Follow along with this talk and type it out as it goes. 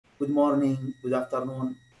good morning, good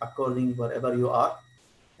afternoon, according wherever you are.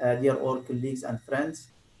 Dear all colleagues and friends,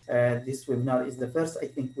 this webinar is the first, I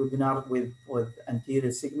think, webinar with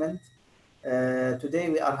anterior segment.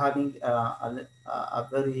 Today we are having a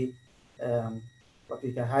very what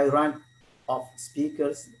we call high rank of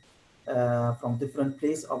speakers from different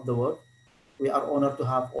places of the world. We are honored to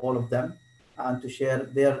have all of them and to share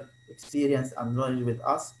their experience and knowledge with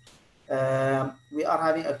us. We are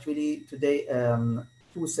having actually today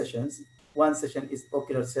two sessions. One session is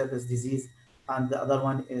ocular surface disease and the other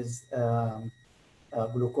one is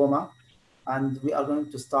glaucoma. And we are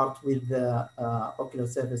going to start with the ocular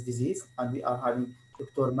surface disease, and we are having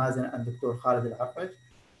Dr. Mazen and Dr. Khalid Al-Hafaj.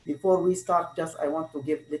 Before we start, just I want to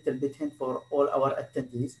give a little bit hint for all our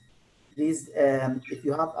attendees. Please, if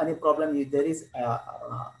you have any problem, there is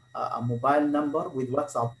a mobile number with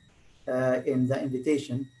WhatsApp in the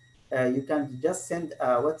invitation. You can just send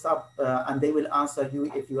a WhatsApp and they will answer you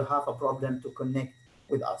if you have a problem to connect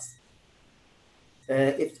with us.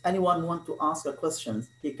 If anyone wants to ask a question,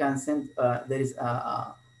 he can send, there is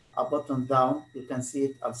a button down, you can see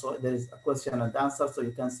it also, there is a question and answer, so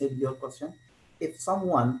you can send your question. If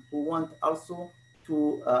someone who wants also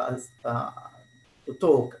to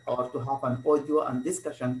talk or to have an audio and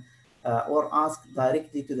discussion or ask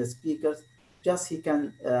directly to the speakers, just he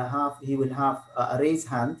will have a raise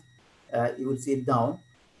hand, you will see it down,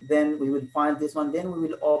 then we will find this one, then we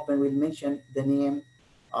will open, we'll mention the name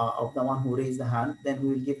of the one who raised the hand, then we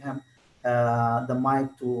will give him the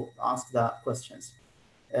mic to ask the questions.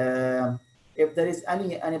 If there is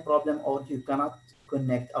any problem or you cannot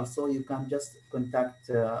connect, also you can just contact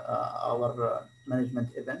our management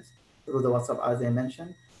events through the WhatsApp, as I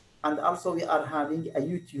mentioned. And also we are having a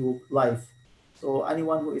YouTube live. So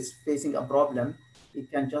anyone who is facing a problem, he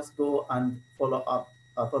can just go and follow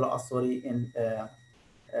us, sorry, in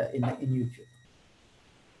YouTube.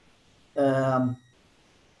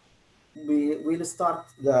 We will start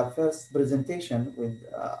the first presentation with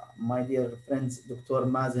my dear friends, Dr.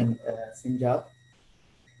 Mazen Sinjab.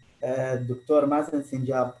 Dr. Mazen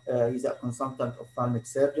Sinjab is a consultant ophthalmic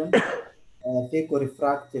surgeon,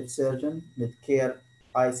 phaco-refractive surgeon, Medcare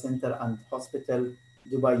Eye Center and Hospital,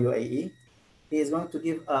 Dubai, UAE. He is going to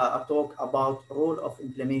give a talk about role of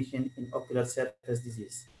inflammation in ocular surface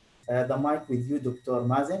disease. The mic with you, Dr.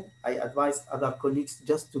 Mazen. I advise other colleagues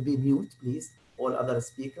just to be mute, please, all other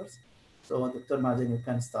speakers. So, Dr. Mazen, you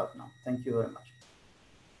can start now. Thank you very much.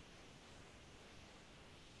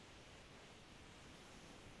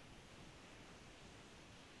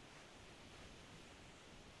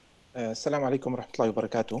 Assalamu alaikum wa rahmatullahi wa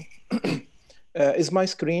barakatuh. Is my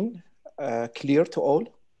screen clear to all?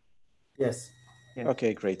 Yes.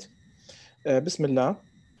 Okay, great. Bismillah.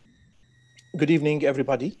 Good evening,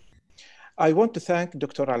 everybody. I want to thank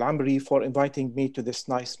Dr. Al-Amri for inviting me to this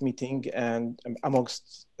nice meeting and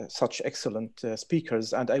amongst such excellent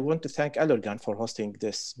speakers. And I want to thank Allergan for hosting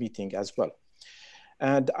this meeting as well.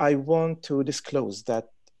 And I want to disclose that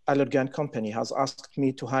Allergan company has asked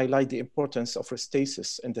me to highlight the importance of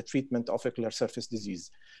Restasis in the treatment of ocular surface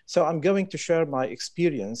disease. So I'm going to share my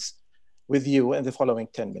experience with you in the following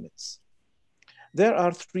 10 minutes. There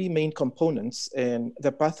are three main components in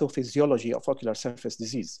the pathophysiology of ocular surface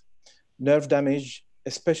disease. Nerve damage,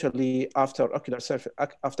 especially after ocular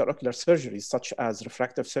surgeries, such as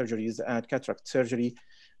refractive surgeries and cataract surgery,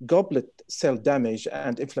 goblet cell damage,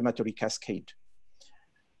 and inflammatory cascade.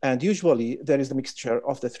 And usually there is a mixture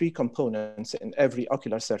of the three components in every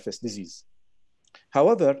ocular surface disease.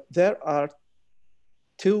 However, there are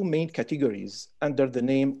two main categories under the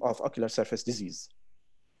name of ocular surface disease.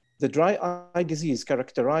 The dry eye disease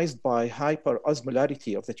characterized by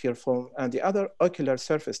hyperosmolarity of the tear film, and the other ocular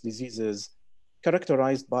surface diseases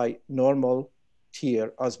characterized by normal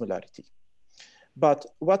tear osmolarity. But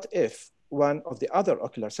what if one of the other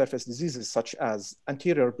ocular surface diseases, such as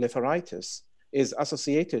anterior blepharitis, is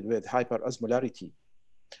associated with hyperosmolarity?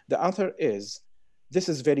 The answer is, this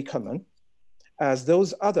is very common, as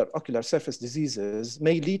those other ocular surface diseases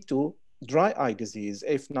may lead to dry eye disease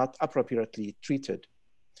if not appropriately treated.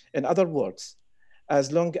 In other words,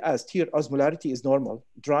 as long as tear osmolarity is normal,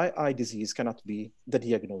 dry eye disease cannot be the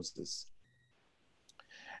diagnosis.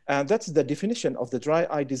 And that's the definition of the dry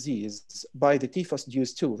eye disease by the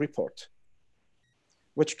TFOS-DUCE-2 report,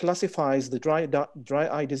 which classifies the dry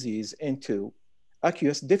eye disease into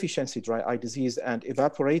aqueous deficiency dry eye disease and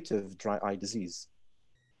evaporative dry eye disease.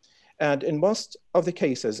 And in most of the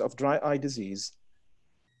cases of dry eye disease,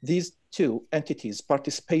 these two entities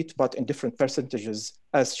participate, but in different percentages,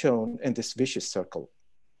 as shown in this vicious circle.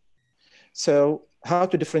 So how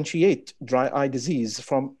to differentiate dry eye disease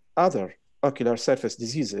from other ocular surface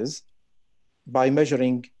diseases? By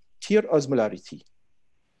measuring shear osmolarity.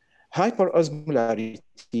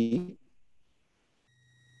 Hyperosmolarity,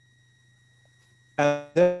 and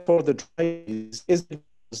therefore the dry disease is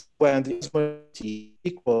when the osmolarity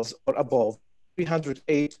equals or above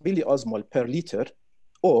 308 milliosmol per liter,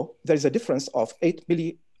 or there is a difference of 8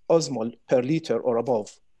 milliosmol per liter or above,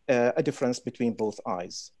 a difference between both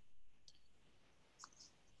eyes.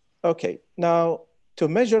 Okay, now to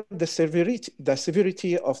measure the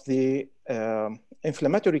severity of the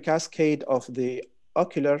inflammatory cascade of the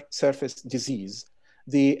ocular surface disease,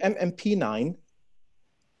 the MMP9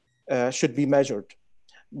 should be measured.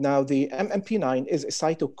 Now, the MMP9 is a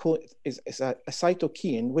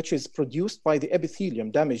cytokine which is produced by the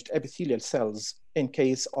epithelium, damaged epithelial cells in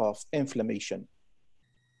case of inflammation.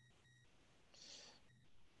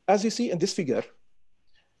 As you see in this figure,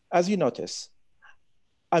 as you notice,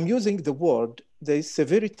 I'm using the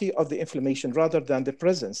severity of the inflammation rather than the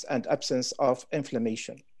presence and absence of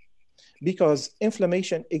inflammation, because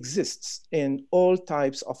inflammation exists in all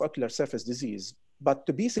types of ocular surface disease, but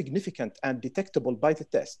to be significant and detectable by the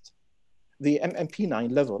test, the MMP9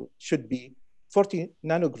 level should be 40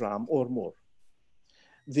 nanogram or more.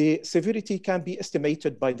 The severity can be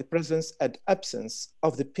estimated by the presence and absence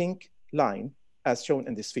of the pink line as shown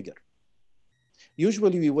in this figure.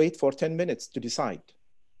 Usually we wait for 10 minutes to decide.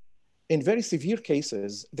 In very severe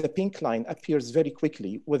cases, the pink line appears very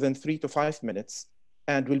quickly within 3 to 5 minutes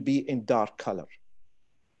and will be in dark color.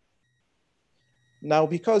 Now,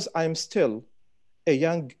 because I'm still a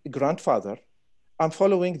young grandfather, I'm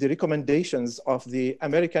following the recommendations of the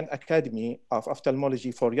American Academy of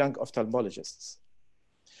Ophthalmology for young ophthalmologists.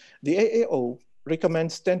 The AAO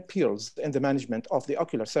recommends 10 pills in the management of the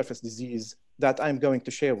ocular surface disease that I'm going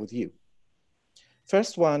to share with you.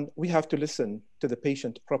 First one, we have to listen to the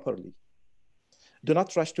patient properly. Do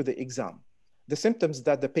not rush to the exam. The symptoms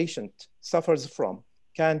that the patient suffers from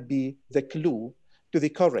can be the clue to the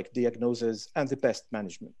correct diagnosis and the best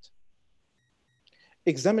management.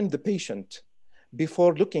 Examine the patient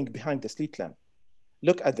before looking behind the slit lamp.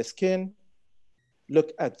 Look at the skin,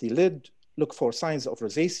 look at the lid, look for signs of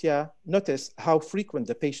rosacea, notice how frequent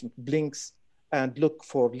the patient blinks, and look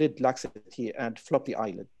for lid laxity and floppy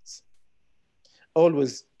eyelids.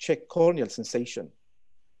 Always check corneal sensation.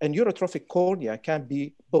 A neurotrophic cornea can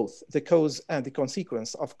be both the cause and the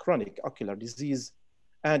consequence of chronic ocular disease,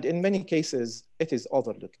 and in many cases, it is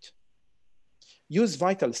overlooked. Use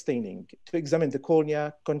vital staining to examine the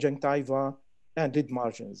cornea, conjunctiva, and lid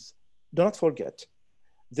margins. Do not forget,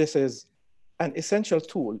 this is an essential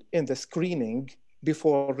tool in the screening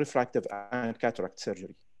before refractive and cataract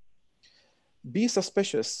surgery. Be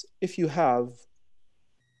suspicious if you have,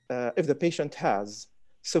 if the patient has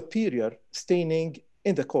superior staining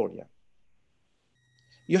in the cornea.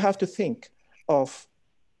 You have to think of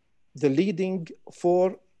the leading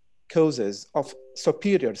 4 causes of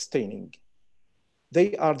superior staining.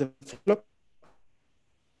 They are the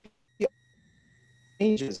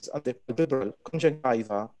changes on the palpebral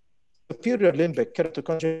conjunctiva, superior limbic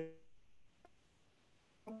keratoconjunctiva,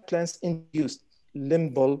 lens-induced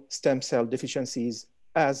limbal stem cell deficiencies,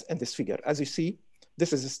 as in this figure. As you see,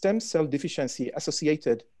 this is a stem cell deficiency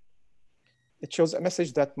associated. It shows a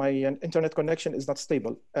message that my internet connection is not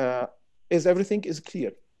stable. Is everything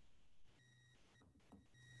clear?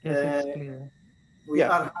 Yes, it's clear. We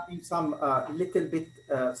are having some little bit,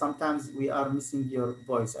 sometimes we are missing your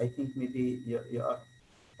voice. I think maybe you are,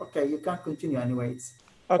 okay, you can continue anyway. It's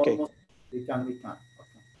okay. Almost, we can.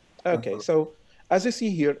 Okay, so as you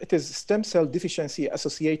see here, it is stem cell deficiency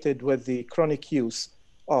associated with the chronic use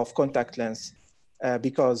of contact lens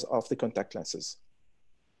because of the contact lenses.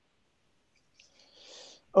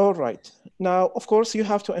 All right, now, of course, you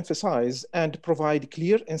have to emphasize and provide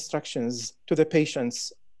clear instructions to the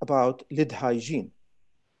patients about lid hygiene.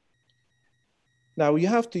 Now, you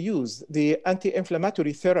have to use the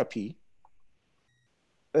anti-inflammatory therapy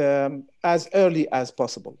as early as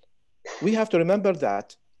possible. We have to remember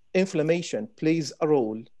that inflammation plays a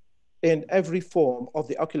role in every form of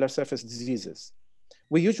the ocular surface diseases.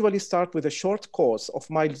 We usually start with a short course of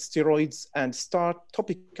mild steroids and start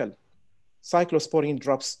topical cyclosporine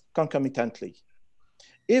drops concomitantly.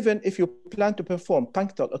 Even if you plan to perform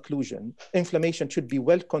punctal occlusion, inflammation should be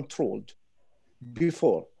well controlled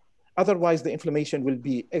before. Otherwise, the inflammation will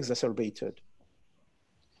be exacerbated.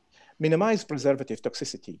 Minimize preservative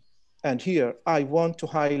toxicity. And here, I want to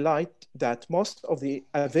highlight that most of the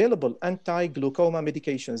available anti-glaucoma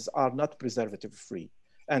medications are not preservative-free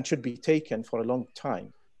and should be taken for a long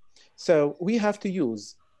time. So we have to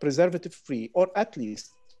use preservative-free or at least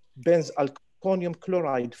benzalkonium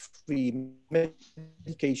chloride-free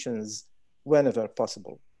medications whenever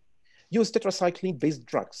possible. use tetracycline-based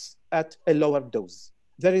drugs at a lower dose.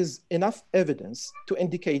 There is enough evidence to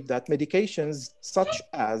indicate that medications such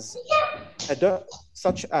as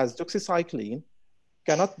doxycycline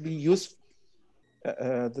cannot be used.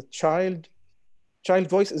 The child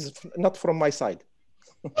voice is not from my side.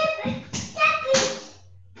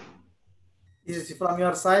 Is it from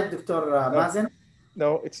your side, Dr. Mazen?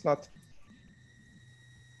 No, it's not.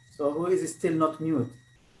 So who is still not mute?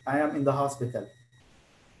 I am in the hospital.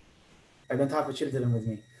 I don't have children with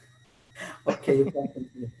me. Okay, you can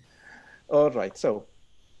continue. All right, so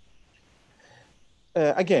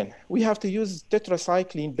again, we have to use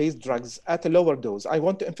tetracycline-based drugs at a lower dose. I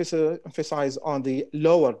want to emphasize on the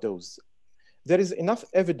lower dose. There is enough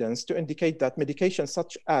evidence to indicate that medications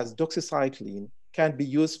such as doxycycline can be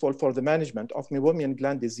useful for the management of meibomian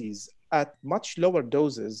gland disease at much lower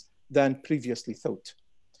doses than previously thought.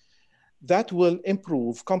 That will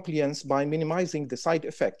improve compliance by minimizing the side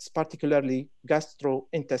effects, particularly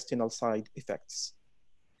gastrointestinal side effects.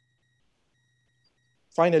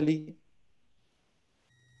 Finally,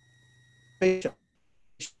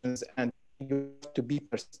 patients and you have to be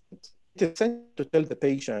persistent. It is essential to tell the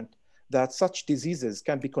patient that such diseases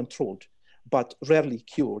can be controlled, but rarely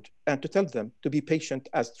cured, and to tell them to be patient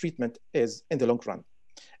as treatment is in the long run.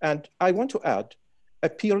 And I want to add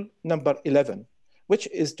appeal number 11, which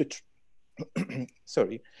is to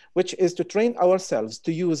train ourselves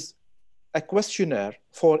to use a questionnaire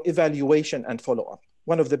for evaluation and follow-up.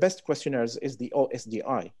 One of the best questionnaires is the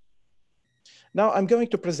OSDI. Now I'm going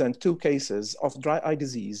to present two cases of dry eye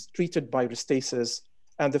disease treated by Restasis.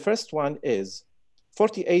 And the first one is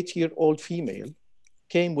 48-year-old female,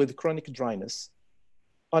 came with chronic dryness,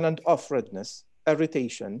 on and off redness,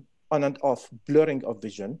 irritation, on and off blurring of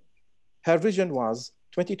vision. Her vision was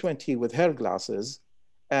 20/20 with her glasses,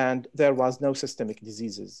 and there was no systemic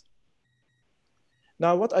diseases.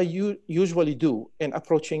 Now, what I usually do in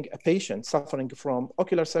approaching a patient suffering from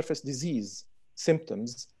ocular surface disease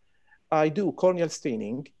symptoms, I do corneal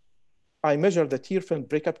staining, I measure the tear film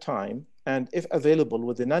breakup time, and if available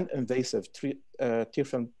with a non-invasive tear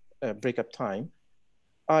film breakup time,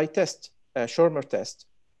 I test a Schirmer test,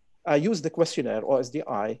 I use the questionnaire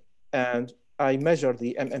OSDI, and I measure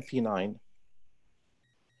the MMP9.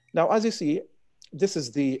 Now, as you see, this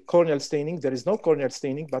is the corneal staining. There is no corneal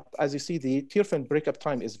staining, but as you see, the tear film breakup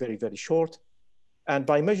time is very, very short. And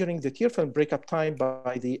by measuring the tear film breakup time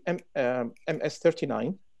by the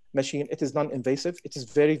MS39 machine, it is non-invasive. It is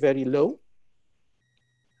very, very low.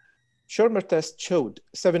 Schirmer test showed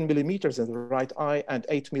 7 millimeters in the right eye and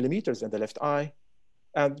 8 millimeters in the left eye.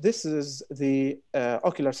 And this is the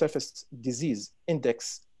ocular surface disease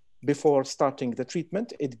index before starting the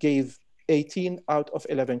treatment. It gave 18 out of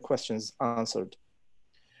 11 questions answered.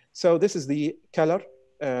 So this is the color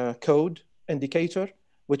code indicator,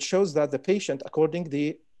 which shows that the patient, according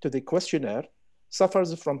to the questionnaire,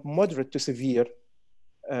 suffers from moderate to severe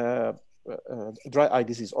dry eye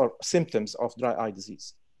disease or symptoms of dry eye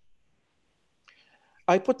disease.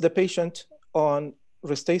 I put the patient on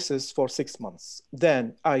Restasis for 6 months.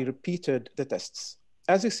 Then I repeated the tests.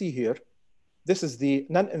 As you see here, this is the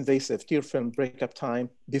non-invasive tear film breakup time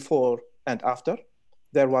before and after.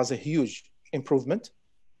 There was a huge improvement.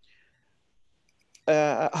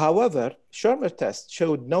 However, Schirmer test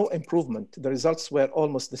showed no improvement. The results were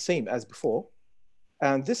almost the same as before.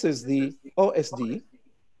 And this is the OSD.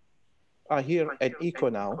 I hear an echo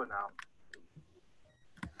now.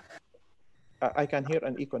 I can hear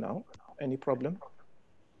an echo now. Any problem?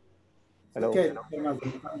 Hello? Okay,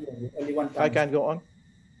 only one time. I can go on?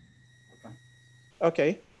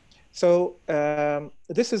 Okay. So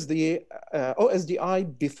this is the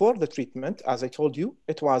OSDI before the treatment. As I told you,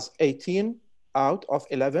 it was 18 out of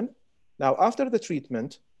 11. Now, after the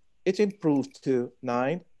treatment, it improved to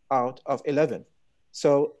 9 out of 11.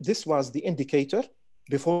 So this was the indicator.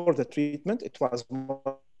 Before the treatment, it was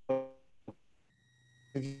more,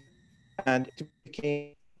 and it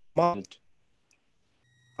became mild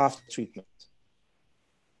after treatment.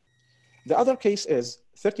 The other case is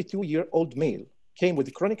 32-year-old male, came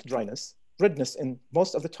with chronic dryness, redness in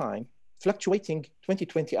most of the time, fluctuating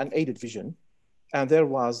 20/20 unaided vision, and there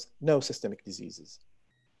was no systemic diseases.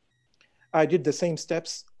 I did the same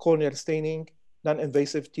steps: corneal staining,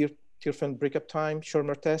 non-invasive tear film breakup time,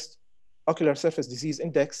 Schirmer test, ocular surface disease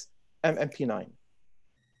index, MMP9.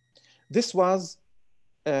 This was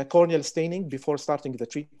corneal staining before starting the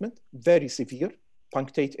treatment, very severe,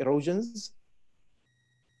 punctate erosions,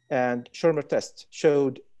 and Schirmer test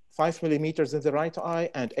showed 5 millimeters in the right eye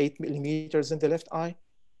and 8 millimeters in the left eye.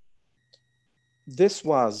 This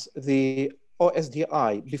was the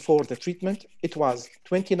OSDI before the treatment, it was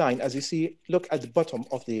 29. As you see, look at the bottom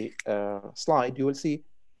of the slide, you will see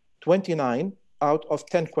 29 out of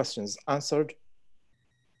 10 questions answered.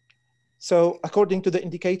 So according to the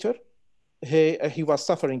indicator, he was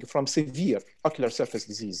suffering from severe ocular surface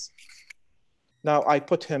disease. Now I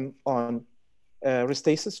put him on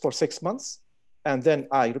Restasis for 6 months, and then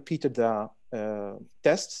I repeated the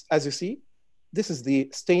tests. As you see, this is the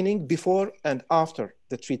staining before and after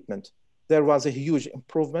the treatment. There was a huge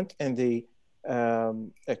improvement in the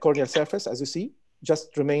corneal surface, as you see,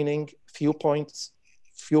 just remaining few points,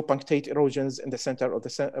 few punctate erosions in the center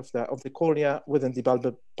of the cornea within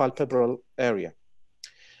the palpebral area.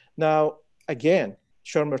 Now, again,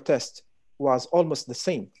 Schirmer test was almost the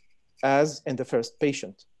same as in the first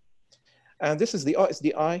patient. And this is the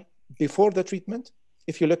OSDI before the treatment.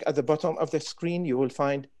 If you look at the bottom of the screen, you will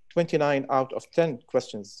find 29 out of 10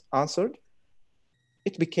 questions answered.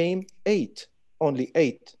 It became 8, only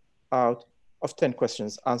 8 out of 10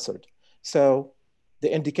 questions answered. So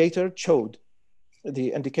the indicator showed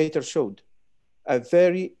a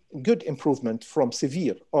very good improvement from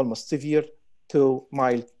severe, almost severe, to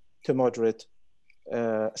mild to moderate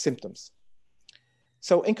symptoms.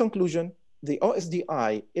 So in conclusion, the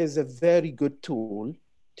OSDI is a very good tool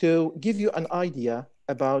to give you an idea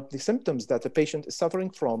about the symptoms that the patient is suffering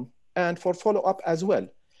from, and for follow-up as well,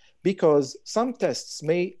 because some tests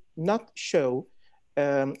may not show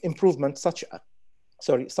improvement such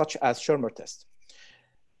as Schirmer test.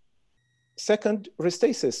 Second,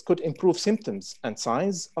 Restasis could improve symptoms and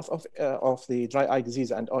signs of the dry eye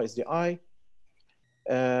disease and OSD.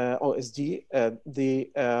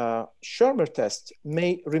 The Schirmer test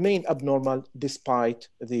may remain abnormal despite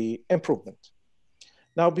the improvement.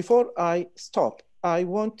 Now, before I stop, I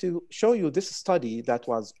want to show you this study that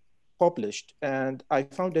was published, and I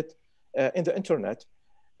found it in the internet.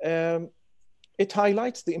 It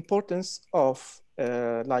highlights the importance of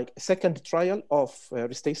like a second trial of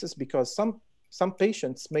Restasis, because some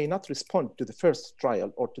patients may not respond to the first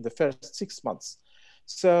trial or to the first 6 months.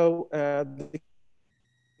 So the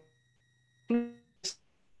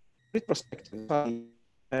retrospective study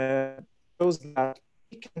shows that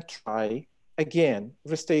we can try again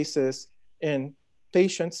Restasis in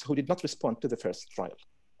patients who did not respond to the first trial.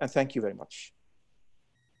 And thank you very much.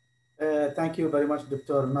 Thank you very much,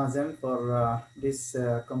 Dr. Mazen, for this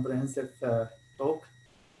comprehensive talk.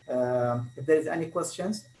 If there is any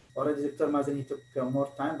questions, already Dr. Mazen, he took more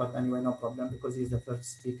time, but anyway, no problem, because he's the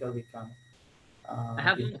first speaker. We can. I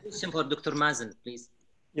have one question for Dr. Mazen, please.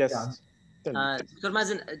 Yes. Yeah. Dr.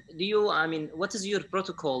 Mazen, what is your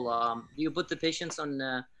protocol? Do you put the patients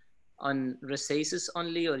on Restasis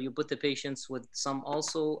only, or you put the patients with some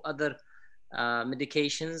also other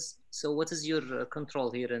medications? So what is your control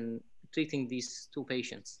here in treating these 2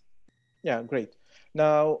 patients? Yeah, great.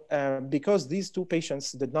 Now, because these 2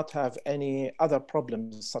 patients did not have any other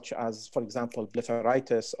problems, such as, for example,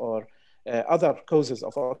 blepharitis or other causes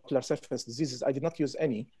of ocular surface diseases, I did not use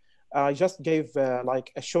any. I just gave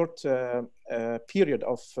like a short period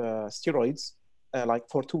of steroids, like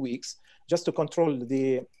for 2 weeks, just to control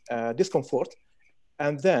the discomfort.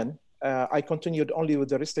 And then I continued only with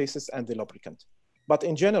the Restasis and the lubricant. But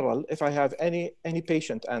in general, if I have any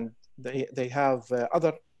patient and they have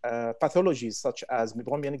other pathologies such as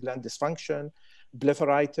meibomian gland dysfunction,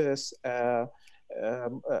 blepharitis,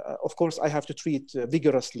 of course, I have to treat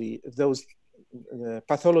vigorously those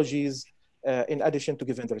pathologies in addition to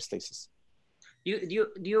giving the Restasis. Do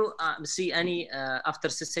you see any, after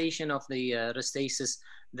cessation of the Restasis,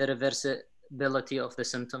 the reversibility of the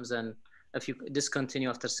symptoms? And if you discontinue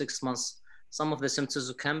after 6 months, some of the symptoms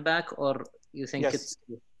will come back, or you think it's...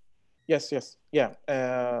 Yes, yeah.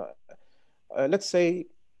 Let's say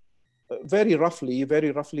very roughly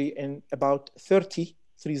in about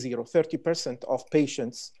 30% of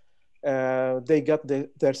patients, they got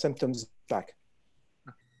their symptoms back.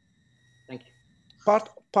 Thank you.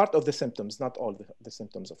 Part of the symptoms, not all the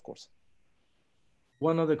symptoms, of course.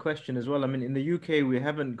 One other question as well. I mean, in the UK, we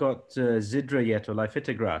haven't got Zidra yet, or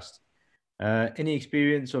Lifitegrast. Any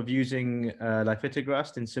experience of using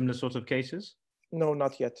Lifitegrast in similar sort of cases? No,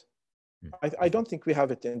 not yet. I don't think we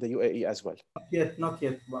have it in the UAE as well. Not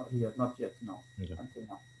yet, no, okay. Until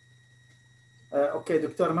now. Okay,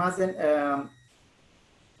 Dr. Mazen,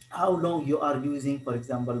 how long you are using, for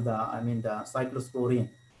example, the cyclosporine?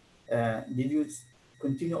 Did you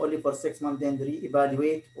continue only for 6 months then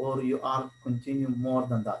re-evaluate, or you are continue more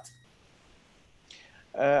than that?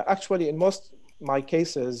 Actually, in most my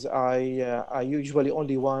cases, I usually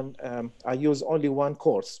I use only one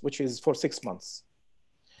course, which is for 6 months.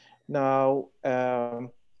 Now,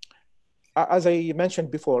 as I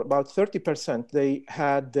mentioned before, about 30%, they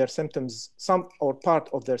had their symptoms, some or part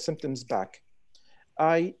of their symptoms back.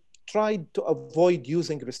 I tried to avoid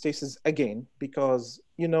using Restasis again because,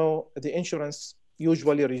 you know, the insurance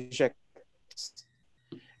usually rejects.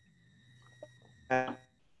 And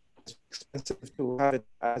it's expensive to have it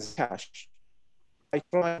as cash. I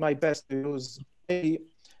try my best to use maybe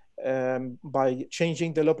by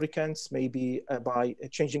changing the lubricants, maybe by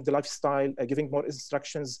changing the lifestyle, giving more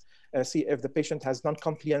instructions, see if the patient has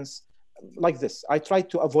non-compliance, like this. I try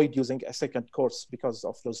to avoid using a second course because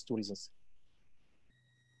of those two reasons.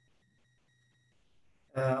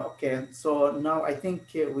 Okay, so now I think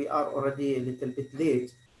we are already a little bit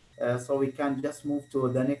late, so we can just move to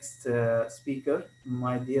the next speaker,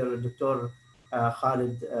 my dear Dr.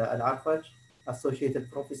 Khalid Al-Arfaj,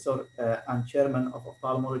 Associated Professor and Chairman of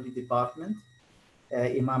Ophthalmology Department,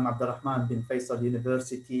 Imam Abdurrahman bin Faisal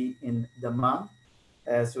University in Dammam,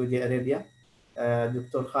 Saudi Arabia.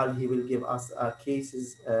 Dr. Khalid, he will give us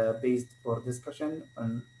cases based for discussion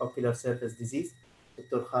on ocular surface disease.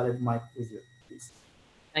 Dr. Khalid, mic with you, please.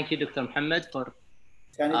 Thank you, Dr. Muhammad, for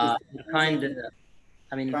Can your kind.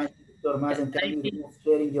 Dr. Mazen, can you remove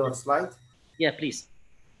sharing your slide? Yeah, please.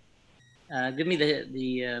 Give me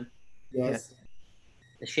the Yes.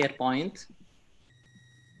 The SharePoint.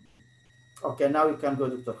 Okay, now you can go,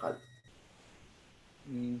 Dr. Khalid.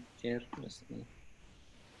 Share. Just a minute.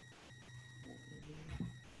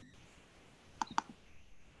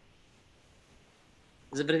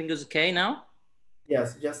 Is everything okay now?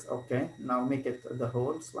 Yes, just okay. Now make it the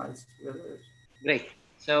whole slides. Great.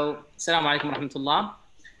 So, Assalamu alaikum wa rahmatullah.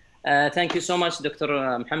 Thank you so much, Dr.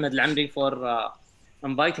 Muhammad Al-Amri, for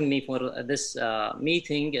inviting me for this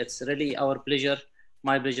meeting. It's really our pleasure,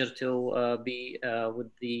 my pleasure to be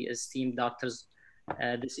with the esteemed doctors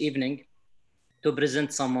this evening to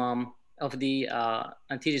present some of the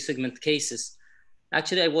anterior segment cases.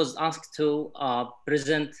 Actually, I was asked to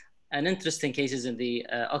present an interesting cases in the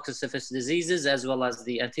ocular surface diseases as well as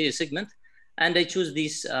the anterior segment, and I choose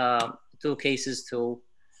these two cases to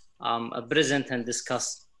present and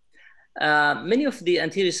discuss. Many of the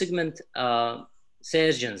anterior segment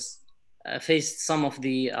surgeons faced some of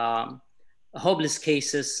the hopeless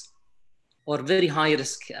cases or very high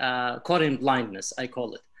risk corneal blindness, I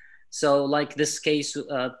call it. So like this case,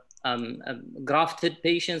 grafted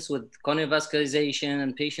patients with corneal vascularization,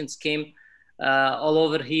 and patients came all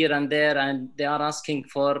over here and there, and they are asking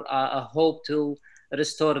for a hope to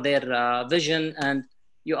restore their vision, and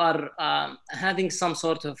you are having some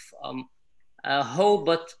sort of hope,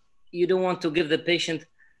 but you don't want to give the patient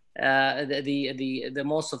the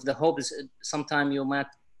most of the hope. Sometimes you might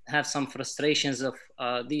have some frustrations of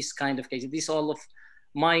these kind of cases. These all of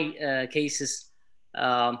my cases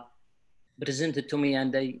presented to me,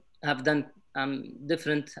 and they have done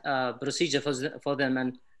different procedure for them,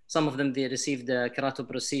 and some of them they received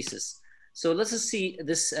keratoprosthesis. So let's just see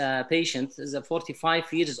this patient is a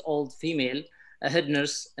 45 years old female, a head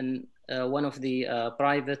nurse in one of the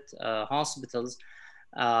private hospitals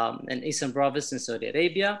in Eastern Province in Saudi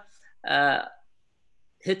Arabia,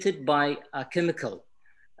 hit by a chemical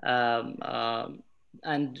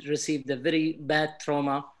and received a very bad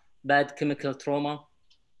trauma, bad chemical trauma,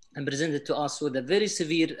 and presented to us with a very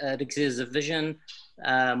severe decrease of vision,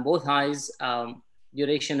 both eyes,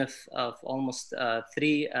 duration of almost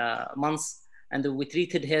 3 months. And we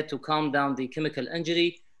treated her to calm down the chemical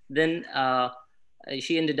injury. Then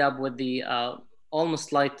she ended up with the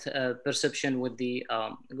almost light perception with the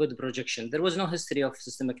good projection. There was no history of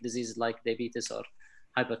systemic disease like diabetes or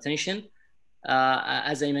hypertension.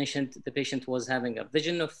 As I mentioned, the patient was having a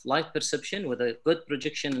vision of light perception with a good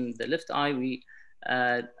projection in the left eye. We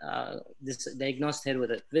diagnosed her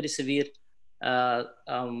with a very severe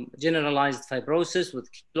generalized fibrosis with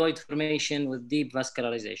keloid formation with deep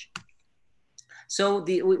vascularization. So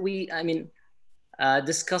we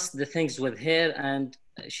discussed the things with her, and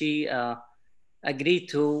she agreed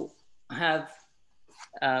to have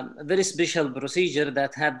a very special procedure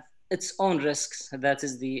that had its own risks. That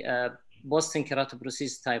is the Boston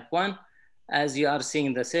keratoprosthesis type 1. As you are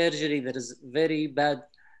seeing the surgery, there is very bad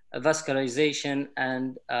vascularization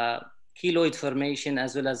and keloid formation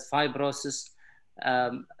as well as fibrosis.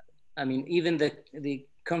 Even the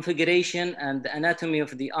configuration and the anatomy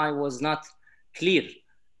of the eye was not clear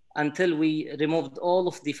until we removed all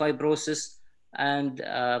of the fibrosis and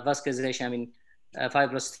vascularization,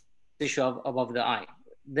 fibrous tissue above the eye.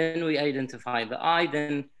 Then we identified the eye,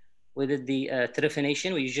 then we did the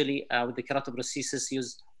trephination. We usually, with the keratoprosthesis,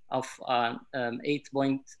 use of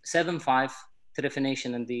 8.75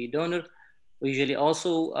 trephination in the donor. We usually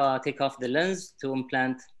also take off the lens to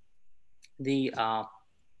implant the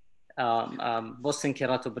Boston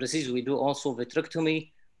keratoprosthesis, we do also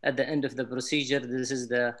vitrectomy at the end of the procedure. This is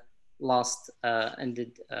the last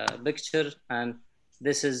ended picture, and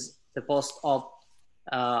this is the post-op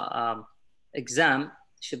exam.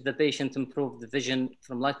 Should the patient improve the vision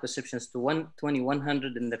from light perceptions to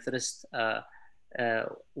 2100 in the first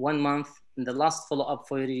 1 month? In the last follow-up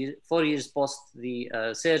 4 years post the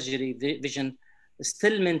surgery, the vision is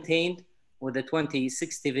still maintained with the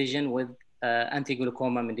 20/60 vision with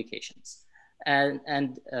anti-glaucoma medications,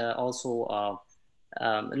 and also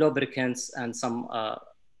lubricants and some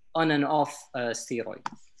on and off steroid.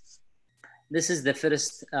 This is the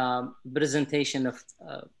first presentation of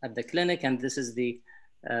at the clinic, and this is the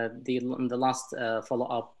last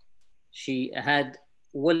follow-up. She had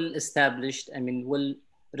well-established, well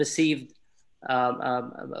received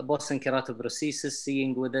Boston keratoprosthesis,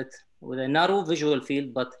 seeing with it with a narrow visual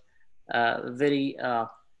field, but very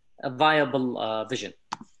viable vision.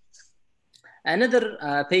 Another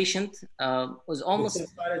patient was almost.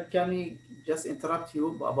 Can we just interrupt you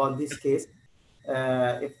about this case?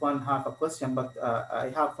 If one have a question, but I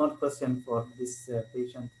have one question for this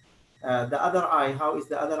patient. The other eye, how is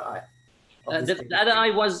the other eye? The other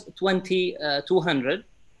eye was 20/200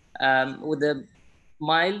 with a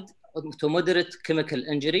mild to moderate chemical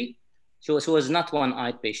injury. So it was not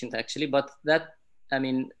one-eyed patient actually, but that,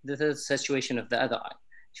 the situation of the other eye.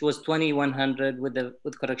 She was 20/100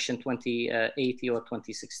 with correction 20/80 or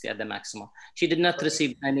 20/60 at the maximum. She did not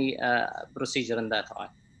receive any procedure in that eye.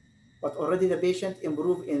 But already the patient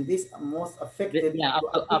improved in this most affected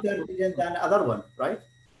vision than the other one, right?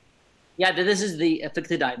 Yeah, this is the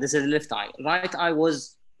affected eye. This is the left eye. Right eye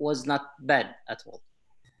was not bad at all.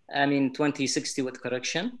 20/60 with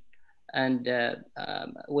correction, and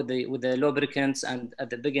with the lubricants, and at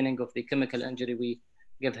the beginning of the chemical injury, we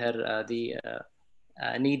give her the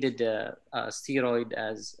needed steroid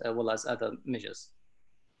as well as other measures.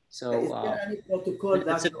 So is there any protocol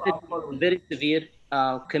that you are following? Very severe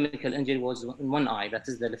chemical injury was in one eye, that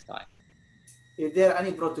is the left eye. Is there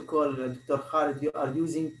any protocol, Dr. Khalid, you are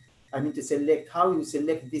using, to select, how you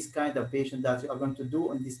select this kind of patient that you are going to do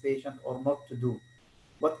on this patient or not to do?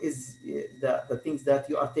 What is the things that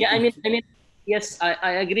you are taking? Yeah, yes,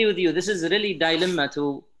 I agree with you. This is really dilemma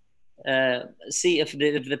to see if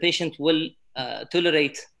the patient will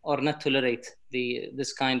tolerate or not tolerate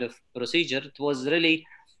this kind of procedure. It was really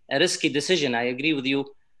a risky decision. I agree with you,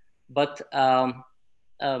 but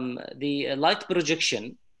the light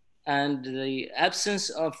projection and the absence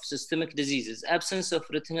of systemic diseases, absence of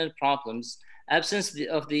retinal problems, absence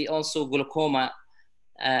of the also glaucoma,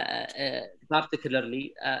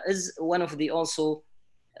 particularly, is one of the also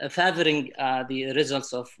favoring the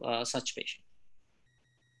results of such patient.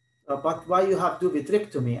 But why you have to do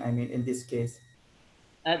vitrectomy, in this case?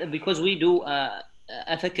 Because we do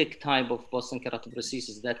aphakic type of Boston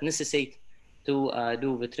keratoprosthesis that necessitate to do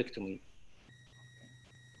vitrectomy.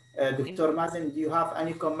 Dr. Mazen, do you have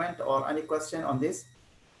any comment or any question on this?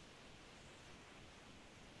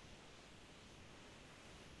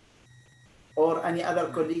 Or any other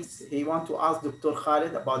colleagues he want to ask Dr.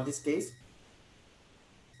 Khalid about this case?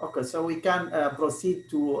 Okay, so we can proceed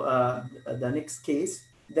to the next case.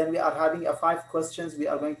 Then we are having 5 questions we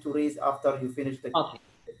are going to raise after you finish the. Okay.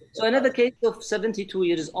 So another case of 72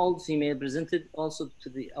 years old female presented also to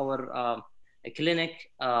our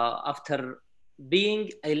clinic after being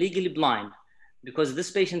illegally blind, because this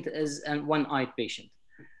patient is a one-eyed patient.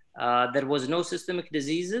 There was no systemic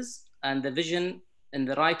diseases, and the vision in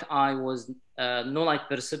the right eye was no light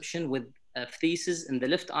perception with phthisis. In the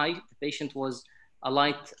left eye, the patient was a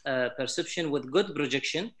light perception with good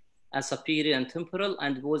projection as superior and temporal,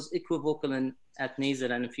 and was equivocal at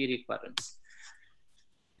nasal and inferior quadrants.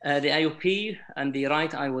 The IOP and the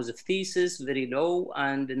right eye was phthisis, very low,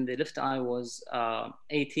 and in the left eye was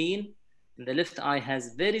 18. The left eye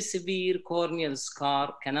has very severe corneal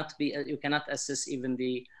scar. You cannot assess even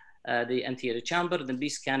the anterior chamber. The B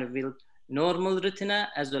scan revealed normal retina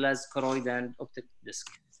as well as choroid and optic disc.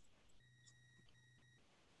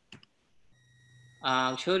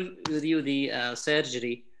 I'll show you the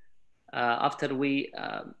surgery after we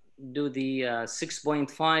do the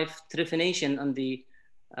 6.5 trephination on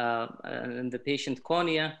the patient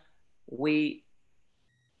cornea. We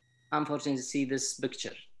unfortunately see this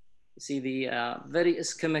picture. See the very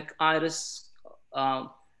ischemic iris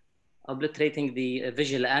obliterating the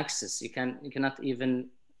visual axis. You cannot even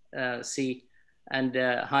see, and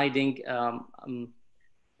hiding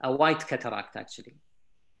a white cataract actually.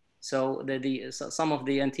 So some of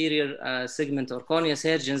the anterior segment or cornea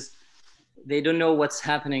surgeons, they don't know what's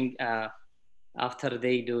happening after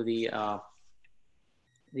they do the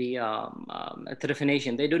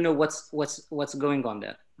trephination. They don't know what's going on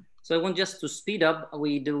there. So I want just to speed up.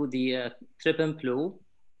 We do the trip and blue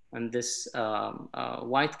and this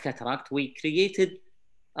white cataract. We created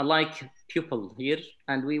a like pupil here,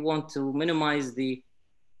 and we want to minimize the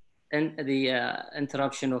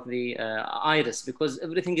interruption of the iris, because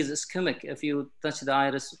everything is ischemic. If you touch the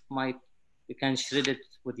iris, you can shred it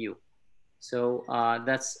with you. So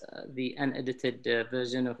that's the unedited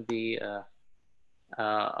version of the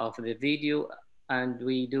video, and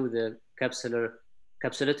we do the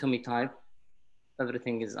capsulotomy type.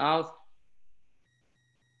 Everything is out,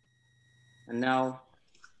 and now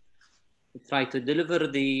we try to deliver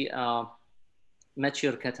the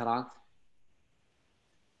mature cataract.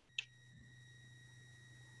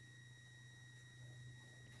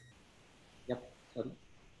 Yep, sorry.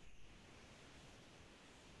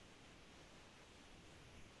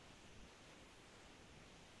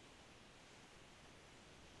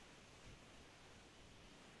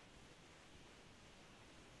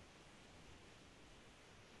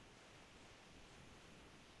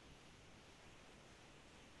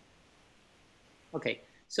 Okay,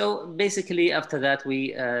 so basically after that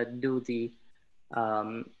we do the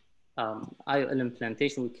IOL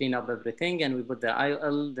implantation. We clean up everything and we put the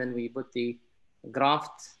IOL, then we put the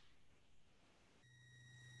graft.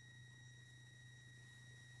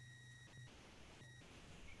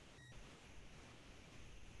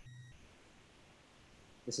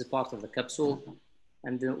 This is part of the capsule,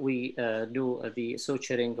 and then we do the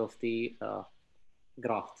suturing of the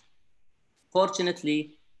graft.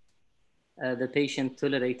 Fortunately, the patient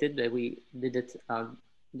tolerated. We did it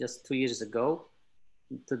just 2 years ago.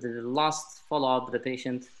 To the last follow-up, the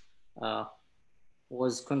patient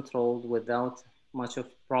was controlled without much of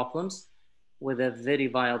problems, with a very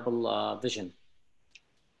viable vision.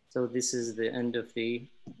 So this is the end of the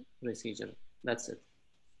procedure. That's it.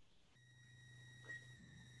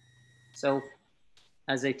 So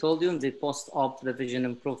as I told you, in the post-op, the vision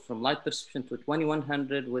improved from light perception to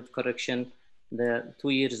 2100 with correction. The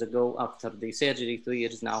 2 years ago, after the surgery, 2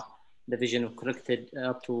 years now, the vision corrected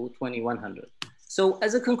up to 2100. So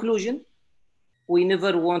as a conclusion, we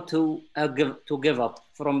never want to give up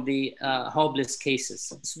from the hopeless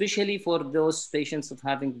cases, especially for those patients of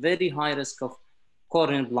having very high risk of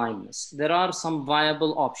corneal blindness. There are some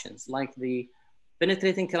viable options, like the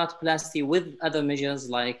penetrating keratoplasty with other measures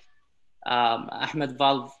like Ahmed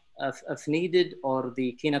valve if needed, or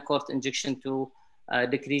the Kenacort injection to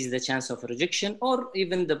decrease the chance of rejection, or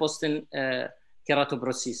even the Boston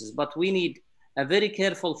keratoprosthesis. But we need a very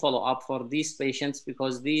careful follow-up for these patients,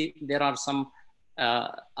 because there are some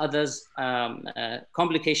others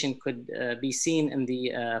complication could be seen in the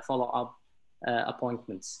follow-up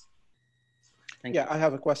appointments. Thank you. I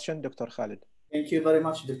have a question, Dr. Khalid. Thank you very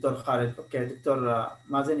much, Dr. Khalid. Okay, Dr.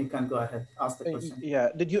 Mazen, you can go ahead, ask the question.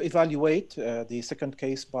 Did you evaluate the second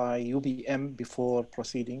case by UBM before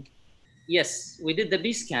proceeding? Yes, we did the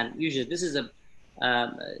B scan. Usually, this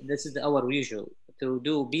is our usual to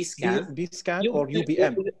do B scan. B scan or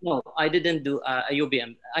UBM? No, I didn't do a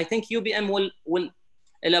UBM. I think UBM will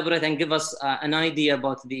elaborate and give us an idea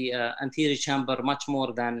about the anterior chamber much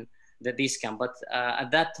more than the B scan. But at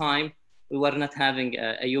that time, we were not having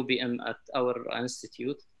a UBM at our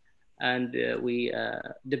institute, and we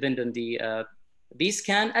depend on the B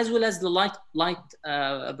scan as well as the light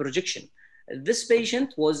projection. This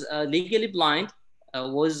patient was legally blind,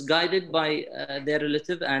 was guided by their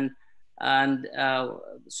relative, and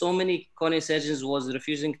so many cornea surgeons was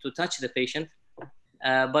refusing to touch the patient.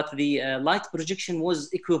 But the light projection was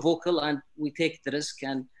equivocal, and we take the risk,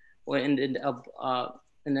 and we ended up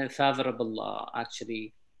in a favorable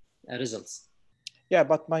actually results. Yeah,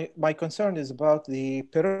 but my concern is about the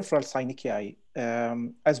peripheral synechiae.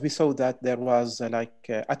 As we saw that there was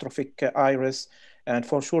atrophic iris, and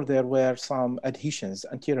for sure there were some adhesions,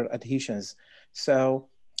 anterior adhesions. So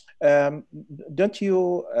don't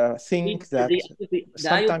you think that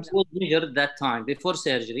sometimes the was measured that time before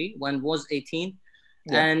surgery when was 18,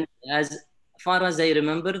 and as far as I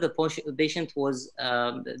remember, the patient was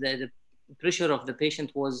the pressure of the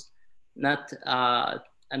patient was not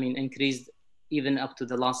increased even up to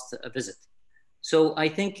the last visit. So I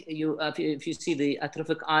think if you see the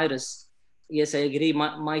atrophic iris, yes, I agree,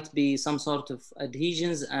 might be some sort of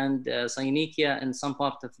adhesions and synechia in some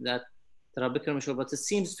part of that trabecular meshwork, but it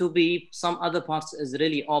seems to be some other parts is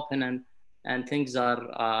really open and things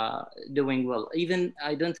are doing well. Even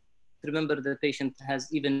I don't remember the patient has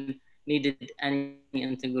even needed any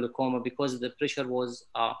anti-glaucoma because the pressure was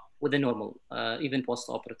within normal, even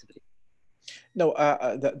post-operatively. No,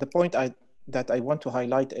 the point that I want to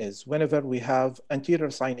highlight is whenever we have anterior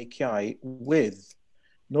synechiae with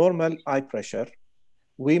normal eye pressure,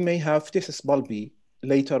 we may have phthisis bulbi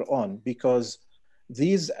later on because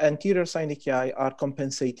these anterior synechiae are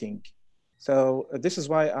compensating. So this is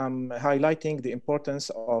why I'm highlighting the importance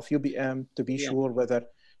of UBM to be sure whether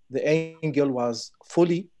the angle was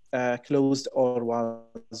fully closed or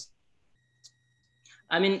was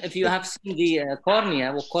I mean, if you have seen the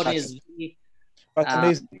cornea, well, cornea is very, but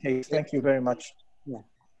amazing case. Thank you very much. yeah,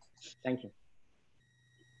 thank you.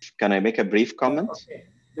 Can I make a brief comment? Okay.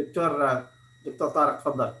 Dr. Tariq,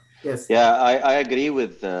 تفضل. Yes. Yeah, I agree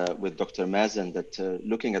with Dr. Mazen that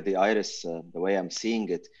looking at the iris, the way I'm seeing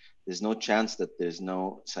it, there's no chance that there's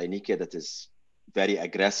no synechia that is very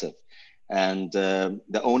aggressive. And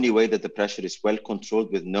the only way that the pressure is well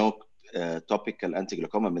controlled with no topical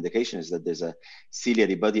anti-glaucoma medication is that there's a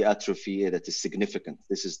ciliary body atrophy that is significant.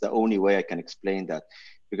 This is the only way I can explain that,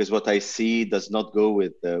 because what I see does not go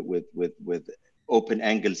with open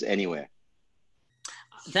angles anywhere.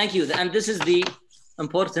 Thank you. And this is the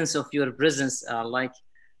importance of your presence, like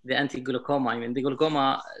the anti-glaucoma. I mean, the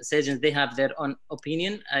glaucoma surgeons, they have their own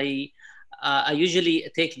opinion. I usually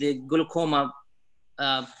take the glaucoma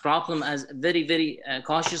problem as very, very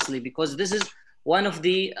cautiously, because this is one of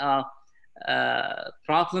the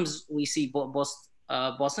problems we see both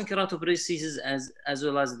Boston keratoparesis as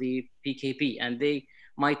well as the PKP, and they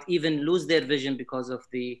might even lose their vision because of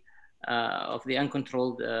the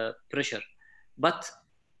uncontrolled pressure. But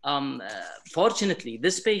fortunately,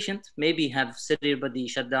 this patient maybe have ciliary body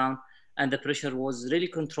shutdown, and the pressure was really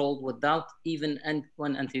controlled without even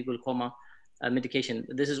one anti-glaucoma medication.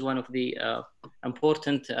 This is one of the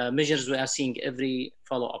important measures we are seeing every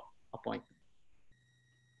follow-up appointment.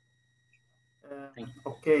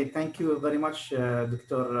 Okay, thank you very much,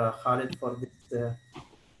 Dr. Khalid, for this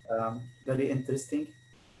very interesting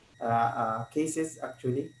cases,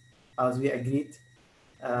 actually, as we agreed.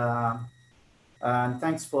 And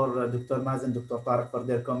thanks for Dr. Mazen and Dr. Tariq for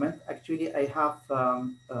their comment. Actually, I have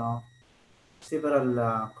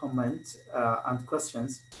several comments and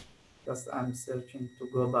questions. Just I'm searching to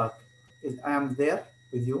go back. I am there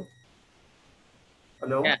with you.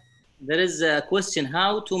 Hello? Yeah. There is a question: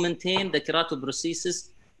 how to maintain the keratoprosthesis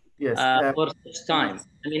for such time?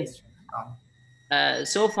 I mean,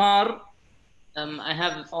 so far, I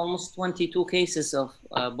have almost 22 cases of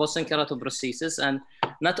Boston keratoprosthesis, and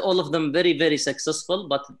not all of them very, very successful,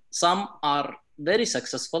 but some are very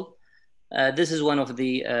successful. This is one of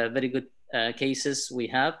the very good cases we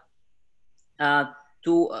have.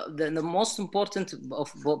 The most important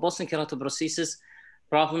of Boston keratoprosthesis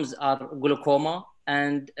problems are glaucoma,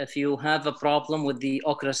 and if you have a problem with the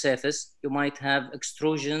ocular surface, you might have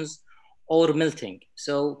extrusions or melting.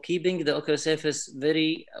 So keeping the ocular surface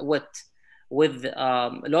very wet with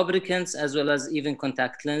lubricants as well as even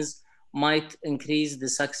contact lens might increase the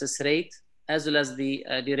success rate as well as the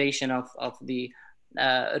duration of the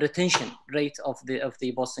retention rate of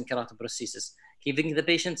the Boston keratoprosthesis. Keeping the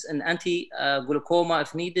patients in anti-glaucoma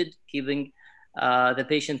if needed, keeping the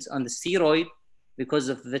patients on the steroid because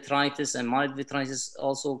of vitritis, and mild vitritis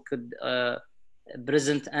also could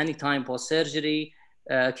present anytime post-surgery.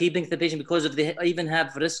 Keeping the patient because of they even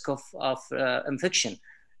have risk of infection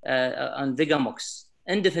on Vigamox.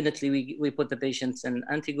 Indefinitely, we put the patients in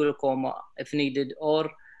anti-glaucoma if needed,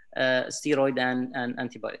 or steroid and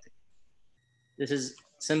antibiotic. This is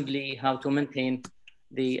simply how to maintain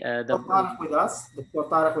the Dr. Tariq with us. Dr.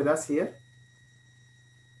 Tariq with us here.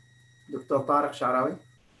 Dr. Tariq Sharawi.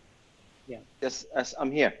 Yeah. Yes,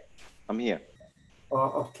 I'm here. I'm here.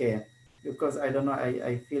 Oh, okay. Because I don't know,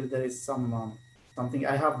 I feel there is something.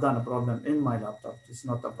 I have done a problem in my laptop. It's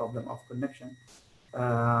not a problem of connection.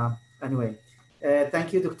 Anyway,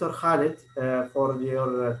 thank you, Dr. Khalid, for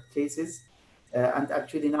your cases. And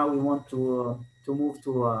actually now we want to move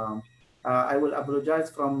to, I will apologize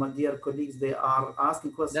from dear colleagues. They are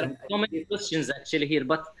asking questions. There are so many questions actually here,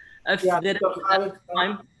 but if there is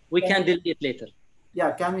time, we can delete it later.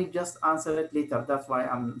 Yeah, can we just answer it later? That's why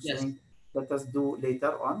I'm saying let us do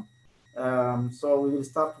later on. So we will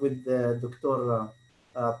start with Dr.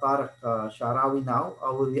 Tariq Sharawi now.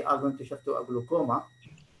 We are going to shift to glaucoma.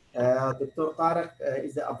 Dr. Tariq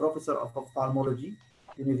is a professor of ophthalmology,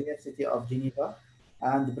 University of Geneva,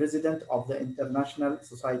 and president of the International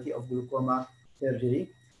Society of Glaucoma Surgery.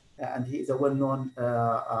 And he is a well-known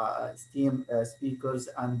esteemed speakers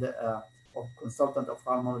and consultant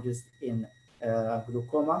ophthalmologist in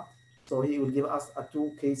glaucoma. So he will give us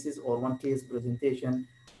two cases or one case presentation,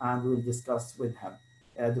 and we'll discuss with him.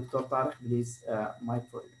 Dr. Tariq, please, mic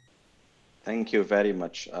for you. Thank you very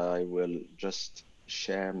much. I will just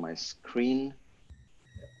share my screen.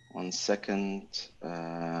 1 second.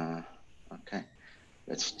 Okay,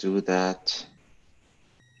 let's do that.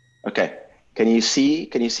 Okay. Can you see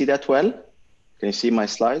that well? Can you see my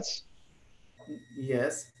slides?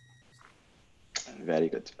 Yes. Very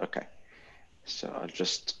good. Okay. So I'll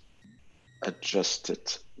just adjust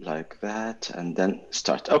it like that and then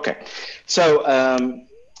start. Okay. So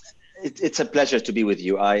it's a pleasure to be with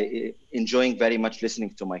you. I enjoying very much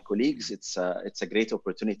listening to my colleagues. It's a great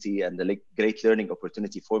opportunity and a great learning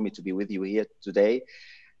opportunity for me to be with you here today.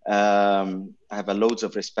 I have a loads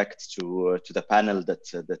of respect to the panel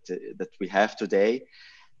that we have today.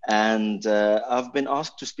 And I've been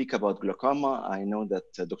asked to speak about glaucoma. I know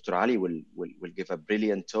that Dr. Ali will give a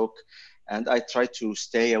brilliant talk, and I try to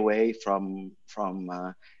stay away from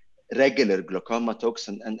regular glaucoma talks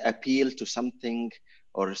and appeal to something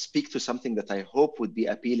or speak to something that I hope would be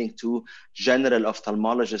appealing to general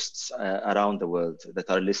ophthalmologists around the world that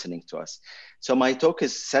are listening to us. So my talk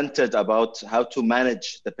is centered about how to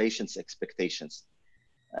manage the patient's expectations.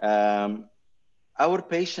 Our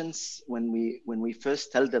patients, when we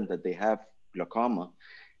first tell them that they have glaucoma,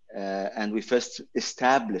 and we first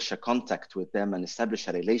establish a contact with them and establish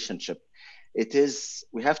a relationship,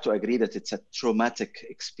 we have to agree that it's a traumatic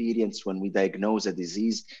experience when we diagnose a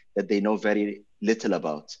disease that they know very little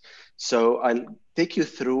about. So I'll take you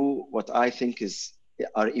through what I think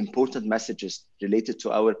are important messages related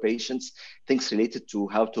to our patients, things related to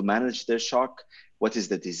how to manage their shock, what is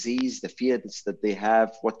the disease, the fears that they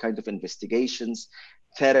have, what kind of investigations,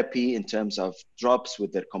 therapy in terms of drops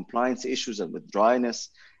with their compliance issues and with dryness,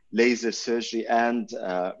 laser surgery, and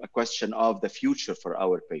a question of the future for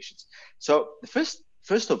our patients. So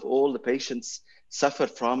first of all, the patients suffer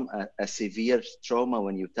from a severe trauma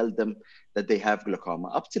when you tell them that they have glaucoma.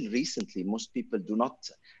 Up till recently, most people do not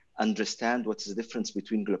understand what is the difference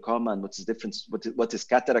between glaucoma and what is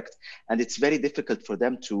cataract, and it's very difficult for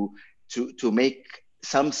them to make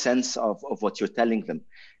some sense of what you're telling them.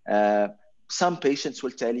 Some patients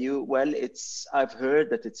will tell you, well, I've heard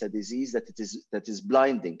that it's a disease that is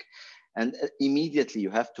blinding. And immediately you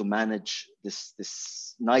have to manage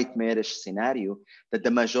this nightmarish scenario that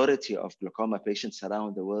the majority of glaucoma patients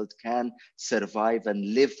around the world can survive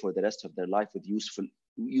and live for the rest of their life with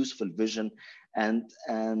useful vision and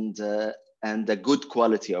a good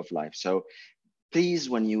quality of life. So please,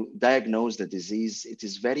 when you diagnose the disease, it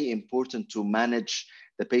is very important to manage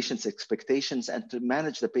the patient's expectations and to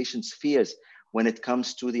manage the patient's fears when it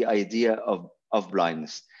comes to the idea of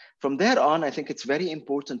blindness. From there on, I think it's very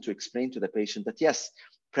important to explain to the patient that yes,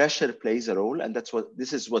 pressure plays a role, and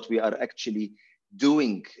this is what we are actually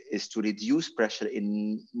doing, is to reduce pressure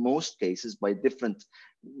in most cases by different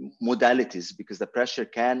modalities, because the pressure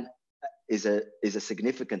is a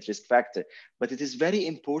significant risk factor. But it is very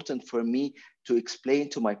important for me to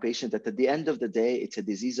explain to my patient that at the end of the day, it's a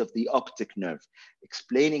disease of the optic nerve.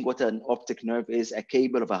 Explaining what an optic nerve is: a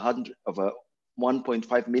cable of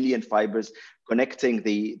 1.5 million fibers connecting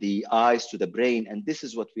the eyes to the brain, and this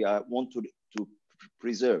is what we want to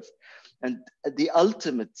preserve. And the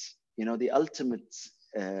ultimate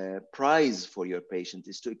prize for your patient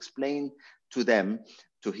is to explain to them,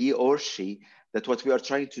 to he or she, that what we are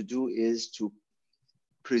trying to do is to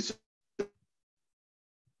preserve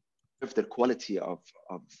their quality of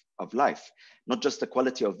life, not just the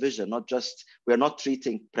quality of vision, we're not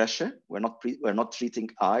treating pressure, we're not treating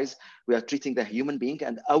eyes, we are treating the human being,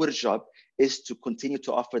 and our job is to continue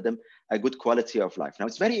to offer them a good quality of life. Now,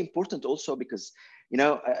 it's very important also because,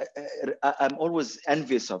 I'm always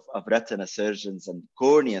envious of retina surgeons and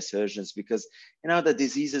cornea surgeons, because, the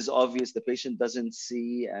disease is obvious, the patient doesn't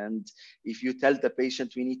see, and if you tell the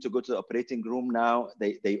patient we need to go to the operating room now,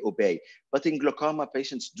 they obey. But in glaucoma,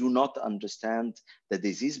 patients do not understand the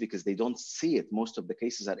disease because they don't see it. Most of the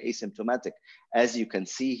cases are asymptomatic. As you can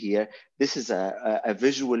see here, this is a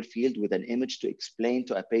visual field with an image to explain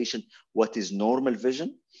to a patient what is normal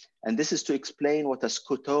vision. And this is to explain what a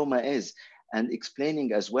scotoma is, and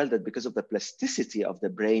explaining as well that because of the plasticity of the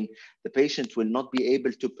brain, the patient will not be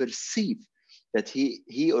able to perceive that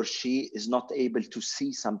he or she is not able to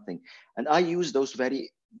see something. And I use those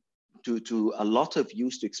to a lot of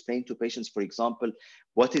use to explain to patients, for example,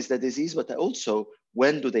 what is the disease, but also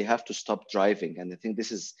when do they have to stop driving. And I think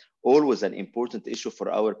this is always an important issue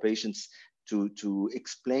for our patients to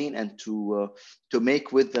explain and to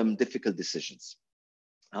make with them difficult decisions.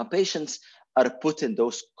 Our patients are put in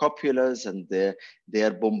those copulas and they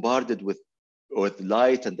are bombarded with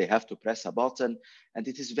light, and they have to press a button. And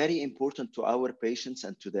it is very important to our patients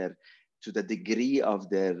and to the degree of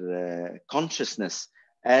their consciousness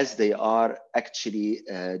as they are actually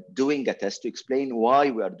doing a test, to explain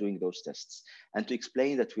why we are doing those tests, and to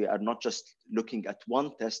explain that we are not just looking at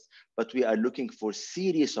one test, but we are looking for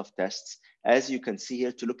series of tests, as you can see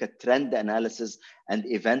here, to look at trend analysis and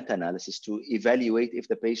event analysis to evaluate if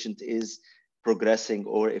the patient is progressing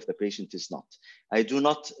or if the patient is not. I do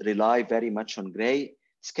not rely very much on gray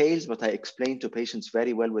scales, but I explain to patients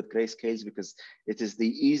very well with gray scales because it is the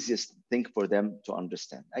easiest thing for them to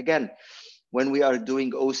understand. Again, when we are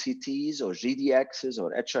doing OCTs or GDXs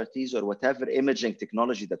or HRTs or whatever imaging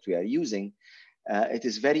technology that we are using, it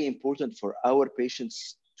is very important for our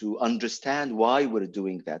patients to understand why we're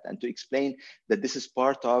doing that and to explain that this is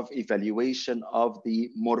part of evaluation of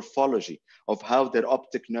the morphology of how their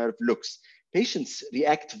optic nerve looks. Patients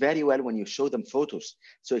react very well when you show them photos.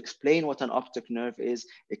 So explain what an optic nerve is,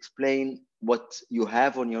 explain what you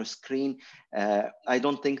have on your screen. I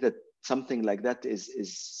don't think that something like that is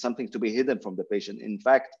something to be hidden from the patient. In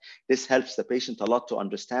fact, this helps the patient a lot to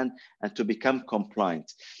understand and to become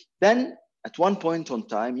compliant. Then at one point on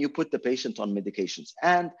time, you put the patient on medications.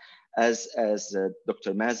 And as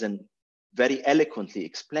Dr. Mazen very eloquently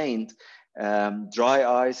explained, dry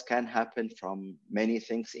eyes can happen from many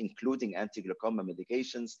things, including anti-glaucoma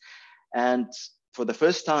medications. And for the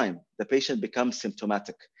first time, the patient becomes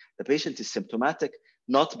symptomatic. The patient is symptomatic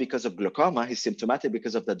not because of glaucoma, he's symptomatic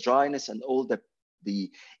because of the dryness and all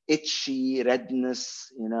the itchy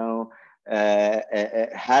redness, you know,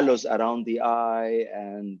 halos around the eye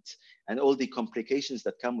and all the complications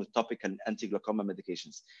that come with topical anti-glaucoma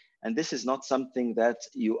medications. And this is not something that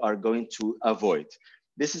you are going to avoid.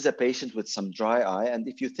 This is a patient with some dry eye. And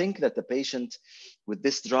if you think that the patient with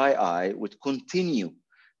this dry eye would continue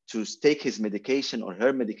to take his medication or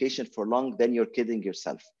her medication for long, then you're kidding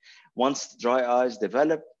yourself. Once dry eyes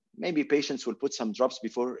develop, maybe patients will put some drops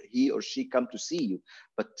before he or she come to see you,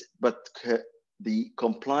 but the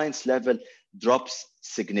compliance level drops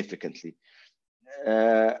significantly.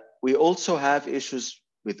 We also have issues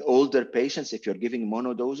with older patients. If you're giving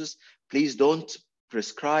monodoses, please don't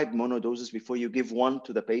prescribe monodoses before you give one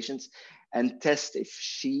to the patients, and test if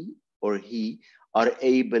she or he are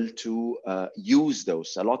able to use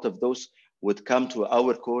those. A lot of those would come to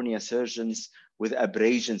our cornea surgeons with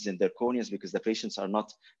abrasions in their corneas because the patients are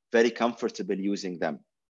not very comfortable using them.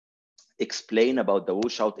 Explain about the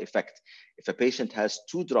washout effect. If a patient has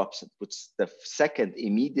 2 drops and puts the second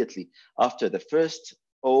immediately after the first,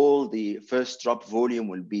 all the first drop volume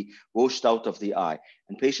will be washed out of the eye.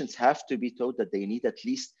 And patients have to be told that they need at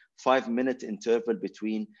least 5-minute interval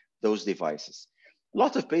between those devices. A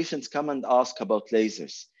lot of patients come and ask about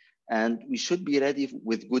lasers, and we should be ready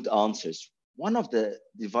with good answers. One of the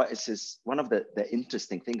devices, one of the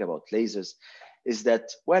interesting thing about lasers is that,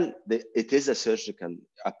 well, it is a surgical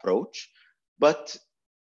approach, but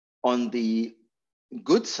on the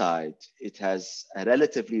good side, it has a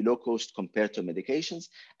relatively low cost compared to medications,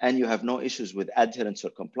 and you have no issues with adherence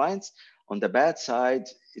or compliance. On the bad side,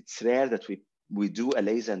 it's rare that we do a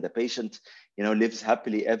laser and the patient, you know, lives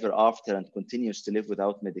happily ever after and continues to live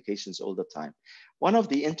without medications all the time. One of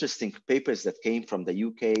the interesting papers that came from the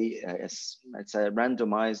UK, it's a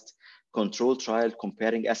randomized control trial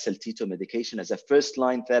comparing SLT to medication as a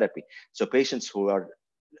first-line therapy. So patients who are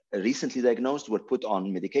recently diagnosed were put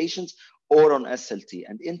on medications or on SLT.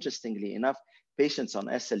 And interestingly enough, patients on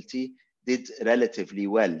SLT did relatively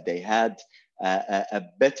well. They had a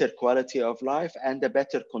better quality of life and a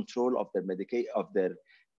better control of their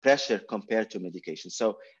pressure compared to medication.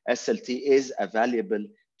 So SLT is a valuable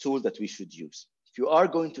tool that we should use. If you are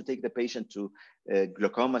going to take the patient to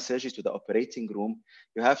glaucoma surgery, to the operating room,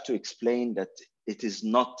 you have to explain that it is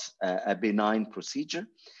not a benign procedure.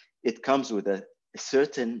 It comes with a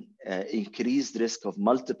certain increased risk of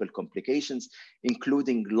multiple complications,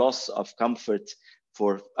 including loss of comfort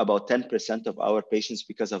for about 10% of our patients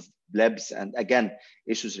because of blebs and, again,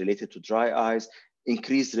 issues related to dry eyes,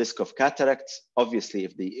 increased risk of cataracts. Obviously,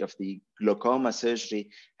 if the glaucoma surgery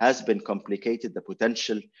has been complicated, the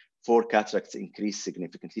potential for cataracts increase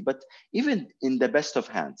significantly. But even in the best of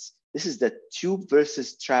hands, this is the tube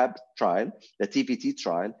versus trab trial, the TVT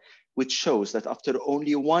trial, which shows that after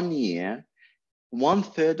only 1 year,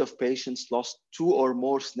 1/3 of patients lost 2 or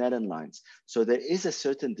more Snellen lines. So there is a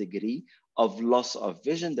certain degree of loss of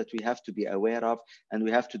vision that we have to be aware of and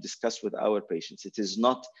we have to discuss with our patients. It is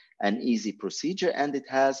not an easy procedure and it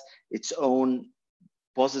has its own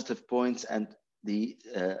positive points and the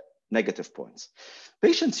negative points.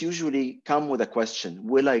 Patients usually come with a question: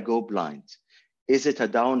 will I go blind? Is it a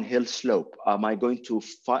downhill slope? Am I going to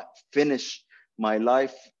finish my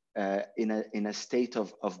life in a state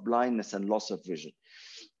of blindness and loss of vision?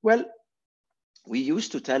 Well, we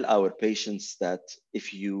used to tell our patients that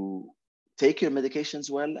if you take your medications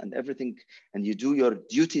well and everything, and you do your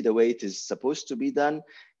duty the way it is supposed to be done,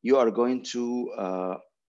 you are going to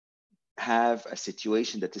have a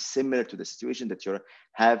situation that is similar to the situation that you're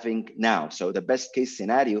having now. So the best case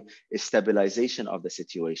scenario is stabilization of the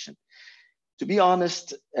situation. To be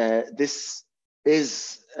honest, this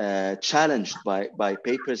is challenged by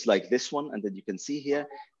papers like this one, and that you can see here.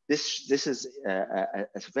 This is a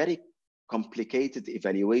very complicated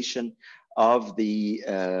evaluation of the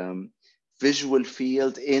visual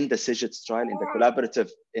field in the CIGITS trial, in the collaborative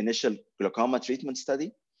initial glaucoma treatment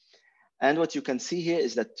study. And what you can see here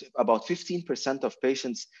is that about 15% of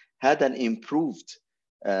patients had an improved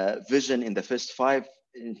vision in the first 5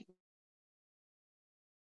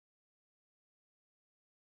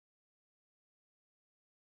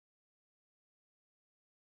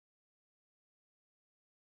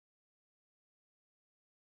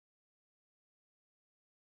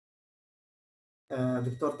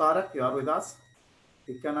 Dr. Tariq, you are with us?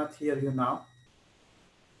 We cannot hear you now.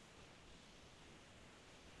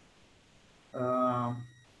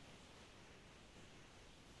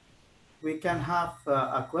 We can have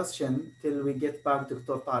a question till we get back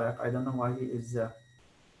Dr. Tariq. I don't know why he is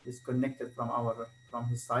disconnected from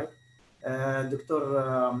his side.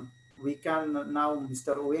 Doctor, we can now,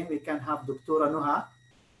 Mr. Owen, we can have Dr. Nuha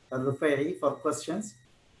Al-Rufai for questions.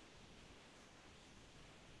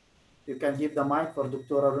 You can give the mic for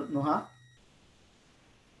Dr. Nuha.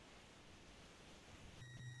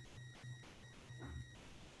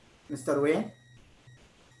 Mr. Wayne?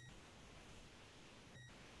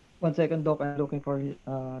 1 second, Doc. I'm looking for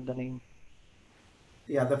the name.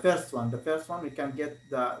 Yeah, the first one. The first one, we can get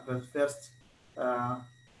the first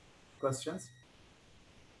questions.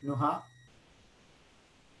 Nuha?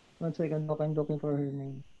 1 second, Doc. I'm looking for her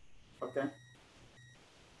name. Okay.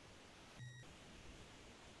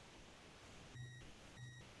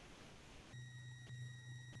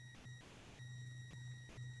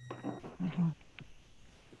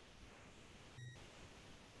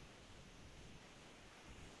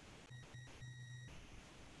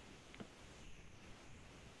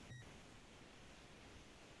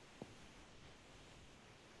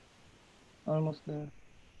 Almost there.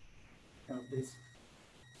 Please.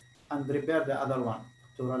 And prepare the other one.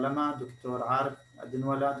 Dr. Lama, Dr. Arif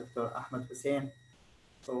Adinwala, Dr. Ahmed Hussein.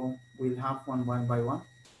 So we'll have one by one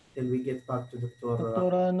till we get back to Dr.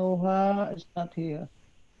 Dr. Nuha is not here.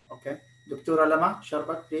 Okay. Dr. Lama,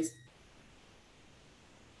 Sharbat, please.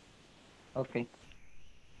 Okay.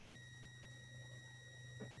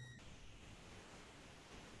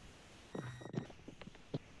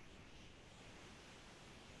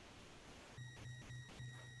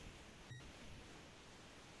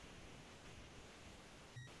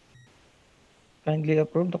 Kindly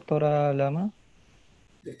approve, Dr. Lama.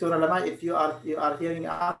 Dr. Lama, if you are hearing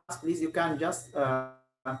us, please, you can just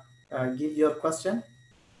give your question.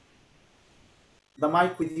 The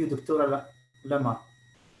mic with you, Dr. Lama.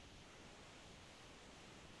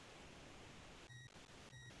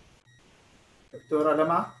 Dr.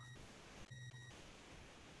 Lama.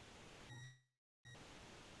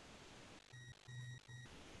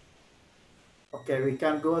 Okay, we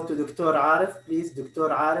can go to Dr. Arif, please. Dr.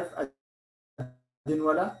 Arif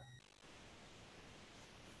Adinwala.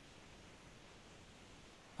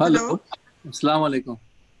 Hello. Assalamu alaikum.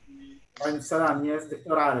 Salam. Yes,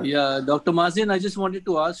 Dr. Arif. Yeah, Dr. Mazin, I just wanted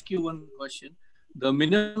to ask you one question. The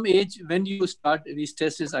minimum age when you start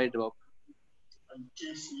restasis eye drop?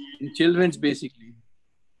 In children's, basically.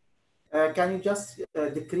 Can you just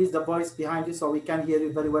decrease the voice behind you so we can hear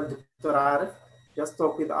you very well, Dr. Arif? Just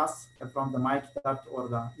talk with us from the mic that or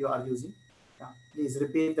the you are using. Yeah. Please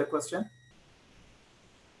repeat the question.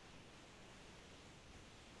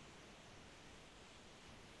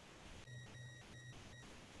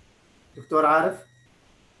 Dr. Arif?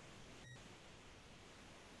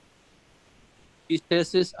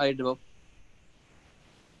 Restasis eye drop.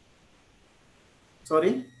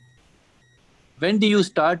 Sorry? When do you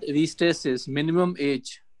start restasis, minimum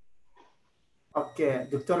age? Okay,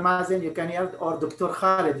 Dr. Mazen, you can hear, or Dr.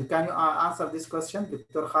 Khalid, can you answer this question,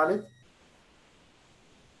 Dr. Khalid?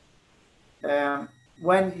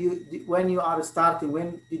 When you are starting,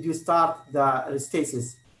 when did you start the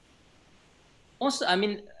restasis? Also, I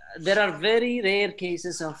mean, there are very rare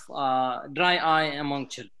cases of dry eye among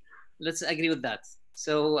children. Let's agree with that.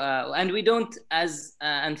 So, and we don't, as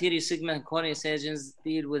anterior segment cornea surgeons,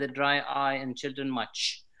 deal with a dry eye in children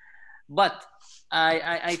much. But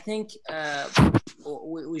I think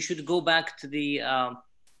we should go back to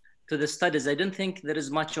the studies. I don't think there is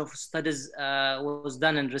much of studies was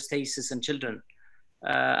done in restasis in children.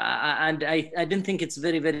 and I didn't think it's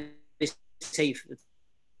very, very safe.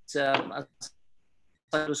 It's a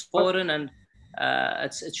cyclosporin, and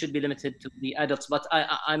it should be limited to the adults. But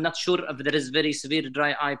I'm not sure if there is very severe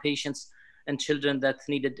dry eye patients and children that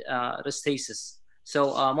needed Restasis.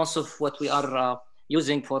 So most of what we are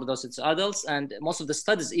using for those, it's adults, and most of the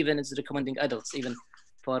studies even is recommending adults even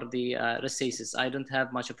for the Restasis. I don't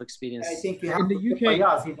have much of experience. I think we have In the Dr. UK,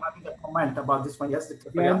 Fayaz, he's having a comment about this one. Yes,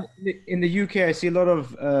 Dr. Fayaz. in the UK, I see a lot of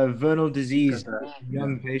vernal disease in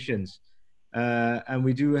young patients. And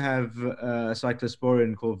we do have a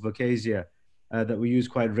cyclosporin called Vocasia that we use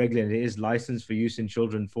quite regularly. It is licensed for use in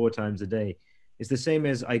children 4 times a day. It's the same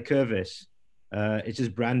as Icurvis. It's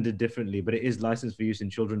just branded differently, but it is licensed for use in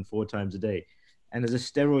children 4 times a day. And as a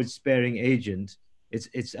steroid-sparing agent,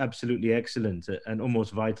 it's absolutely excellent and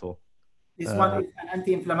almost vital. This one is an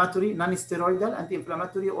anti-inflammatory, non-steroidal,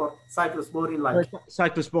 anti-inflammatory, or cyclosporin-like?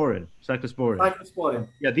 Cyclosporin. Cyclosporin.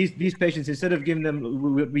 Yeah, these patients, instead of giving them,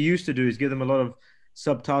 what we used to do is give them a lot of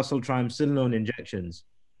subtarsal triamcinolone injections,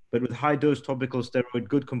 but with high-dose topical steroid,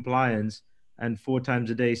 good compliance, and 4 times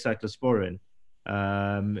a day cyclosporin,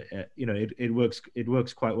 it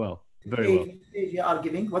works quite well, very well. Age you are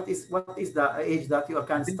giving? What is the age that you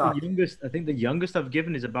can start? I think the youngest I've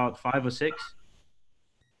given is about 5 or 6.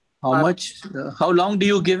 How much? How long do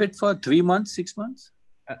you give it for? 3 months, 6 months?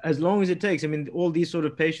 As long as it takes. I mean, all these sort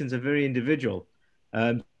of patients are very individual.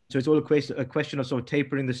 So it's all a question of sort of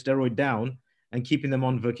tapering the steroid down and keeping them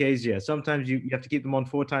on Vocasia. Sometimes you have to keep them on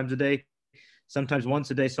 4 times a day, sometimes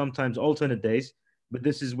once a day, sometimes alternate days. But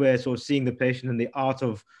this is where sort of seeing the patient and the art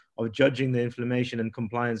of judging the inflammation and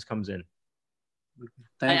compliance comes in.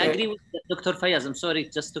 I agree with Dr. Fayaz. I'm sorry,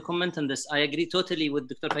 just to comment on this. I agree totally with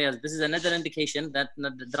Dr. Fayaz. This is another indication that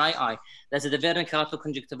the dry eye, that's the Vernon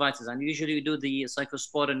keratoconjunctivitis. And usually we do the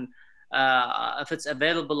cyclosporin if it's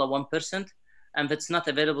available at 1%. And if it's not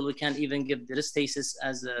available, we can even give the Restasis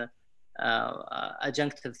as a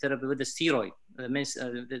adjunctive therapy with the steroid.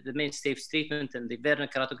 The mainstay treatment in the Vernon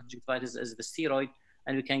keratoconjunctivitis is the steroid,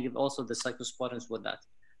 and we can give also the cyclosporins with that.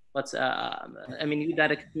 But I mean, you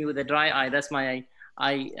directed me with the dry eye. That's my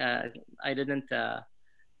I didn't. I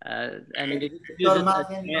mean, Dr.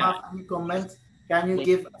 Martin, you have any comments? Can you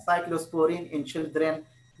give cyclosporin in children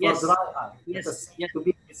for dry eye? Yes. To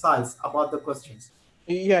be precise about the questions.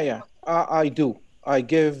 Yeah. I do. I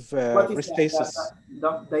give Restasis.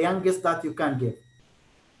 The youngest that you can give.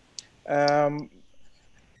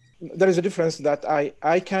 There is a difference that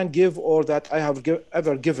I can give or that I have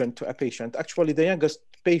ever given to a patient. Actually, the youngest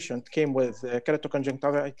patient came with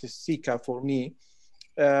keratoconjunctivitis sicca for me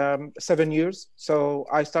 7 years. So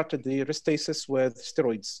I started the Restasis with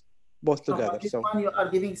steroids, both together. This one you are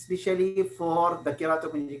giving especially for the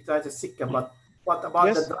keratoconjunctivitis sicca, but what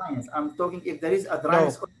about the dryness? I'm talking if there is a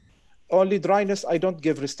dryness. No. Only dryness, I don't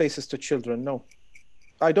give Restasis to children, no.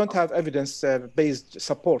 I don't have evidence-based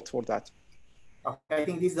support for that. Okay, I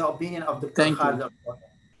think this is the opinion of Dr. Thank Khalid. you.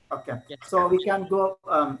 Okay, so we can go.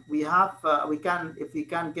 If we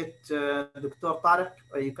can get Dr. Tariq,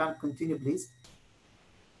 you can continue, please.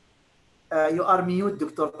 You are mute,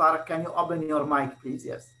 Dr. Tariq. Can you open your mic, please?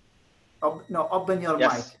 Yes. Open your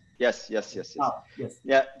mic. Yes. Yes.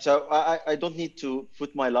 Yeah, so I don't need to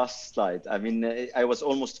put my last slide. I mean, I was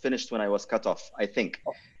almost finished when I was cut off, I think.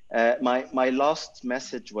 My last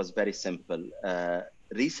message was very simple.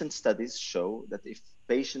 Recent studies show that if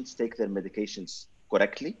patients take their medications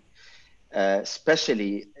correctly,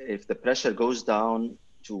 especially if the pressure goes down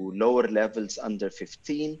to lower levels under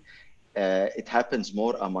 15, it happens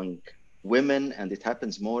more among women and it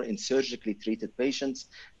happens more in surgically treated patients.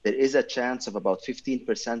 There is a chance of about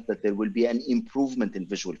 15% that there will be an improvement in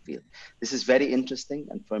visual field. This is very interesting.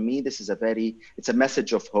 And for me, this is it's a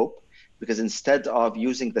message of hope, because instead of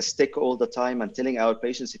using the stick all the time and telling our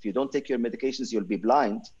patients, if you don't take your medications, you'll be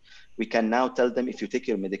blind, we can now tell them, if you take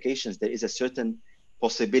your medications, there is a certain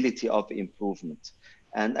possibility of improvement.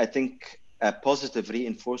 And I think a positive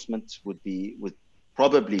reinforcement would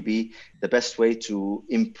probably be the best way to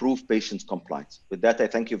improve patients' compliance. With that, I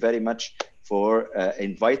thank you very much for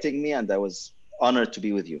inviting me, and I was honored to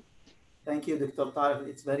be with you. Thank you, Dr. Tariq.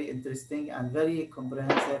 It's very interesting and very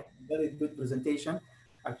comprehensive, very good presentation,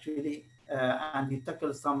 actually. And we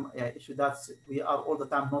tackle some issue that we are all the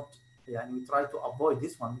time and we try to avoid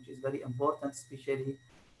this one, which is very important, especially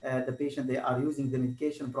the patient, they are using the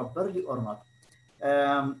medication properly or not.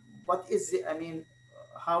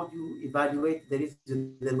 How do you evaluate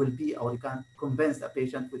there will be, or you can convince a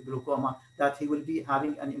patient with glaucoma that he will be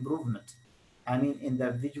having an improvement? I mean, in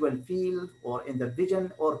the visual field or in the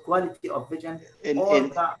vision or quality of vision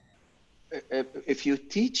if you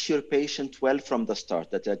teach your patient well from the start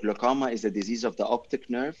that glaucoma is a disease of the optic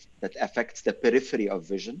nerve that affects the periphery of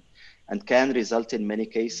vision and can result in many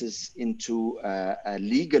cases into a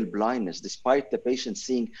legal blindness, despite the patient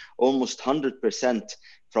seeing almost 100%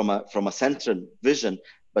 from a central vision,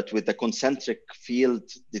 but with the concentric field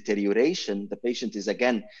deterioration, the patient is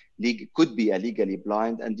again could be legally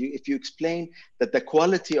blind. And if you explain that the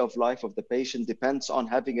quality of life of the patient depends on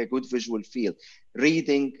having a good visual field,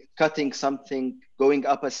 reading, cutting something, going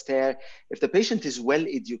up a stair, if the patient is well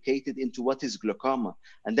educated into what is glaucoma,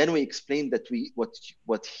 and then we explain that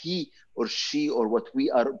what he or she or what we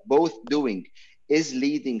are both doing is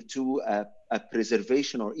leading to a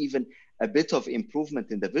preservation or even a bit of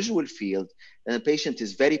improvement in the visual field, then the patient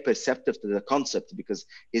is very perceptive to the concept because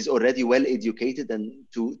he's already well educated and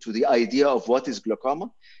to the idea of what is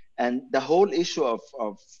glaucoma. And the whole issue of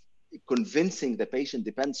convincing the patient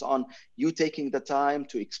depends on you taking the time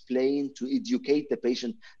to explain, to educate the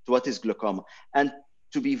patient to what is glaucoma. And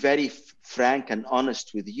to be very frank and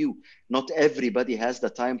honest with you, not everybody has the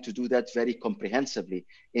time to do that very comprehensively.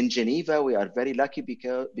 In Geneva, we are very lucky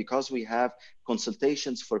because we have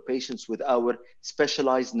consultations for patients with our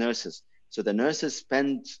specialized nurses. So the nurses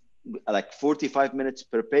spend like 45 minutes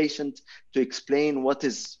per patient to explain what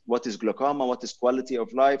is glaucoma, what is quality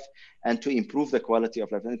of life, and to improve the quality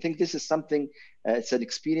of life. And I think this is something, it's an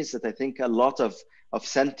experience that I think a lot of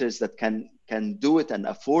centers that can do it and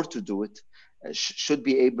afford to do it should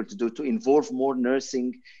be able to do, to involve more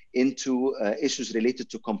nursing into issues related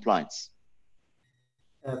to compliance.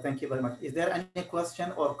 Thank you very much. Is there any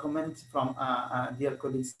question or comment from dear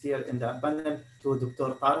colleagues here in the panel to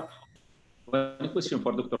Dr. Tariq? One question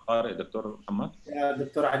for Dr. Tariq, Dr. Muhammad.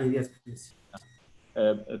 Dr. Ali, yes, please.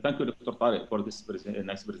 Thank you, Dr. Tariq, for this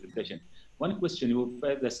nice presentation. One question you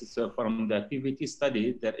said, this is from the PVT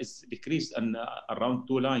study, there is decrease in around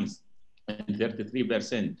 2 lines and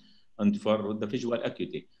 33%. And for the visual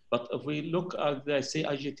acuity. But if we look at the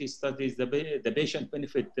CIGT studies, the patient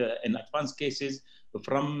benefit in advanced cases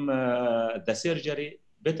from the surgery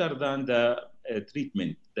better than the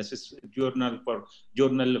treatment. This is journal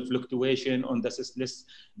fluctuation on this list,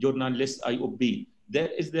 journal list IOP.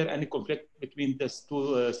 Is there any conflict between these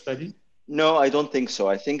two studies? No, I don't think so.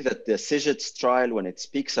 I think that the CIGITS trial, when it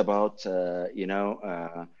speaks about,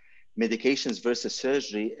 medications versus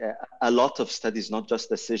surgery, a lot of studies, not just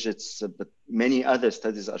the CIGITS, but many other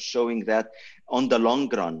studies are showing that on the long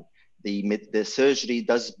run, the surgery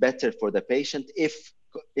does better for the patient if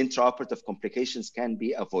intraoperative complications can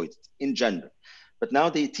be avoided in general. But now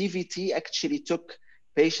the TVT actually took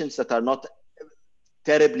patients that are not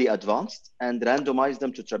terribly advanced and randomized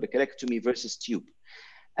them to trabeculectomy versus tube.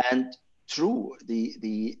 And true,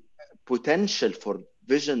 the potential for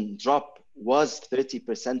vision drop was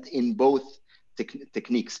 30% in both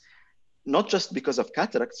techniques, not just because of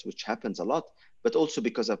cataracts, which happens a lot, but also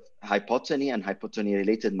because of hypotony and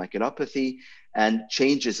hypotony-related maculopathy and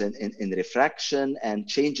changes in refraction and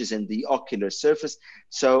changes in the ocular surface.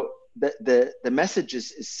 So the message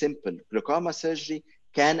is simple. Glaucoma surgery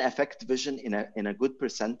can affect vision in a good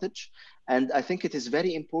percentage. And I think it is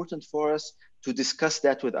very important for us to discuss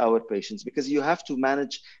that with our patients, because you have to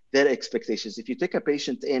manage their expectations. If you take a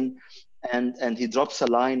patient in and he drops a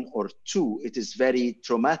line or two, it is very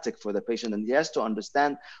traumatic for the patient, and he has to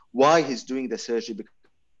understand why he's doing the surgery, because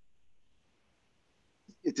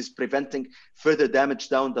it is preventing further damage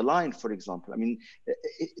down the line, for example. I mean,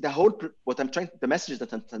 the message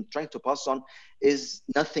that I'm trying to pass on is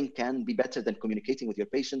nothing can be better than communicating with your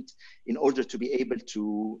patient in order to be able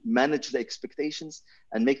to manage the expectations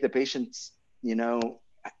and make the patients,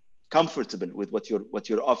 comfortable with what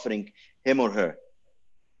you're offering him or her.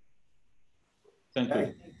 Thank you. I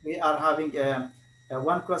think we are having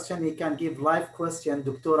one question. We can give live question,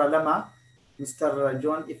 Dr. Lama. Mr.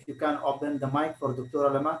 John, if you can open the mic for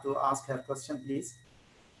Dr. Lama to ask her question, please.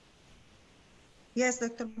 Yes,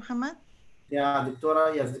 Dr. Muhammad. Yeah,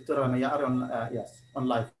 Dr. Yes, Dr. Lama, you are on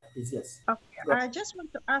live, please. Yes. Okay. I just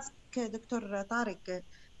want to ask Dr. Tariq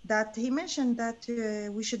that he mentioned that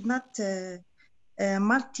we should not give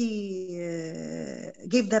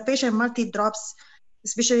the patient multi-drops,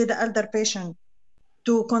 especially the elder patient,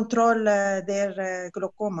 to control their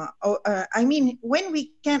glaucoma. I mean, when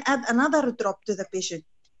we can add another drop to the patient,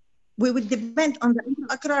 we would depend on the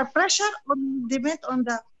intraocular pressure or depend on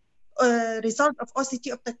the result of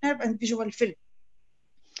OCT optic nerve and visual field.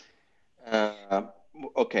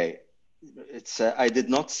 Okay. I did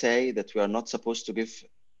not say that we are not supposed to give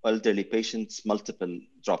elderly patients multiple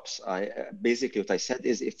drops. Basically what I said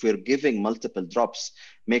is, if we're giving multiple drops,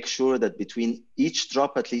 make sure that between each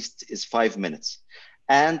drop at least is 5 minutes.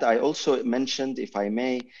 And I also mentioned, if I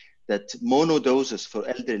may, that mono doses for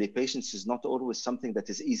elderly patients is not always something that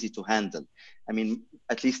is easy to handle. I mean,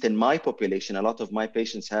 at least in my population, a lot of my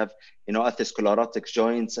patients have, atherosclerotic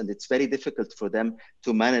joints, and it's very difficult for them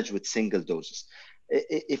to manage with single doses.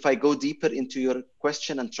 If I go deeper into your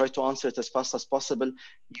question and try to answer it as fast as possible,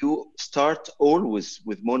 you start always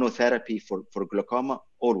with monotherapy for glaucoma,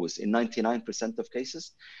 always in 99% of cases.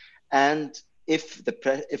 And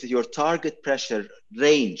if your target pressure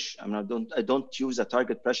range, I don't use a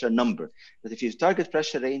target pressure number, but if your target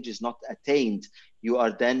pressure range is not attained, you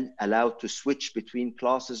are then allowed to switch between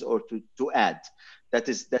classes or to add. That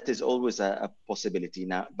is always a possibility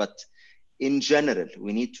now. But in general,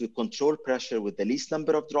 we need to control pressure with the least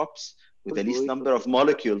number of drops, with the least number of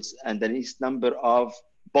molecules, and the least number of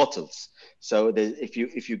bottles. So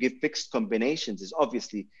if you give fixed combinations, is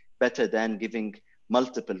obviously better than giving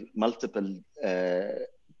multiple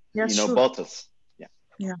Sure. bottles.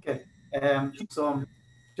 Yeah. Okay. So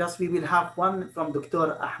just we will have one from Dr.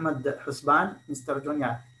 Ahmed Husban. Mr.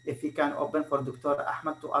 Junya, if he can open for Dr.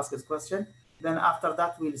 Ahmed to ask his question. Then after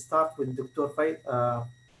that, we'll start with Dr.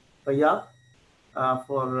 Fayyad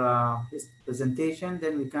for his presentation.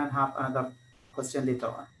 Then we can have another question later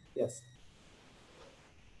on. Yes.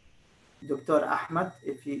 Dr. Ahmed,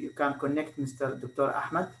 if you can connect Mr. Dr.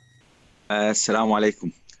 Ahmed. Assalamu alaikum.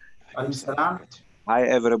 Alaykum salam. Hi,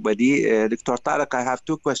 everybody. Dr. Tariq, I have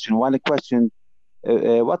two questions. One question,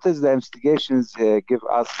 what is the investigations give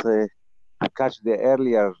us to catch the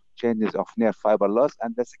earlier changes of nerve fiber loss?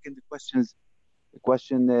 And the second question,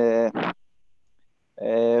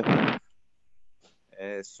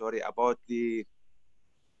 sorry, about the...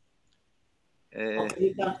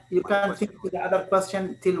 Okay, you can think to the other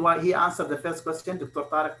question till while he answered the first question. Dr.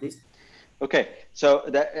 Tariq, please. Okay, so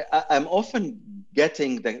I'm often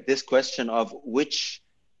getting this question of which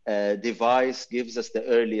device gives us the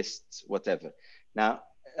earliest whatever. Now,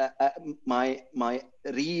 my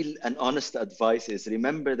real and honest advice is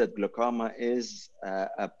remember that glaucoma is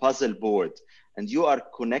a puzzle board, and you are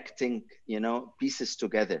connecting, pieces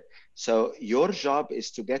together. So your job is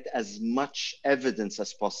to get as much evidence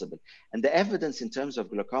as possible, and the evidence in terms of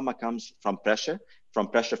glaucoma comes from pressure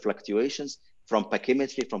fluctuations, from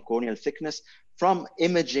pachymetry, from corneal thickness, from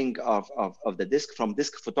imaging of the disc, from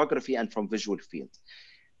disc photography, and from visual field.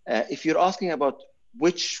 If you're asking about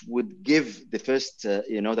which would give the first,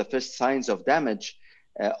 the first signs of damage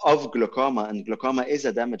of glaucoma, and glaucoma is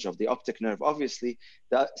a damage of the optic nerve, obviously,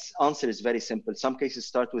 the answer is very simple. Some cases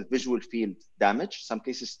start with visual field damage. Some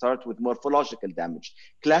cases start with morphological damage.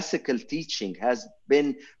 Classical teaching has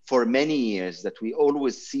been for many years that we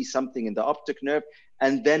always see something in the optic nerve,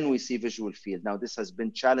 and then we see visual field. Now, this has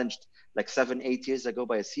been challenged like 7-8 years ago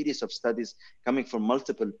by a series of studies coming from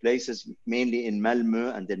multiple places, mainly in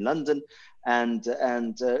Malmö and in London. And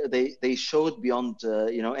they showed beyond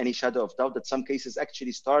any shadow of doubt that some cases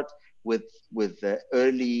actually start with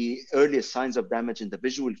earliest signs of damage in the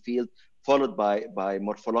visual field, followed by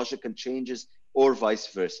morphological changes, or vice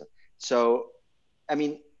versa. So, I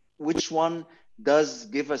mean, which one does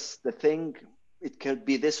give us the thing? It could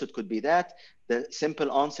be this, it could be that. The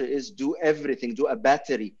simple answer is do everything, do a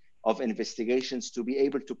battery of investigations to be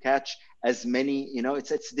able to catch as many,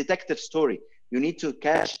 it's a detective story. You need to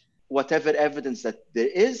catch whatever evidence that there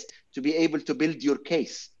is to be able to build your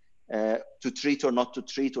case to treat or not to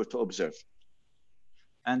treat or to observe.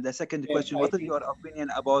 And the second question, what is your opinion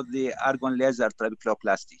about the argon laser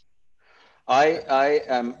trabeculoplasty? I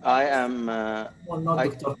am. Oh, no,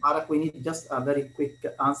 Dr. Tariq, we need just a very quick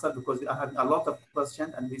answer because we are having a lot of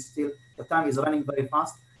questions and the time is running very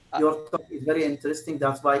fast. Your talk is very interesting.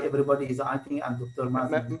 That's why everybody is asking, and Dr.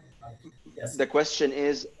 Mazen. Yes. The question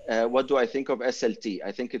is, what do I think of SLT?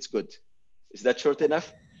 I think it's good. Is that short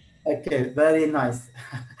enough? Okay, very nice.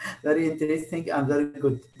 Very interesting and very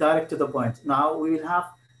good. Direct to the point. Now we will have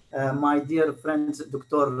my dear friend,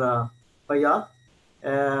 Dr. Fayyad.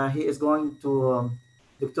 He is going to,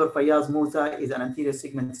 Dr. Fayyaz Musa is an anterior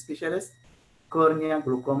segment specialist, cornea,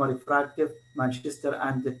 glaucoma, refractive, Manchester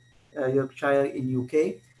and Yorkshire in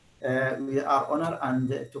UK. We are honored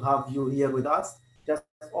and to have you here with us. Just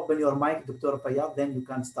open your mic, Dr. Fayyad, then you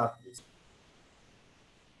can start, please.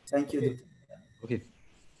 Thank you, Okay. Dr. Okay.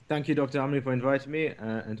 Thank you, Dr. Amri, for inviting me,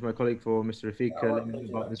 and to my colleague for Mr. Rafiq letting me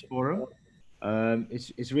know about this forum.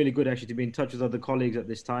 It's really good actually to be in touch with other colleagues at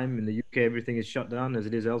this time. In the UK, everything is shut down as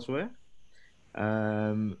it is elsewhere,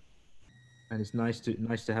 and it's nice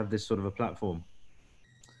to have this sort of a platform.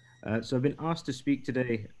 So I've been asked to speak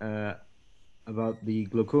today about the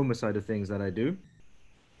glaucoma side of things that I do.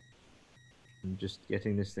 I'm just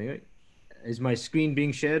getting this thing. Is my screen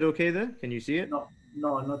being shared okay there? Can you see it? No,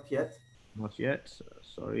 not yet. Not yet.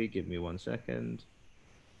 Sorry, give me 1 second.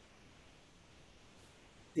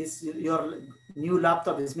 This your new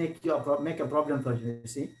laptop is make a problem for you.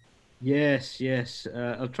 See? Yes, yes.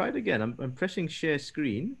 I'll try it again. I'm pressing share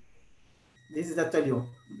screen. This is I tell you,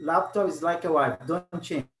 laptop is like a wife. Don't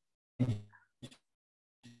change.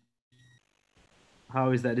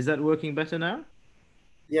 How is that? Is that working better now?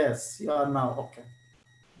 Yes, you are now okay.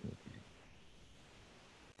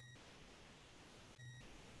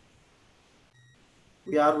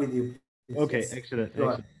 We are with you. Please. Okay, Yes. excellent, Go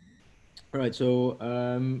excellent. All right, so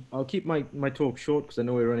I'll keep my talk short because I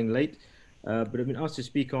know we're running late. But I've been asked to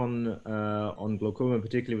speak on glaucoma,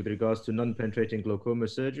 particularly with regards to non-penetrating glaucoma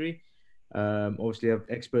surgery. Obviously, I have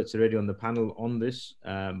experts already on the panel on this,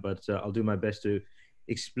 but I'll do my best to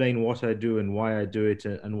explain what I do and why I do it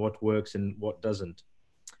and what works and what doesn't.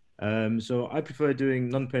 So I prefer doing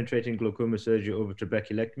non-penetrating glaucoma surgery over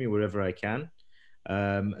trabeculectomy wherever I can.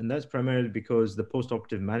 And that's primarily because the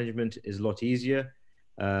post-operative management is a lot easier.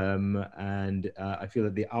 And I feel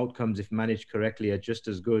that the outcomes, if managed correctly, are just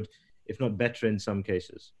as good, if not better in some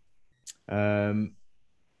cases. There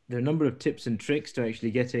are a number of tips and tricks to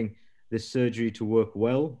actually getting this surgery to work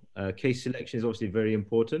well. Case selection is obviously very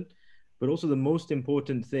important, but also the most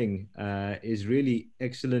important thing is really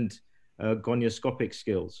excellent gonioscopic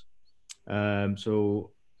skills. I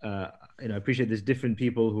appreciate there's different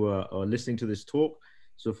people who are listening to this talk.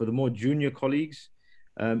 So for the more junior colleagues,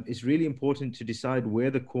 it's really important to decide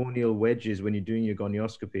where the corneal wedge is when you're doing your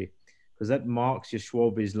gonioscopy, because that marks your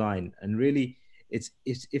Schwalbe's line. And really, if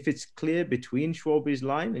it's clear between Schwalbe's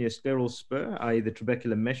line and your scleral spur, i.e. the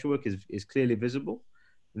trabecular meshwork is clearly visible,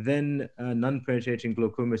 then non-penetrating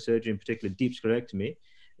glaucoma surgery, in particular deep sclerectomy,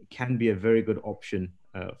 can be a very good option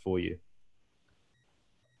for you.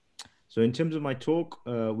 So in terms of my talk,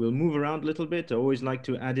 we'll move around a little bit. I always like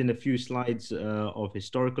to add in a few slides of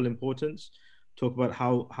historical importance, talk about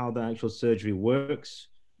how the actual surgery works,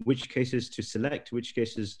 which cases to select, which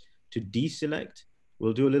cases to deselect.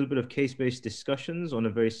 We'll do a little bit of case-based discussions on a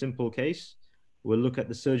very simple case. We'll look at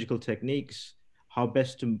the surgical techniques, how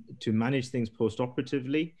best to manage things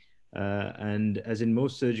post-operatively. And as in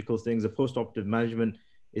most surgical things, the post-operative management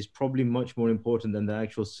is probably much more important than the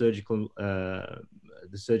actual surgical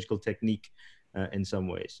technique in some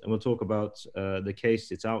ways. And we'll talk about the case,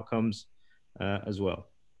 its outcomes as well.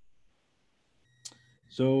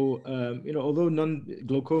 So, although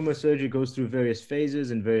glaucoma surgery goes through various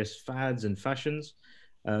phases and various fads and fashions,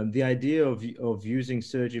 the idea of using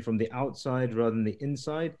surgery from the outside rather than the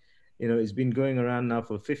inside, it's been going around now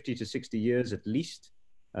for 50 to 60 years at least.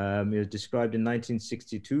 It was described in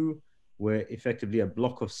 1962, where effectively a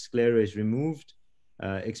block of sclera is removed,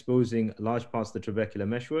 exposing large parts of the trabecular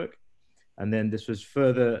meshwork. And then this was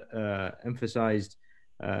further emphasized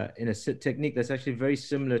in a technique that's actually very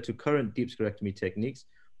similar to current deep sclerectomy techniques,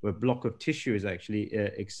 where a block of tissue is actually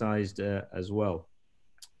excised as well.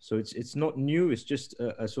 So it's not new, it's just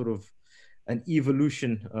a sort of an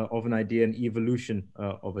evolution of an idea, an evolution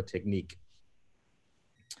of a technique.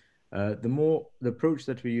 The approach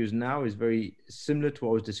that we use now is very similar to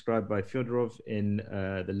what was described by Fyodorov in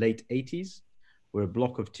the late 80s, where a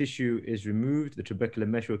block of tissue is removed, the trabecular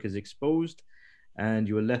meshwork is exposed, and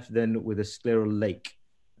you are left then with a scleral lake,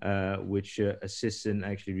 which assists in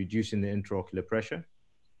actually reducing the intraocular pressure.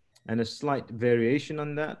 And a slight variation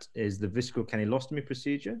on that is the viscocannulostomy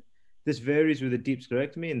procedure. This varies with a deep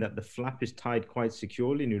sclerectomy in that the flap is tied quite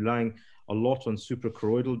securely and you're relying a lot on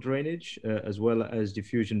suprachoroidal drainage as well as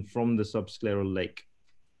diffusion from the subscleral lake.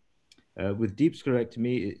 With deep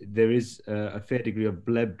sclerectomy, there is a fair degree of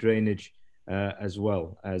bleb drainage as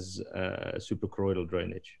well as suprachoroidal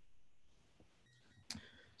drainage.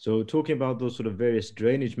 So talking about those sort of various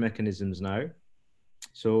drainage mechanisms now.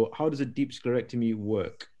 So how does a deep sclerectomy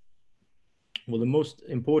work? Well, the most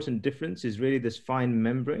important difference is really this fine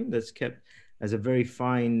membrane that's kept as a very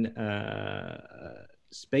fine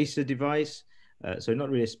spacer device. So not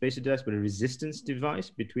really a spacer device, but a resistance device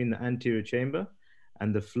between the anterior chamber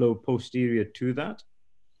and the flow posterior to that.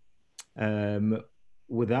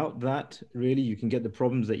 Without that, really, you can get the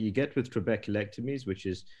problems that you get with trabeculectomies, which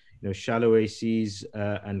is shallow ACs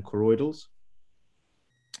and choroidals.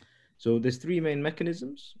 So there's three main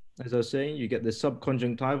mechanisms. As I was saying, you get the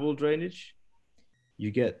subconjunctival drainage, you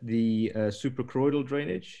get the suprachoroidal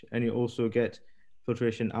drainage, and you also get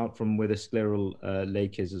filtration out from where the scleral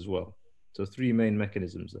lake is as well. So three main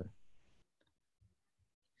mechanisms there.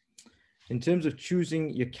 In terms of choosing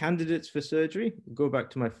your candidates for surgery, go back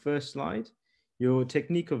to my first slide. Your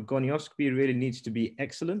technique of gonioscopy really needs to be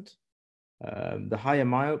excellent. The higher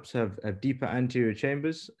myopes have deeper anterior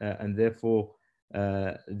chambers, and therefore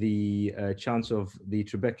the chance of the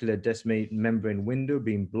trabecular descemet membrane window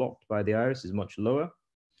being blocked by the iris is much lower.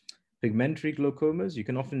 Pigmentary glaucomas, you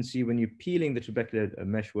can often see when you're peeling the trabecular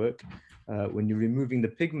meshwork, when you're removing the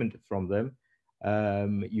pigment from them,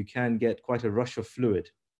 you can get quite a rush of fluid.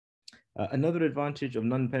 Another advantage of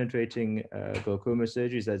non-penetrating glaucoma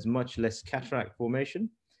surgery is there's much less cataract formation.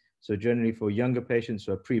 So generally for younger patients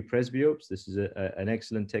who are pre-presbyopes, this is an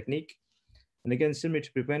excellent technique. And again, similar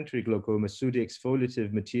to pigmentary glaucoma,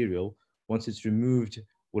 pseudo-exfoliative material, once it's removed,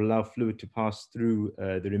 will allow fluid to pass through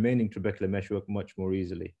the remaining trabecular meshwork much more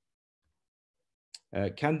easily.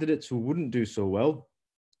 Candidates who wouldn't do so well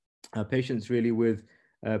are patients really with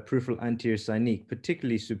peripheral anterior syneque,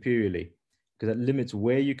 particularly superiorly, because that limits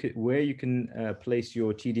where you can place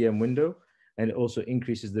your TDM window, and it also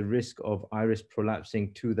increases the risk of iris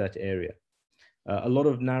prolapsing to that area. A lot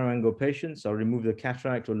of narrow angle patients, I'll remove the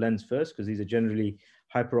cataract or lens first, because these are generally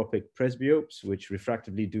hyperopic presbyopes, which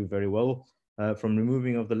refractively do very well from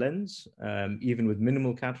removing of the lens, even with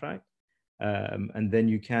minimal cataract. And then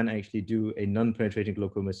you can actually do a non-penetrating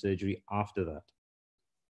glaucoma surgery after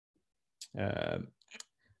that.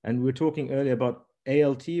 And we were talking earlier about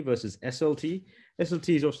ALT versus SLT.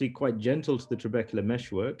 SLT is obviously quite gentle to the trabecular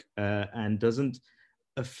meshwork and doesn't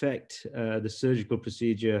affect the surgical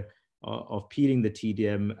procedure of peeling the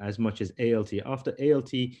TDM as much as ALT. After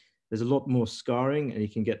ALT, there's a lot more scarring, and you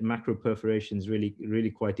can get macro perforations really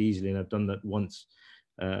quite easily. And I've done that once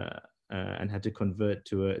and had to convert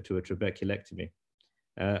to a trabeculectomy.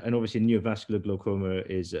 And obviously neovascular glaucoma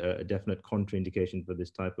is a definite contraindication for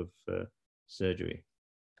this type of surgery.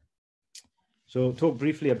 So talk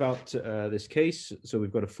briefly about this case. So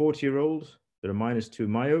we've got a 40-year-old, they're a -2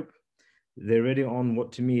 myope. They're already on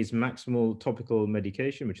what to me is maximal topical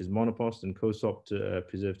medication, which is monopost and Cosopt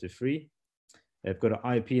preservative-free. They've got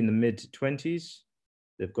an IP in the mid-20s.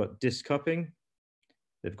 They've got disc cupping.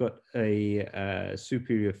 They've got a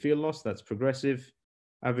superior field loss, that's progressive.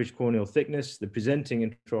 Average corneal thickness, the presenting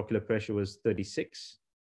intraocular pressure was 36.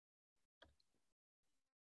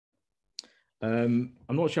 I'm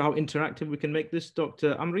not sure how interactive we can make this,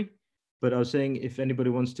 Dr. Amri, but I was saying if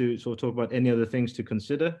anybody wants to sort of talk about any other things to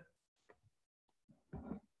consider.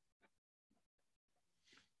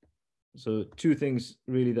 So two things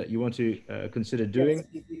really that you want to consider doing. Yes,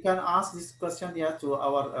 if you can ask this question here to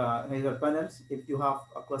our major panels, if you have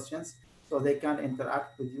questions, so they can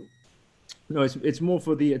interact with you. No, it's more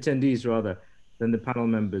for the attendees rather than the panel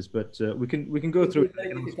members, but we can go through it.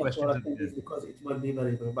 Very difficult for attendees because it will be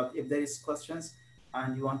very difficult. But if there is questions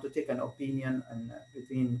and you want to take an opinion and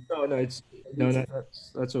between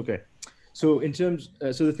that's okay. So in terms,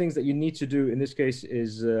 so the things that you need to do in this case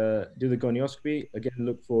is do the gonioscopy. Again,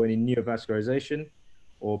 look for any neovascularization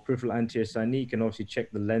or peripheral anterior syneque, and obviously check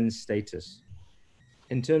the lens status.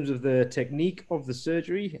 In terms of the technique of the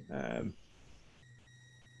surgery,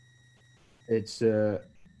 it's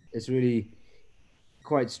really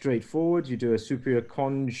quite straightforward. You do a superior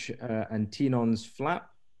conge and Tenon's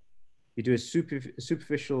flap. You do a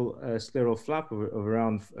superficial scleral flap of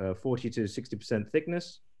around 40 to 60%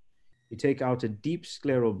 thickness. You take out a deep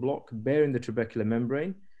scleral block bearing the trabecular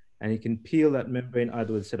membrane, and you can peel that membrane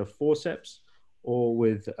either with a set of forceps or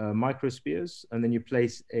with microspears, and then you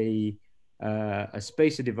place a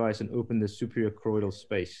spacer device and open the superior choroidal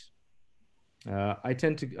space. I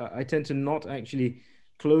tend to not actually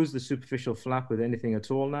close the superficial flap with anything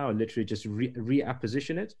at all now. I literally just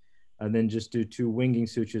reapposition it, and then just do 2 winging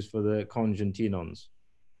sutures for the conge and tenons.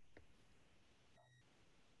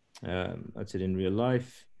 That's it in real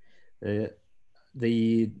life.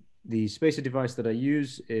 The spacer device that I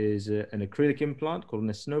use is an acrylic implant called an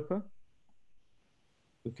Esnopa.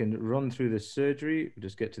 We can run through the surgery. We'll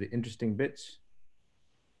just get to the interesting bits.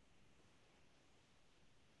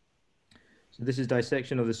 So this is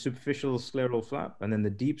dissection of the superficial scleral flap and then the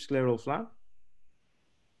deep scleral flap.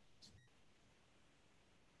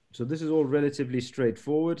 So this is all relatively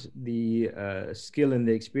straightforward. The skill and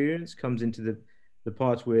the experience comes into the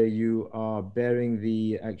part where you are bearing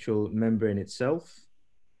the actual membrane itself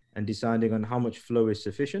and deciding on how much flow is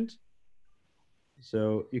sufficient.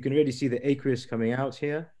 So you can really see the aqueous coming out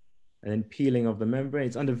here and then peeling of the membrane.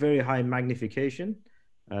 It's under very high magnification.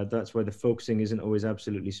 That's why the focusing isn't always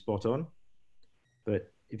absolutely spot on.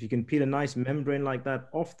 But if you can peel a nice membrane like that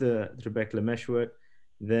off the trabecular meshwork,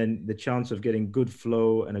 then the chance of getting good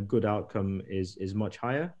flow and a good outcome is much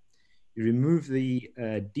higher. You remove the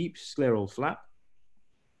deep scleral flap.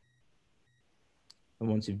 And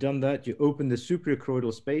once you've done that, you open the superior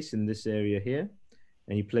choroidal space in this area here,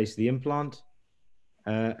 and you place the implant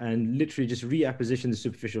and literally just reapposition the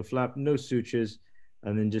superficial flap, no sutures,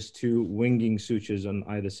 and then just 2 winging sutures on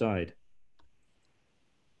either side.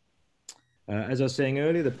 As I was saying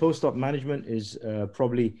earlier, the post-op management is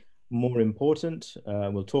probably more important.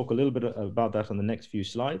 We'll talk a little bit about that on the next few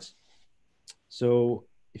slides. So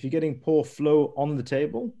if you're getting poor flow on the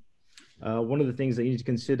table, one of the things that you need to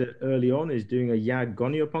consider early on is doing a YAG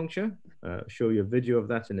goniopuncture. I'll show you a video of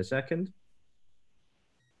that in a second.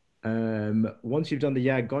 Once you've done the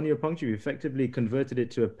YAG goniopuncture, you've effectively converted it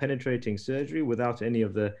to a penetrating surgery without any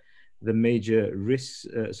of the major risks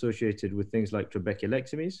associated with things like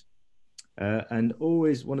trabeculectomies. And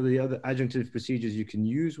always one of the other adjunctive procedures you can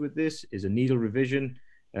use with this is a needle revision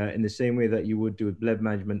in the same way that you would do with bleb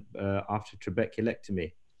management after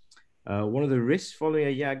trabeculectomy. One of the risks following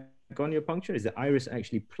a YAG goniopuncture is the iris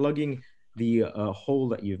actually plugging the hole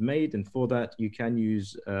that you've made, and for that you can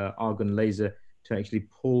use argon laser to actually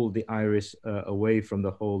pull the iris away from the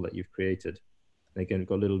hole that you've created. And again, we've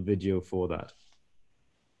got a little video for that.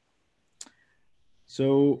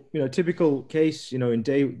 So, typical case, in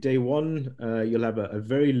day one, you'll have a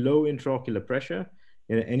very low intraocular pressure,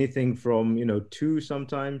 anything from 2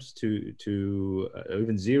 sometimes to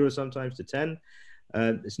even 0 sometimes to 10.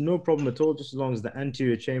 It's no problem at all, just as long as the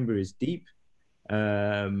anterior chamber is deep.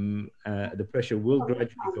 The pressure will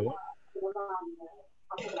gradually go up.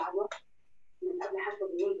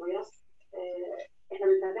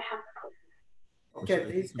 Okay,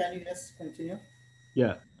 please, can you just continue?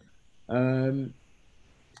 Yeah.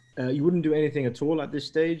 You wouldn't do anything at all at this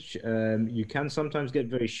stage. You can sometimes get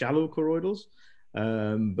very shallow choroidals,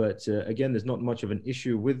 but again, there's not much of an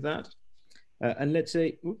issue with that. And let's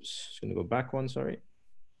say, oops, just going to go back one, sorry.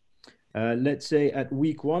 Let's say at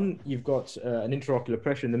week 1, you've got an intraocular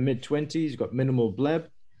pressure in the mid-20s, you've got minimal bleb.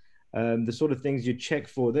 The sort of things you check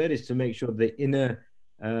for there is to make sure the inner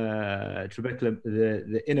trabeculum,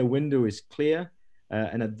 the inner window is clear.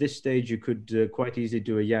 And at this stage, you could quite easily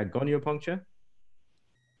do a YAG goniopuncture.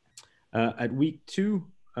 At week 2,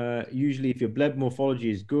 usually if your bleb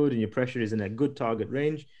morphology is good and your pressure is in a good target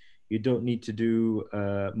range, you don't need to do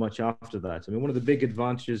much after that. I mean, one of the big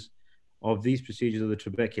advantages of these procedures of the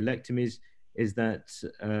trabeculectomies is that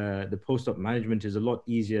the post-op management is a lot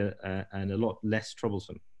easier and a lot less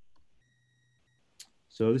troublesome.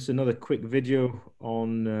 So this is another quick video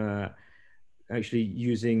on actually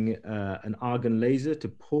using an argon laser to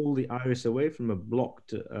pull the iris away from a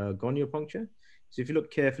blocked goniopuncture. So if you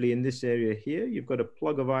look carefully in this area here, you've got a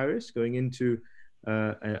plug of iris going into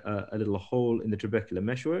a little hole in the trabecular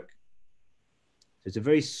meshwork. So it's a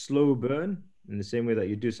very slow burn in the same way that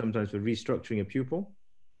you do sometimes for restructuring a pupil.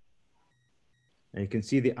 And you can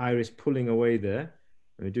see the iris pulling away there.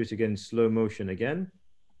 Let me do it again in slow motion again.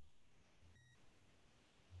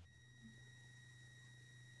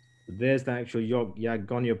 There's the actual YAG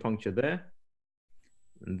goniopuncture there.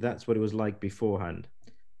 And that's what it was like beforehand.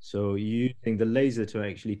 So using the laser to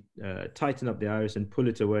actually tighten up the iris and pull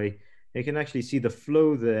it away, you can actually see the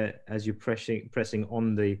flow there as you're pressing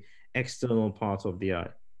on the external part of the eye.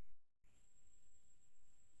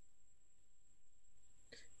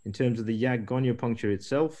 In terms of the YAG goniopuncture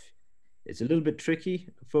itself, it's a little bit tricky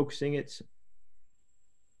focusing it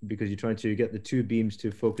because you're trying to get the 2 beams to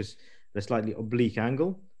focus at a slightly oblique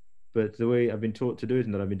angle. But the way I've been taught to do it,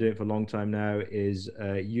 and that I've been doing it for a long time now, is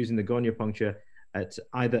using the goniopuncture at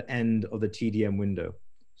either end of the TDM window.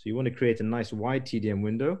 So you want to create a nice wide TDM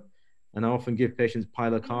window, and I often give patients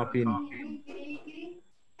pilocarpine.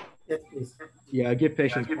 Yes, please. Yeah, I give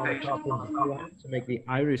patients pilocarpine beforehand to make the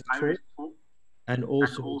iris taut and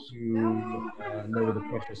also to lower the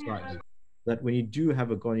pressure slightly. That when you do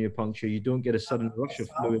have a goniopuncture, you don't get a sudden rush of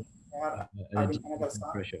fluid and a decrease in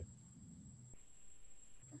pressure.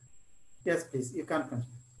 Yes, please, you can continue.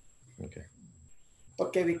 Okay.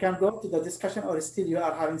 Okay, we can go to the discussion, or still you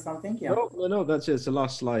are having something? Yeah. No, that's it. It's the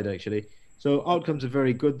last slide, actually. So outcomes are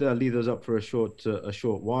very good there. I'll leave those up for a short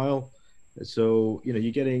while. So,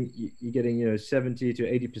 you're getting 70 to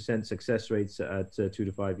 80% success rates at 2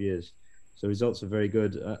 to 5 years. So results are very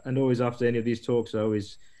good. And always after any of these talks, I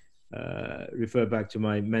always refer back to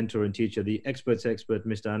my mentor and teacher, the expert's expert,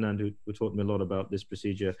 Mr. Anand, who taught me a lot about this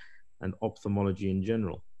procedure and ophthalmology in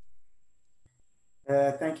general.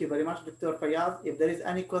 Thank you very much, Dr. Fayyad. If there is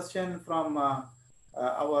any question from our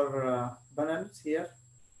panels here,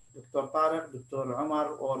 Dr. Tariq, Dr. Omar,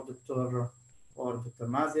 or Dr.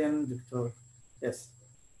 Mazen, yes.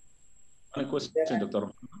 Any question,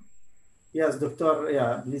 Dr. Yes, Dr.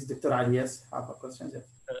 Yeah, please, Dr. Ali, yes, have a question. Yes.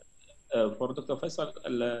 For Dr. Faisal,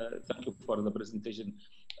 thank you for the presentation.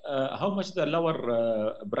 How much the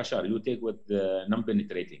lower pressure you take with the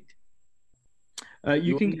non-penetrating?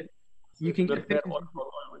 You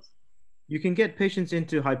can get patients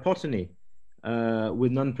into hypotony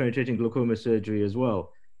with non-penetrating glaucoma surgery as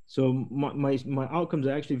well. So my outcomes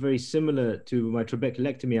are actually very similar to my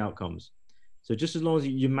trabeculectomy outcomes. So just as long as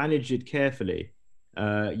you manage it carefully,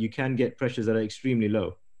 you can get pressures that are extremely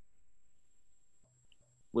low.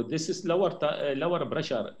 With this is lower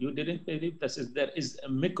pressure, you didn't believe there is a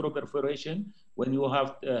microperforation when you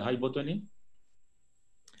have hypotony?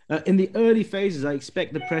 In the early phases, I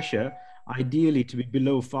expect the pressure ideally to be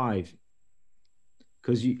below 5,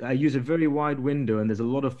 because I use a very wide window and there's a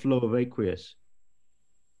lot of flow of aqueous.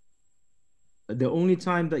 The only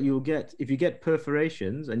time that you'll get, if you get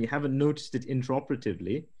perforations and you haven't noticed it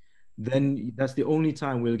intraoperatively, then that's the only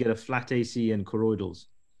time we'll get a flat AC and choroidals.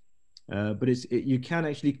 But you can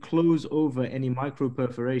actually close over any micro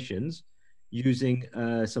perforations using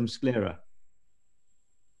some sclera.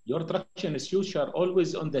 Your traction suture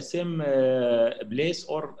always on the same place,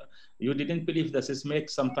 or you didn't believe that this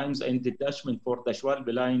makes sometimes a detachment for the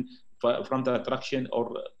Schwalbe line from the traction,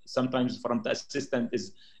 or sometimes from the assistant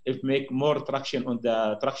is if make more traction on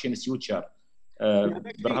the traction suture?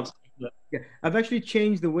 Perhaps. Yeah, I've actually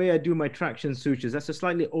changed the way I do my traction sutures. That's a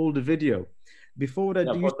slightly older video. Before what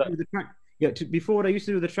I used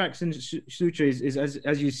to do the traction suture is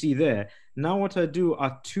as you see there. Now what I do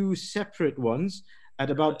are 2 separate ones at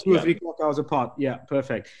about 2 or 3 clock hours apart. Yeah,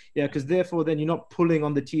 perfect. Yeah, because therefore then you're not pulling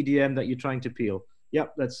on the TDM that you're trying to peel.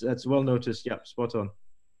 Yep, that's well noticed. Yep, spot on.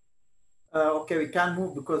 Okay, we can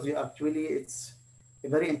move because it's a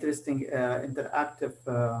very interesting interactive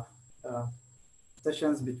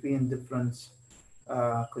sessions between different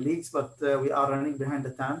colleagues, but we are running behind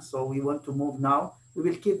the time, so we want to move now. We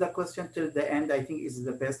will keep the question till the end. I think is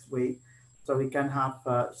the best way, so we can have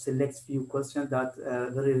select few questions that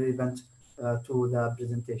very relevant to the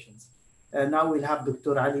presentations. Now we'll have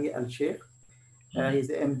Dr. Ali Al Sheikh. He's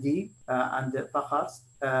the MD and the Fakhas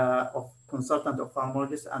of consultant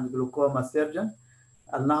ophthalmologist and glaucoma surgeon,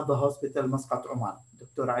 Al Nahda Hospital, Muscat, Oman.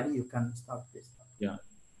 Dr. Ali, you can start, please. Yeah,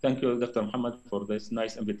 thank you, Dr. Muhammad, for this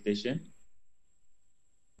nice invitation.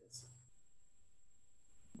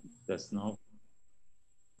 That's now.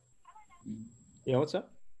 Yeah, what's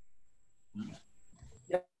up?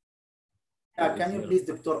 Yeah, can you please,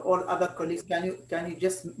 Doctor, all other colleagues, can you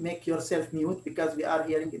just make yourself mute because we are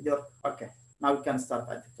hearing your, okay. Now we can start,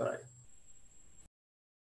 Dr. Ali.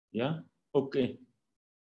 Yeah, okay.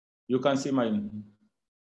 You can see my...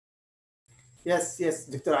 Yes,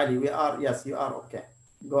 Dr. Ali, we are, yes, you are okay.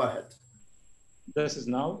 Go ahead. This is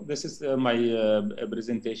my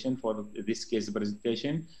presentation for this case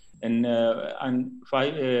presentation. And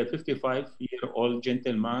 55-year-old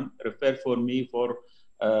gentleman referred for me for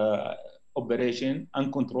operation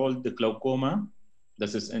uncontrolled glaucoma.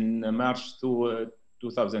 This is in March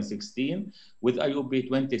 2016 with IOP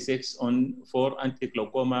 26 for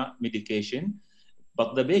anti-glaucoma medication.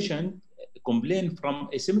 But the patient complained from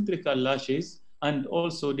asymmetrical lashes and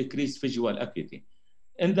also decreased visual acuity.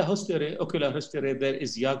 In the history, ocular history, there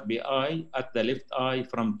is YAG-BI at the left eye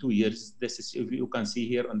from 2 years. This is, if you can see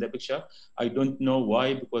here on the picture. I don't know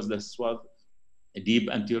why, because this was a deep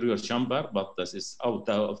anterior chamber, but this is out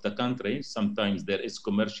of the country. Sometimes there is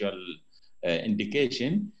commercial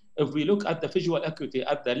indication. If we look at the visual acuity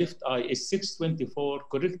at the left eye is 624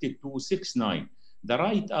 corrected to 69. The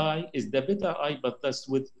right eye is the better eye, but that's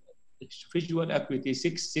with visual acuity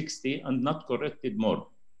 660 and not corrected more.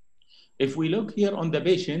 If we look here on the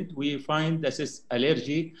patient, we find this is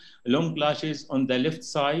allergic, long lashes on the left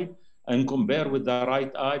side, and compare with the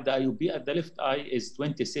right eye. The IOP at the left eye is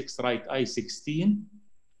 26, right eye 16.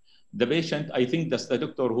 The patient, I think that's the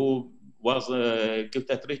doctor who was give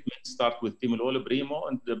the treatment, start with timolol, primo,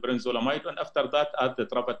 and the brenzolamide, and after that add the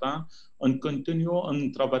travatan, and continue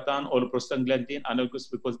on travatan or prostaglandin analogous,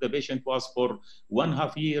 because the patient was for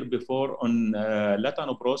 1.5 years before on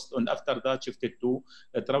latanoprost, and after that shifted to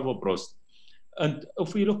travoprost. And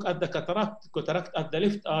if we look at the cataract at the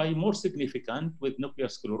left eye, more significant with nuclear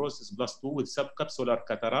sclerosis +2 with subcapsular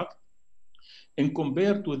cataract, in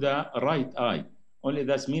compared to the right eye. Only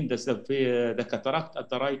that means that the cataract at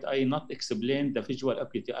the right eye not explain the visual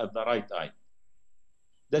acuity at the right eye.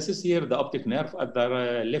 This is here the optic nerve at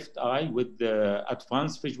the left eye with the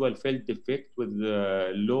advanced visual field defect with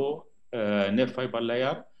the low nerve fiber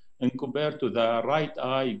layer, and compared to the right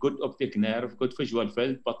eye, good optic nerve, good visual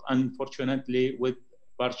field, but unfortunately with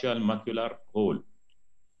partial macular hole.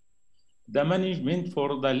 The management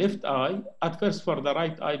for the left eye, at first for the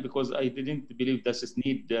right eye, because I didn't believe this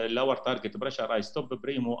need lower target pressure, I stopped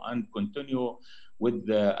Primo and continue with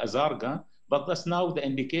the Azarga, but that's now the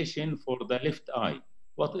indication for the left eye.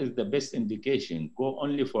 What is the best indication? Go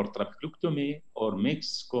only for trabeculectomy or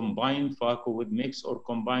mix, combined phaco with mix, or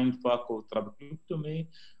combined phaco trabeculectomy,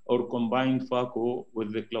 or combined phaco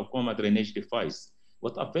with the glaucoma drainage device.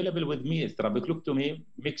 What available with me is trabeculectomy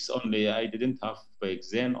mix only. I didn't have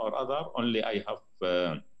Xen or other, only I have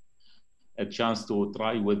a chance to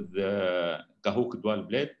try with the Kahoot dual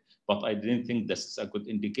blade, but I didn't think this is a good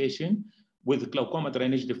indication. With glaucoma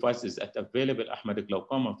drainage devices at available Ahmed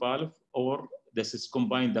glaucoma valve, or this is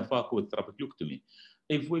combined the phaco with trabeculectomy.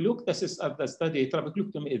 If we look, this is at the study,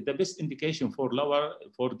 trabeculectomy is the best indication for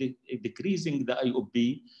decreasing the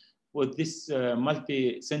IOP. With this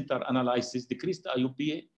multi-center analysis, decrease the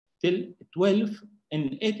IOP till 12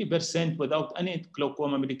 in 80% without any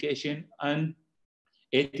glaucoma medication, and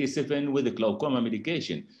 87 with the glaucoma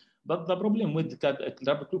medication. But the problem with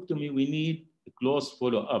trabeculectomy, we need a close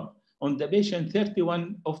follow-up. On the patient,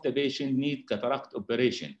 31 of the patient need cataract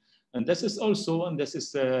operation. And this is also, and this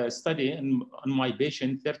is a study on my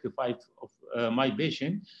patient, 35 of my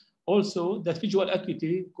patient. Also, the visual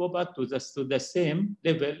acuity go back to the same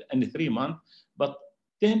level in 3 months, but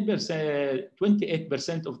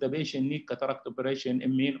 28% of the patient need cataract operation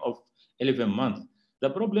in mean of 11 months. The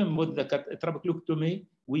problem with the trabeculectomy,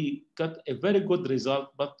 we got a very good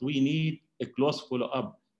result, but we need a close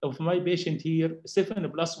follow-up. Of my patient here,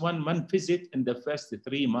 7+1 month visit in the first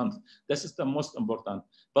 3 months. This is the most important.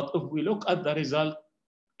 But if we look at the result,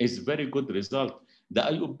 it's very good result. The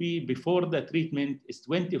IOP before the treatment is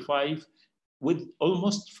 25 with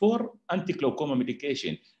almost 4 anti-glaucoma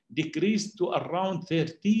medication, decreased to around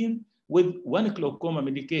 13 with 1 glaucoma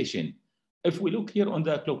medication. If we look here on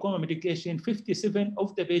the glaucoma medication, 57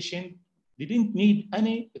 of the patient didn't need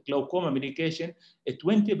any glaucoma medication,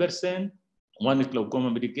 20% 1 glaucoma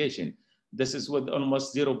medication. This is with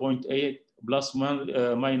almost 0.8 plus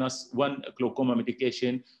minus 1 glaucoma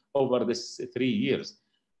medication over this 3 years.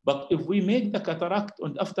 But if we make the cataract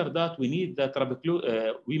and after that we need the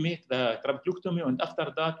trabeculectomy and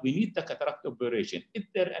after that we need the cataract operation, is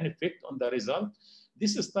there an effect on the result?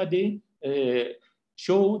 This study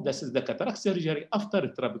show this is the cataract surgery after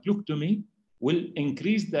trabeculectomy will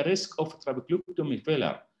increase the risk of trabeculectomy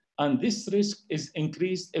failure. And this risk is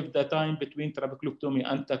increased if the time between trabeculectomy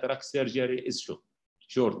and cataract surgery is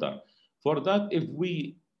shorter. For that, if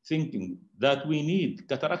we thinking that we need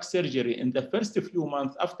cataract surgery in the first few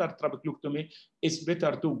months after trabeculectomy, it's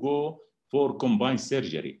better to go for combined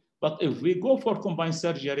surgery. But if we go for combined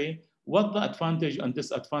surgery, what the advantage and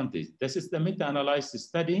disadvantage? This is the meta-analysis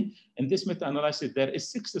study. In this meta-analysis, there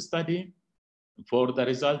is 6 studies for the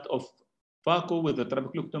result of phaco with the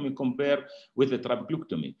trabeculectomy compared with the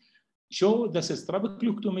trabeculectomy. Show that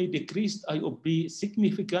trabeculectomy decreased IOP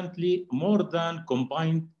significantly more than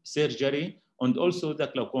combined surgery and also the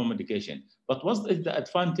glaucoma medication. But what is the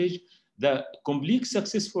advantage? The complete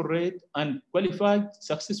successful rate and qualified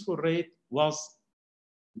successful rate was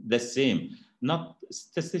the same, not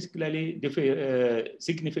statistically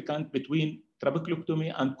significant between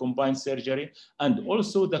trabeculectomy and combined surgery, and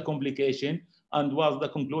also the complication. And was the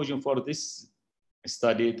conclusion for this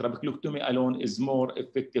study, trabeculectomy alone is more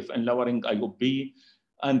effective in lowering IOP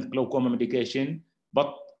and glaucoma medication,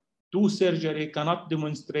 but 2 surgery cannot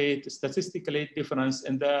demonstrate statistically difference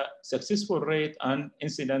in the successful rate and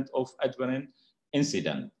incident of adverse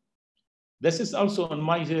incident. This is also on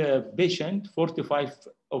my patient, 45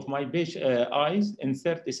 of my eyes in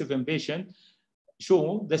 37 patients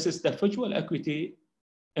show this is the visual acuity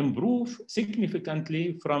improve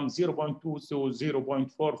significantly from 0.2 to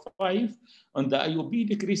 0.45, and the IOP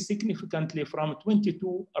decreased significantly from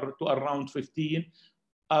 22 to around 15,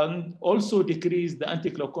 and also decreased the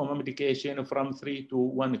anti-glaucoma medication from 3 to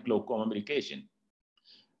 1 glaucoma medication.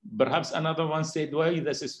 Perhaps another one said, why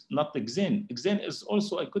this is not Xen? Xen is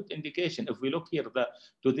also a good indication. If we look here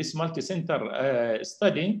to this multi-center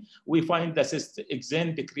study, we find that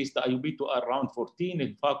Xen decreased the IOP to around 14,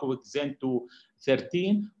 and phaco with Xen to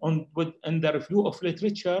 13. In the review of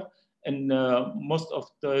literature, and most of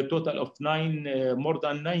the total of more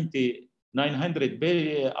than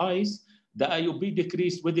 900 eyes, the IOP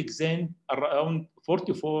decreased with Xen around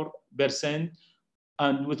 44%,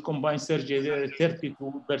 and with combined surgery,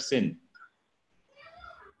 32%.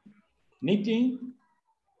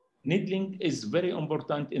 Needling is very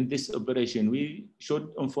important in this operation. We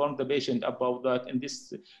should inform the patient about that. In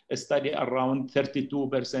this study, around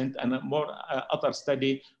 32%, and more other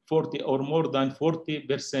study, 40 or more than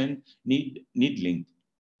 40% need needling.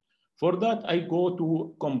 For that, I go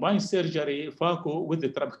to combined surgery, phaco with the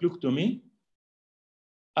trabeculectomy.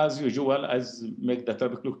 As usual, as make the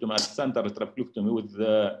trabeculectomy as standard trabeculectomy with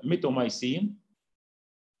the mitomycin.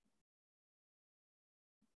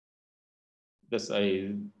 This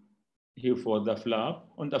I here for the flap,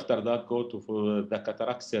 and after that go to for the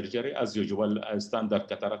cataract surgery as usual, as standard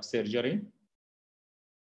cataract surgery.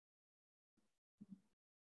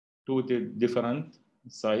 2 different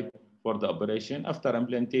site for the operation. After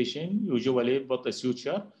implantation, usually put a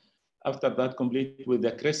suture. After that, complete with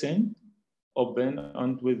the crescent, open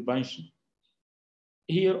and with bunch.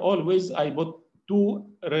 Here, always I put two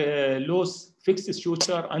loose fixed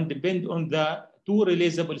suture and depend on the two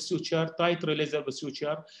releasable suture, tight releasable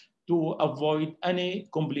suture, to avoid any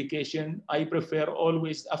complication. I prefer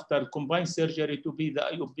always after combined surgery to be the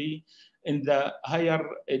IOP in the higher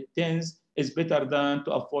tens is better than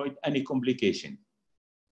to avoid any complication.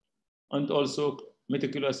 And also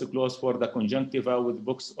meticulous close for the conjunctiva with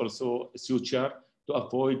box also suture to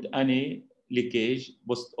avoid any leakage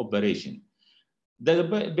post-operation.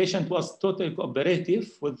 The patient was totally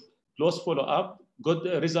cooperative with close follow-up. Good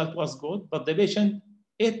result was good, but the patient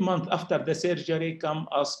 8 months after the surgery come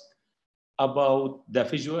ask about the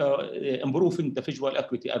visual, improving the visual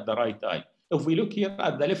acuity at the right eye. If we look here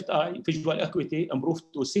at the left eye, visual acuity improved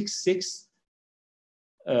to 6.6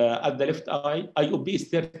 at the left eye. IOP is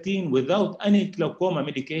 13 without any glaucoma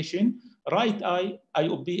medication. Right eye,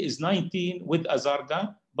 IOP is 19 with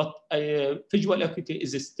Azarga, but visual acuity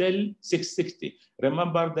is still 660.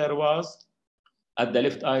 Remember, there was at the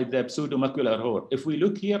left eye the pseudomacular hole. If we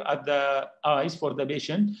look here at the eyes for the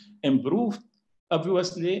patient, improved.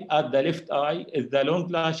 Obviously, at the left eye, the long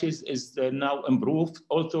lashes is now improved.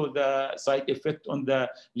 Also, the side effect on the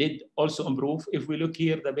lid also improved. If we look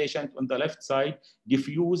here, the patient on the left side,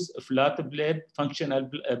 diffuse flat bleb, functional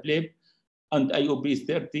bleb, and IOP is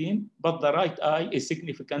 13, but the right eye is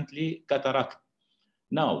significantly cataract.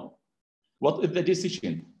 Now, what is the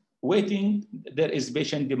decision? Waiting, there is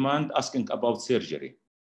patient demand asking about surgery,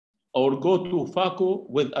 or go to phaco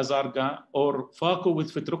with Azarga, or phaco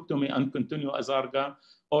with vitrectomy and continue Azarga,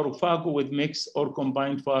 or phaco with mix, or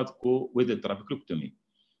combined phaco with a trabeculectomy.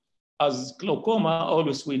 As glaucoma,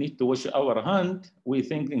 always we need to wash our hand. We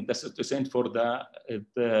thinking this is to send for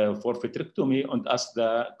for vitrectomy and ask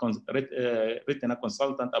the retina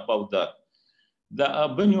consultant about that. The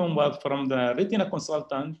opinion was from the retina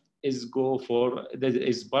consultant is go for there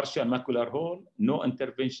is partial macular hole, no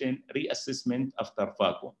intervention, reassessment after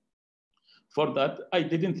phaco. For that, I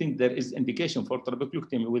didn't think there is indication for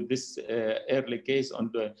trabeculectomy with this early case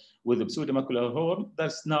on with the pseudomacular hole.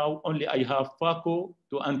 That's now only I have phaco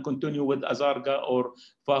to and continue with Azarga or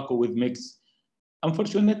phaco with mix.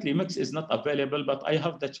 Unfortunately, mix is not available, but I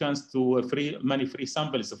have the chance to many free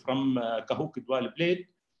samples from Cahuc dual blade.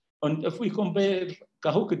 And if we compare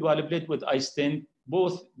Cahuc dual blade with iStent,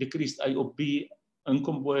 both decreased IOP and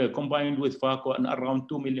combined with phaco and around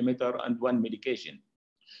 2 millimeter and 1 medication.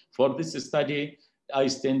 For this study,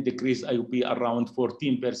 iStent decreased IOP around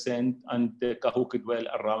 14% and Cahuc dual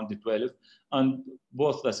around 12%. And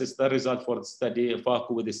both the sister result for the study,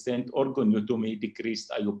 phaco with stent or goniotomy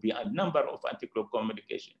decreased IOP and number of anti-glaucoma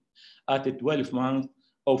medication. At 12 months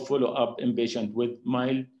of follow-up in patient with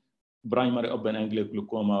mild primary open-angle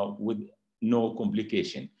glaucoma with no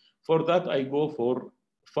complication. For that, I go for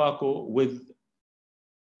phaco with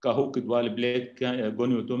Cahuc dual blade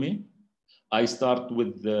goniotomy. I start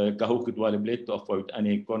with the Cahuc dual blade to avoid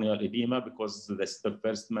any corneal edema because that's the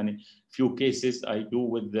first few cases I do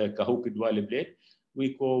with the Cahuc dual blade.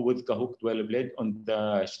 We go with Cahuc dual blade on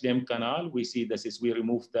the Schlemm canal. We see this is we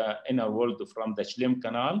remove the inner world from the Schlemm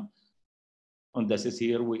canal. And this is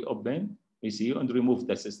here we open, we see and remove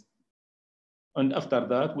the cyst. And after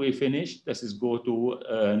that, we finish. This is go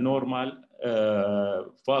to normal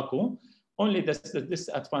phaco. Only this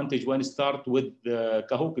disadvantage when start with the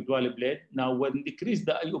Cahuc dual blade. Now, when decrease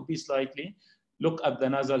the IOP slightly, look at the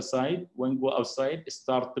nasal side. When go outside,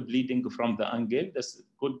 start bleeding from the angle. That's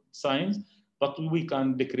good signs. But we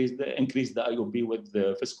can increase the IOP with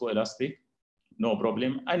the viscoelastic, no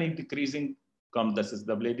problem. Any decreasing come, this is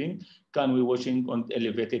the bleeding. Can we washing and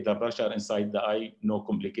elevated the pressure inside the eye, no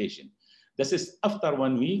complication. This is after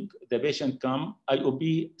 1 week, the patient come,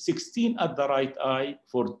 IOP 16 at the right eye,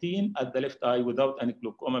 14 at the left eye without any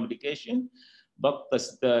glaucoma medication. But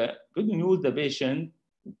that's the good news, the patient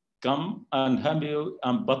come and happy,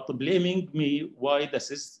 but blaming me why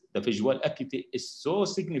this is the visual acuity is so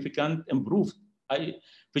significant improved.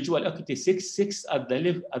 Visual acuity 6.6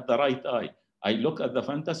 at the right eye. I look at the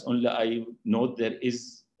fantas, only I note there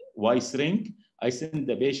is wise ring. I send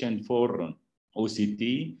the patient for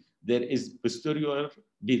OCT. There is posterior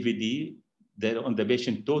BVD, there on the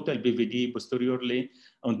patient total BVD posteriorly,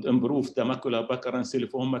 and improve the macular Becker and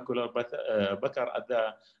ciliform macular Becker at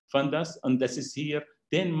the fundus. And this is here,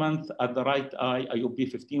 10 months at the right eye,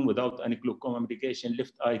 IOP 15 without any glaucoma medication,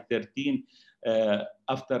 left eye 13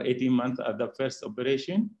 after 18 months at the first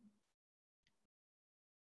operation.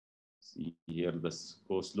 See here, this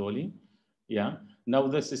goes slowly. Yeah. Now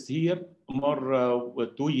this is here more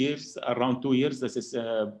 2 years, around 2 years. This is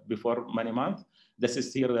before many months. This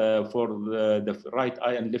is here for the right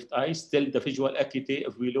eye and left eye. Still the visual acuity,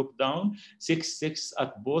 if we look down, 6.6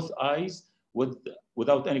 at both eyes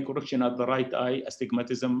without any correction at the right eye,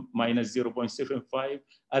 astigmatism minus 0.75.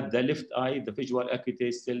 At the left eye, the visual acuity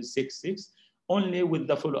is still 6.6. Only with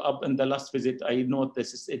the follow-up in the last visit, I note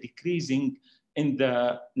this is a decreasing in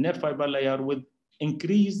the nerve fiber layer with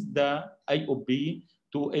increase the IOP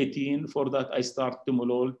to 18. For that, I start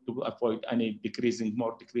timolol to avoid any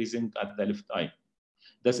more decreasing at the left eye.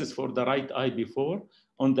 This is for the right eye before.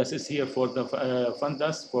 And this is here for the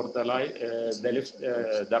fundus for the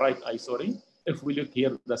right eye, sorry. If we look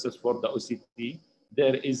here, this is for the OCT.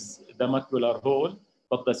 There is the macular hole,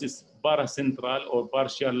 but this is paracentral or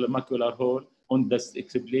partial macular hole. On this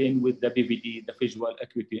explained with the BVD, the visual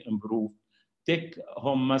acuity improved. Take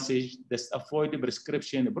home message, this avoid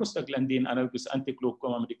prescription prostaglandin analogous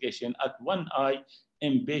anti-glaucoma medication at one eye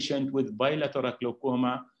in patient with bilateral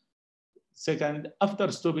glaucoma. Second,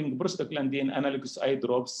 after stopping prostaglandin analogous eye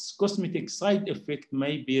drops, cosmetic side effect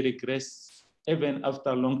may be regressed even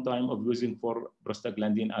after a long time of using for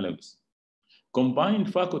prostaglandin analogous. Combined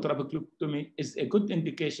phacotrabeculectomy is a good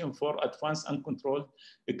indication for advanced uncontrolled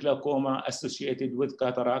glaucoma associated with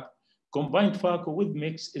cataract. Combined phaco with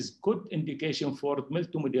mix is good indication for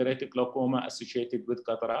mild to moderate glaucoma associated with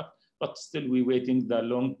cataract, but still we're waiting the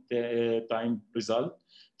long time result.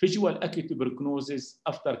 Visual acuity prognosis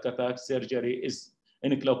after cataract surgery is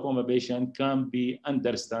in a glaucoma patient can be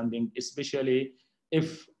understanding, especially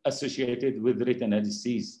if associated with retinal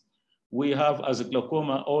disease. We have, as a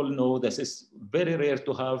glaucoma, all know this is very rare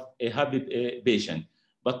to have a happy patient,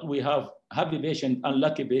 but we have happy patient,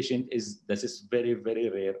 unlucky patient this is very, very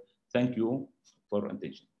rare. Thank you for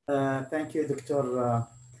attention. Thank you, Dr.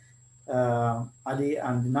 Ali.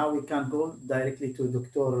 And now we can go directly to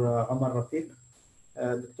Dr. Omar Rafiq.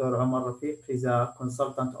 Dr. Omar Rafiq is a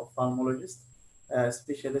consultant ophthalmologist,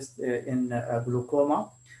 specialist in glaucoma.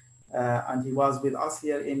 And he was with us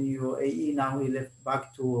here in UAE. Now he left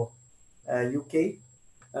back to UK.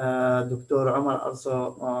 Dr. Omar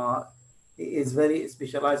also is very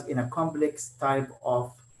specialized in a complex type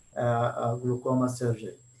of glaucoma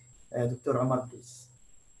surgery. Dr. Omar, please.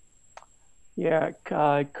 Yeah,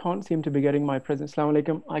 I can't seem to be getting my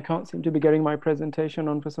I can't seem to be getting my presentation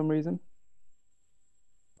on for some reason.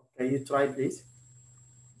 Okay, you try, please.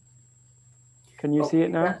 Can you see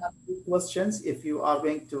it now? Questions, if you are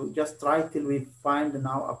going to just try till we find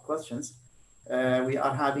now our questions. We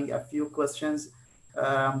are having a few questions.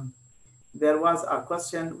 There was a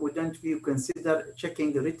question, wouldn't you consider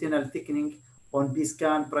checking retinal thickening on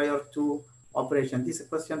B-scan prior to operation? This is a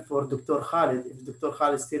question for Dr. Khalid. If Dr.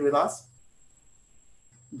 Khalid is still with us?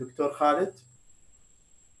 Dr. Khalid?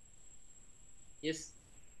 Yes.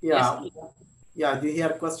 Yeah. Yes. Yeah, do you hear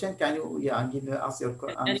a question? Can you ask your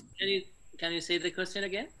question? Can you say the question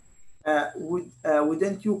again?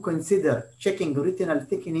 Wouldn't you consider checking retinal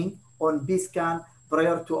thickening on B-scan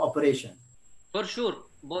prior to operation? For sure.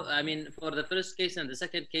 I mean, for the first case and the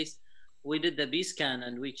second case, we did the B-scan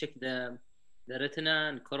and we checked the retina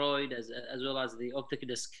and choroid as well as the optic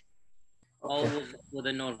disc, all with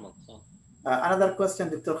a normal. So. Another question,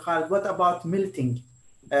 Dr. Khalid, what about melting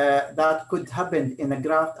that could happen in a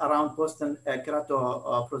graft around Boston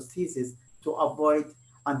keratoprosthesis to avoid,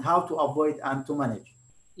 and how to avoid and to manage?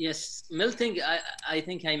 Yes, melting, I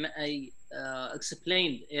think I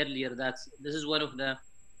explained earlier that this is one of the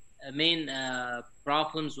main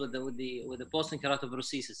problems with the Boston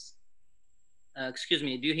keratoprosthesis. Excuse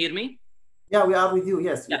me, do you hear me? Yeah, we are with you.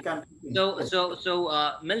 Yes, yeah. We can.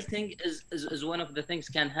 So melting is one of the things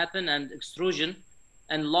can happen, and extrusion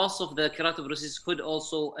and loss of the keratoprosthesis could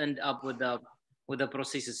also end up with the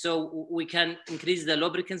prosthesis. So we can increase the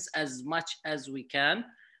lubricants as much as we can.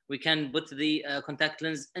 We can put the contact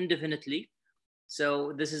lens indefinitely.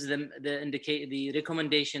 So this is the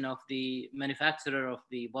recommendation of the manufacturer of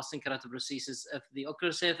the Boston keratoprosthesis. If the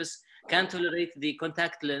ocular surface can tolerate the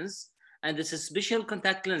contact lens, and this is special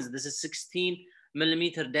contact lens, this is 16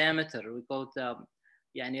 millimeter diameter. We call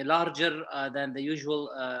it larger than the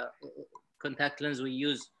usual contact lens we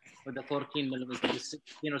use with the 14 millimeter,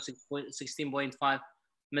 16 or 16.5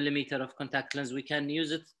 millimeter of contact lens. We can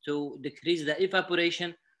use it to decrease the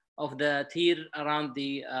evaporation of the tear around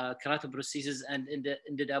the keratoprosthesis and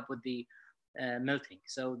ended up with the melting.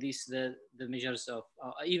 So these the measures of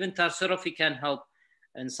even tarsorrhaphy can help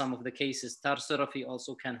in some of the cases. Tarsorrhaphy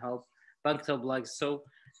also can help. Punctal plugs. So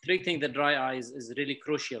treating the dry eyes is really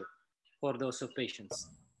crucial for those of patients.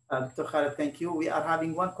 Dr. Khalid, thank you. We are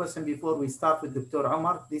having one question before we start with Dr.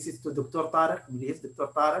 Omar. This is to Dr. Tariq, please.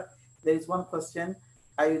 Dr. Tariq, there is one question.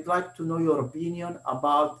 I would like to know your opinion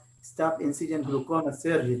about stap incision glaucoma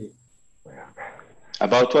surgery.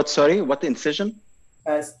 About what? Sorry, what incision?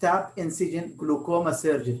 Stap incision glaucoma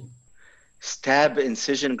surgery. Stab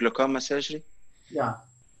incision glaucoma surgery? Yeah.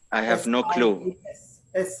 I have no clue.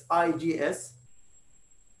 SIGS.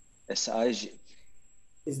 SIG.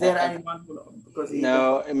 Is there anyone who, because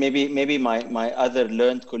no, maybe my other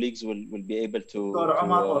learned colleagues will be able to. Dr.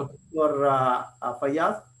 Omar or Dr.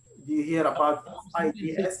 Fayyaz, do you hear about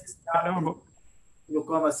SIGS,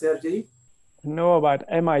 glaucoma surgery? Know about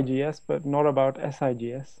MIGS, but not about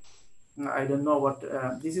SIGS. I don't know what.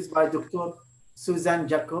 This is by Dr. Susan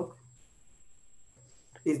Jacob.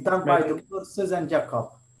 It's done by Dr. Susan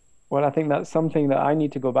Jacob. Well, I think that's something that I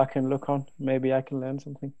need to go back and look on. Maybe I can learn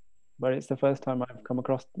something. But it's the first time I've come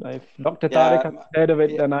across. If Dr. Tariq has heard of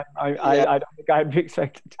it, then I don't think I'd be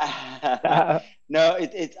expected. No,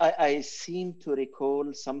 I seem to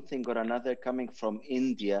recall something or another coming from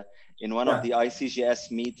India in one of the ICGS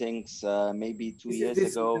meetings, maybe 2 years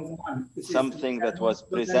ago. Something that was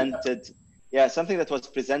presented. Yeah, something that was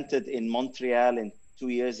presented in Montreal 2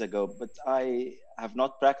 years ago, but I have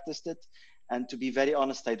not practiced it. And to be very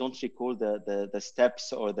honest, I don't recall the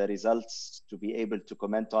steps or the results to be able to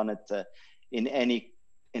comment on it in any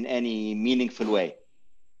meaningful way.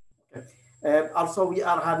 Okay. Also, we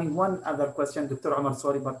are having one other question, Dr. Omar.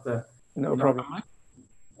 Sorry, but no problem.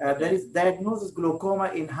 There is diagnosis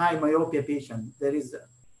glaucoma in high myopia patient. There is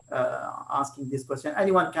asking this question.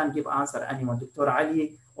 Anyone can give answer. Anyone, Dr.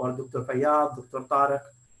 Ali or Dr. Fayyad, Dr. Tariq,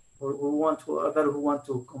 or whoever who want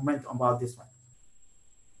to comment about this one.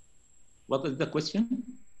 What is the question?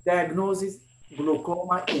 Diagnosis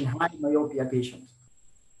glaucoma in high myopia patients.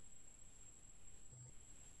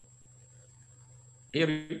 Here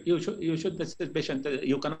you should assess patient.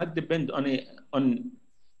 You cannot depend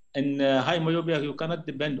in high myopia. You cannot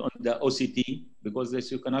depend on the OCT because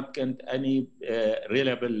you cannot get any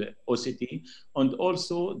reliable OCT, and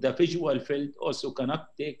also the visual field also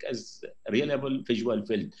cannot take as reliable visual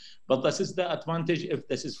field. But this is the advantage if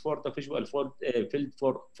this is for the visual field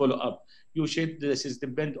for follow up. You should this is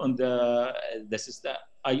depend on this is the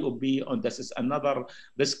IOP, and this is another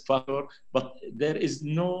risk factor, but there is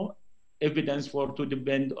no evidence for to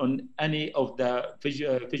depend on any of the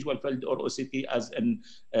visual field or OCT as an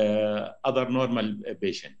other normal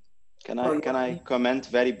patient. Can I comment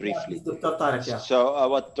very briefly? Yeah, Dr. Tariq, yeah. So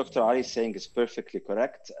what Dr. Ali is saying is perfectly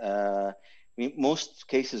correct. Most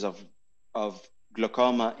cases of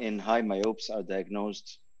glaucoma in high myopes are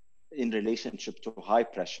diagnosed in relationship to high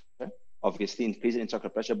pressure, obviously increased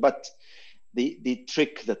intraocular pressure, but the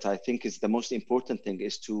trick that I think is the most important thing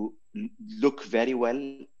is to look very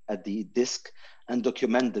well at the disc and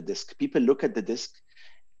document the disc. People look at the disc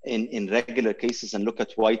in regular cases and look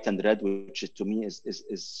at white and red, which to me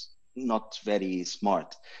is not very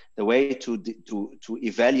smart. The way to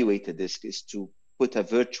evaluate a disc is to put a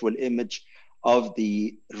virtual image of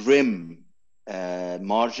the rim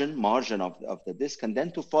margin of the disc, and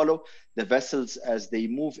then to follow the vessels as they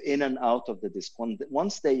move in and out of the disc.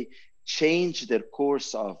 Once they change their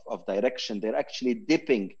course of direction, they're actually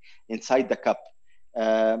dipping inside the cup.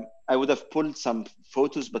 I would have pulled some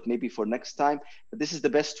photos, but maybe for next time. But this is the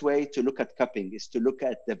best way to look at cupping, is to look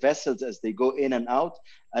at the vessels as they go in and out,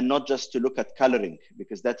 and not just to look at coloring,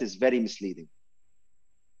 because that is very misleading.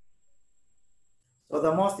 So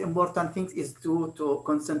the most important thing is to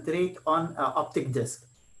concentrate on optic disc.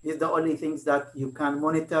 These are the only things that you can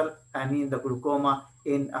monitor, the glaucoma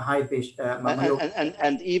in a high patient.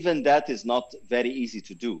 And even that is not very easy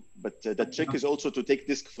to do. But the trick is also to take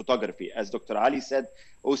disc photography. As Dr. Ali said,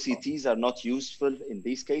 OCTs are not useful in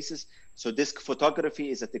these cases. So disc photography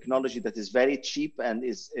is a technology that is very cheap and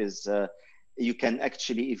you can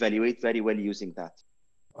actually evaluate very well using that.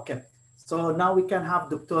 Okay. So now we can have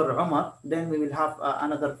Dr. Omar. Then we will have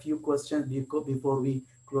another few questions before we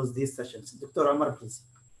close these sessions. Dr. Omar, please.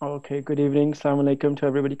 Okay, good evening. Assalamu alaikum to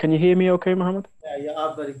everybody. Can you hear me okay, Mohammed? Yeah, you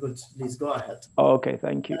are very good. Please go ahead. Okay,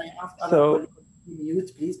 thank you. Can I ask other colleagues to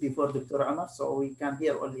mute, please, before Dr. Omar, so we can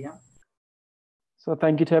hear only him? So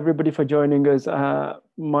thank you to everybody for joining us.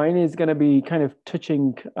 Mine is going to be kind of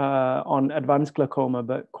touching on advanced glaucoma,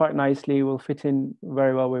 but quite nicely will fit in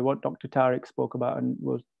very well with what Dr. Tariq spoke about, and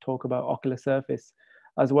we'll talk about ocular surface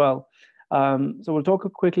as well. So we'll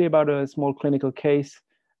talk quickly about a small clinical case,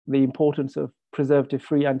 the importance of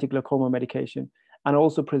preservative-free anti-glaucoma medication, and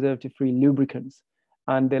also preservative-free lubricants,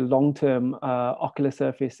 and the long-term ocular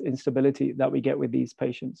surface instability that we get with these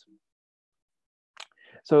patients.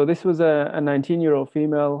 So this was a 19-year-old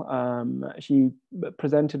female. She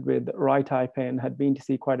presented with right eye pain, had been to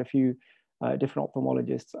see quite a few different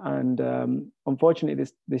ophthalmologists. And unfortunately,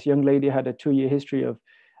 this young lady had a 2-year history of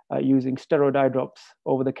using steroid eye drops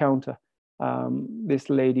over the counter. This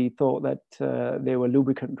lady thought that they were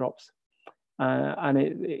lubricant drops. And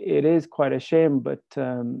it is quite a shame, but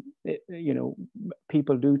you know,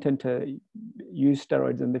 people do tend to use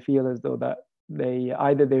steroids and they feel as though that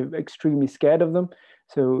they're extremely scared of them.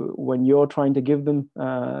 So when you're trying to give them,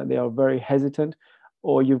 they are very hesitant,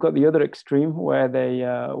 or you've got the other extreme where they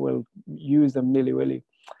will use them nilly-willy.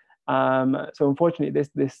 So unfortunately,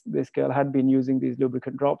 this girl had been using these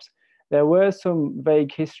lubricant drops. There were some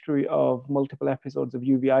vague history of multiple episodes of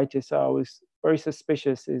uveitis. So I was very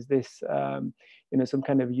suspicious, is this you know, some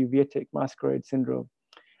kind of uveitic masquerade syndrome?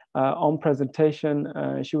 On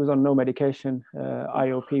presentation, she was on no medication.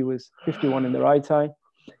 IOP was 51 in the right eye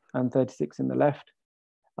and 36 in the left.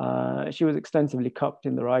 She was extensively cupped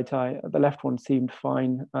in the right eye. The left one seemed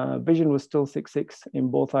fine. Vision was still 6.6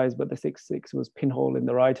 in both eyes, but the 6.6 was pinhole in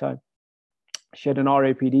the right eye. She had an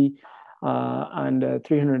RAPD and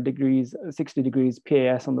 300 degrees, 60 degrees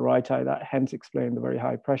PAS on the right eye. That hence explained the very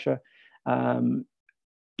high pressure. Don't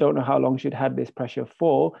know how long she'd had this pressure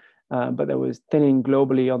for, but there was thinning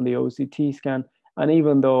globally on the OCT scan. And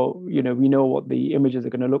even though, you know, we know what the images are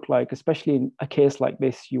going to look like, especially in a case like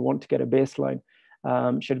this, you want to get a baseline.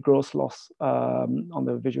 She had gross loss on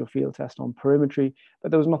the visual field test on perimetry,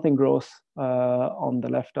 but there was nothing gross on the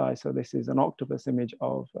left eye. So this is an octopus image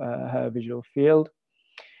of her visual field.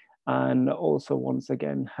 And also, once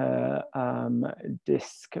again, her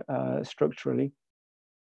disc structurally.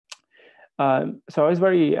 So I was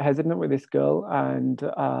very hesitant with this girl, and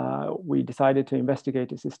we decided to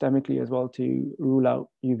investigate it systemically as well to rule out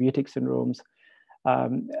uveitic syndromes.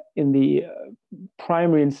 In the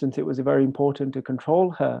primary instance, it was very important to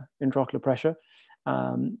control her intraocular pressure.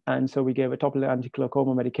 And so we gave a topical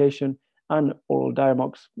anti-glaucoma medication and oral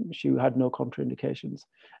Diamox. She had no contraindications.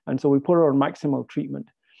 And so we put her on maximal treatment.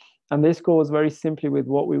 And this goes very simply with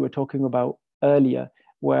what we were talking about earlier,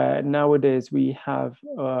 where nowadays we have,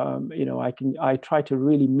 you know, I try to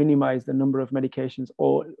really minimize the number of medications,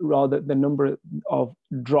 or rather the number of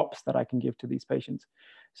drops that I can give to these patients.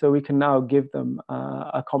 So we can now give them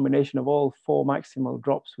a combination of all 4 maximal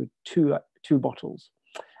drops with two bottles.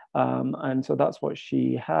 And so that's what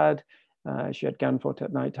she had. She had Ganfort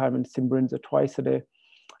at nighttime and Simbrinza twice a day.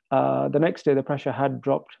 The next day, the pressure had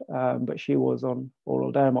dropped, but she was on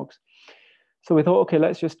oral Diamox. So we thought, okay,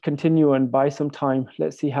 let's just continue and buy some time.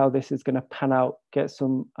 Let's see how this is going to pan out, get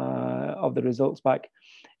some of the results back.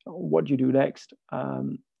 What do you do next?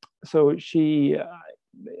 So she,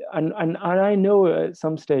 and I know at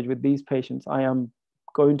some stage with these patients, I am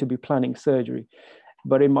going to be planning surgery.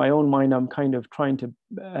 But in my own mind, I'm kind of trying to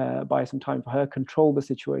buy some time for her, control the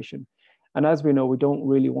situation. And as we know, we don't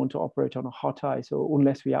really want to operate on a hot eye, so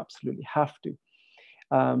unless we absolutely have to.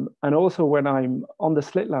 And also when I'm on the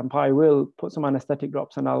slit lamp, I will put some anesthetic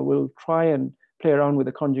drops and I will try and play around with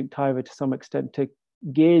the conjunctiva to some extent to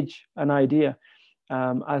gauge an idea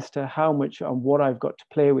as to how much and what I've got to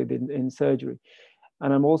play with in surgery.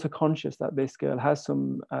 And I'm also conscious that this girl has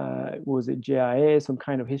some, was it JIA, some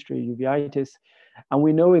kind of history of uveitis. And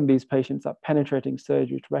we know in these patients that penetrating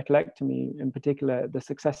surgery, trabeculectomy in particular, the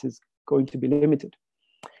success is going to be limited.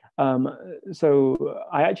 So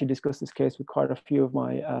I actually discussed this case with quite a few of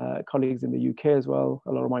my colleagues in the UK as well,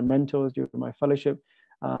 a lot of my mentors during my fellowship.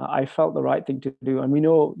 I felt the right thing to do. And we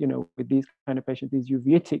know, you know, with these kind of patients, these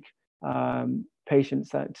uveitic patients,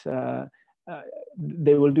 that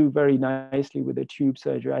they will do very nicely with the tube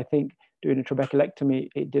surgery. I think doing a trabeculectomy,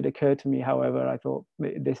 it did occur to me, however, I thought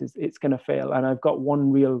it's going to fail. And I've got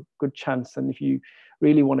one real good chance. And if you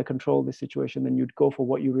really want to control this situation, then you'd go for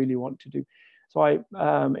what you really want to do. So I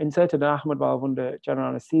inserted an Ahmed valve under general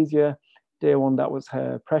anesthesia. Day 1, that was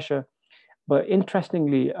her pressure. But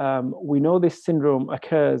interestingly, we know this syndrome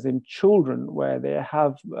occurs in children where they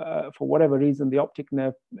have, for whatever reason, the optic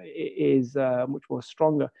nerve is much more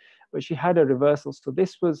stronger. But she had a reversal. So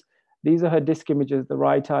these are her disc images. The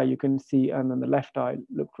right eye you can see, and then the left eye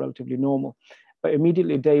looked relatively normal. But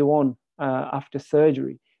immediately day 1 after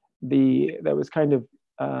surgery, there was kind of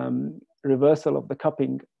reversal of the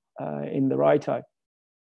cupping in the right eye.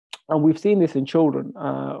 And we've seen this in children,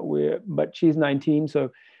 but she's 19, so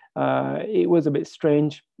it was a bit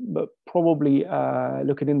strange, but probably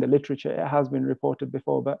looking in the literature, it has been reported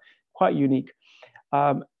before, but quite unique.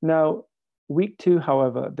 Now, week 2,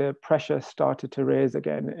 however, the pressure started to raise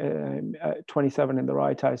again, 27 in the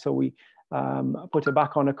right eye. So we put her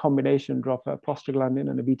back on a combination drop, a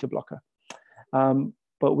prostaglandin and a beta blocker.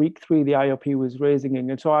 But week 3, the IOP was raising,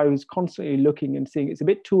 and so I was constantly looking and seeing it's a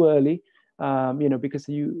bit too early. you know, because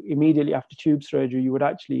you immediately after tube surgery, you would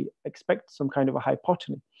actually expect some kind of a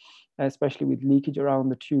hypotony, especially with leakage around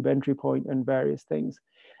the tube entry point and various things.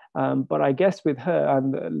 But I guess with her,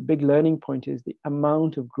 and the big learning point is the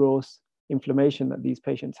amount of gross inflammation that these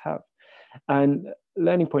patients have. And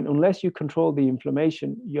learning point, unless you control the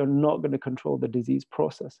inflammation, you're not going to control the disease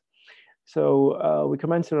process. So we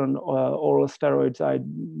commenced on oral steroids. I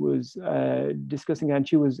was discussing, and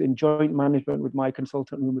she was in joint management with my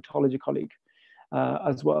consultant rheumatology colleague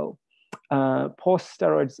as well. Post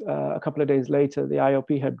steroids, a couple of days later, the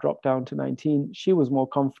IOP had dropped down to 19. She was more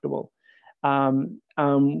comfortable.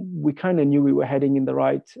 We kind of knew we were heading in the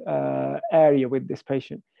right area with this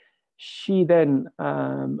patient. She then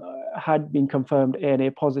had been confirmed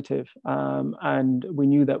ANA positive, and we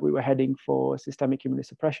knew that we were heading for systemic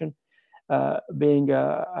immunosuppression. Being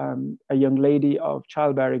a young lady of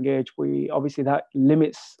childbearing age, obviously that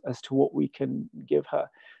limits as to what we can give her.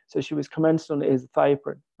 So she was commenced on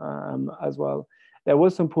azathioprine as well. There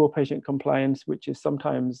was some poor patient compliance, which is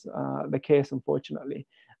sometimes the case, unfortunately.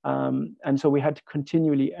 And so we had to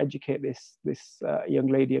continually educate this young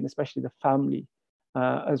lady, and especially the family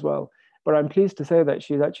as well. But I'm pleased to say that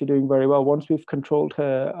she's actually doing very well. Once we've controlled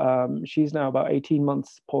her, she's now about 18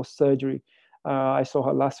 months post-surgery. I saw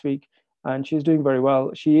her last week, and she's doing very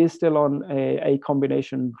well. She is still on a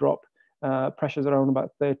combination drop. Pressure's around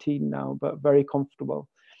about 13 now, but very comfortable.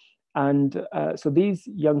 And so these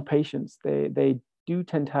young patients, they do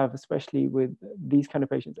tend to have, especially with these kind of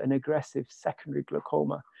patients, an aggressive secondary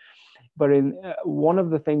glaucoma. But in one of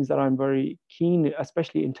the things that I'm very keen,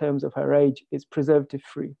 especially in terms of her age, is preservative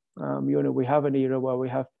free. You know, we have an era where we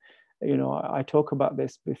have, you know, I talk about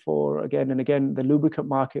this before again and again, the lubricant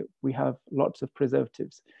market, we have lots of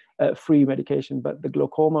preservatives, free medication, but the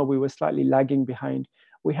glaucoma, we were slightly lagging behind.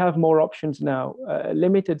 We have more options now,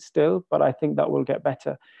 limited still, but I think that will get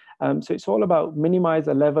better. So it's all about minimize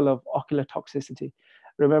the level of ocular toxicity.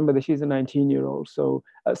 Remember that she's a 19-year-old, so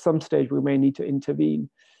at some stage we may need to intervene.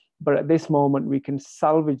 But at this moment, we can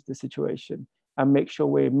salvage the situation and make sure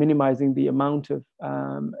we're minimizing the amount of,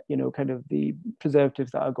 you know, kind of the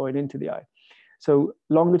preservatives that are going into the eye. So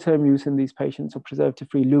longer term use in these patients of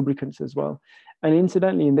preservative-free lubricants as well. And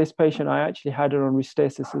incidentally, in this patient, I actually had her on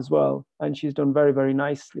Restasis as well, and she's done very, very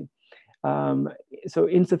nicely. So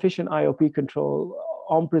insufficient IOP control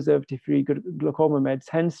on preservative-free glaucoma meds,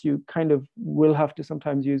 hence you kind of will have to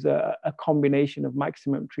sometimes use a combination of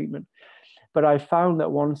maximum treatment. But I found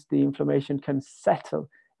that once the inflammation can settle,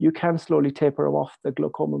 you can slowly taper off the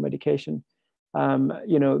glaucoma medication.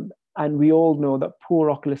 You know, and we all know that poor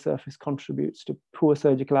ocular surface contributes to poor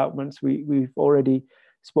surgical outcomes. We've already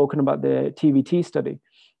spoken about the TVT study,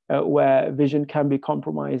 where vision can be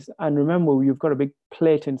compromised. And remember, you've got a big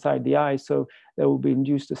plate inside the eye, so there will be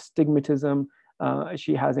induced astigmatism.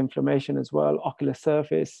 She has inflammation as well, ocular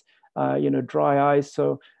surface, you know, dry eyes.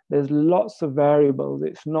 So there's lots of variables.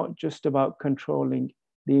 It's not just about controlling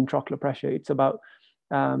the intraocular pressure. It's about,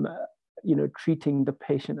 you know, treating the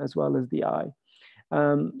patient as well as the eye.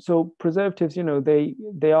 So preservatives, you know,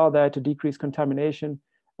 they are there to decrease contamination.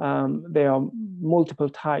 There are multiple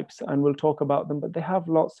types, and we'll talk about them, but they have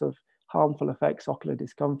lots of harmful effects: ocular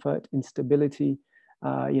discomfort, instability,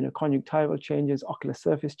 you know, conjunctival changes, ocular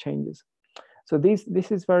surface changes. So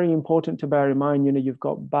this is very important to bear in mind. You know, you've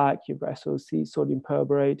got BAC, you've got SOC, sodium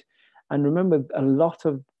perborate. And remember, a lot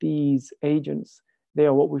of these agents, they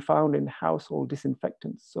are what we found in household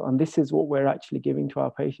disinfectants. So, and this is what we're actually giving to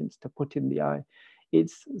our patients to put in the eye.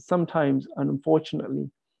 It's sometimes, and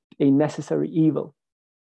unfortunately, a necessary evil.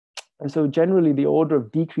 And so generally the order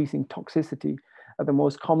of decreasing toxicity at the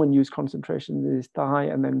most common use concentration is thigh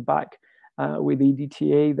and then BAC with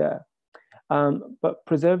EDTA there. But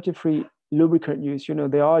preservative-free lubricant use, you know,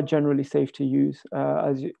 they are generally safe to use.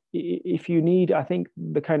 If you need, I think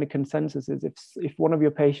the kind of consensus is if one of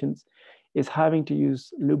your patients is having to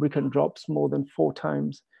use lubricant drops more than 4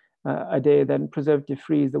 times a day, then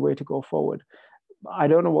preservative-free is the way to go forward. I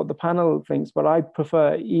don't know what the panel thinks, but I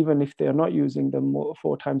prefer, even if they're not using them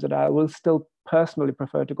 4 times a day, I will still personally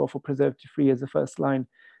prefer to go for preservative-free as the first line.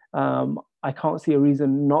 I can't see a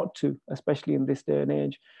reason not to, especially in this day and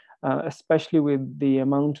age. Especially with the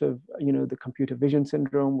amount of, you know, the computer vision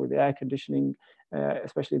syndrome, with the air conditioning,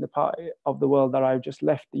 especially the part of the world that I've just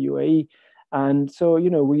left, the UAE. And so,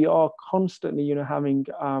 you know, we are constantly, you know, having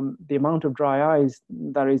the amount of dry eyes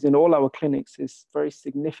that is in all our clinics is very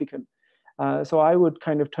significant. So I would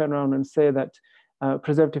kind of turn around and say that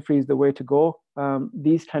preservative-free is the way to go.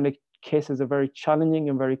 These kind of cases are very challenging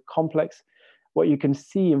and very complex. What you can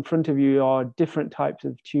see in front of you are different types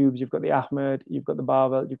of tubes. You've got the Ahmed, you've got the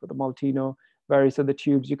Barbel, you've got the Maltino, various other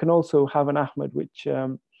tubes. You can also have an Ahmed, which,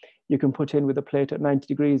 you you can put in with a plate at 90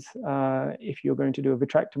 degrees if you're going to do a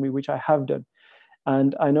vitrectomy, which I have done.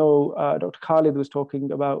 And I know Dr. Khalid was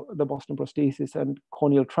talking about the Boston prosthesis and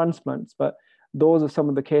corneal transplants, but those are some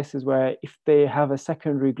of the cases where if they have a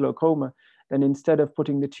secondary glaucoma, then instead of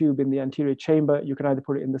putting the tube in the anterior chamber, you can either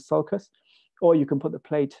put it in the sulcus, or you can put the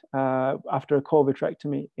plate after a core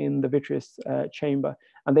vitrectomy in the vitreous chamber.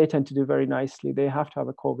 And they tend to do very nicely. They have to have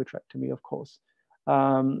a core vitrectomy, of course.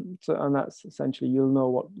 And that's essentially, you'll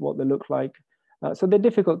know what they look like. So they're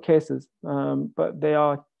difficult cases, but they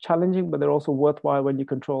are challenging, but they're also worthwhile when you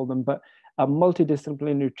control them. But a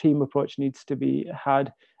multidisciplinary team approach needs to be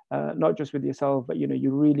had, not just with yourself, but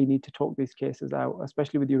you really need to talk these cases out,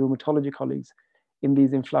 especially with your rheumatology colleagues in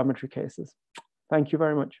these inflammatory cases. Thank you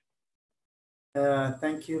very much.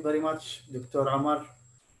 Thank you very much, Dr. Amar,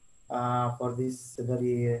 for these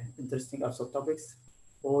very interesting also topics.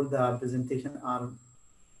 All the presentations are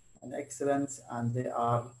excellent and they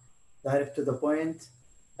are direct to the point.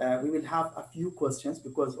 We will have a few questions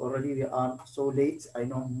because already we are so late. I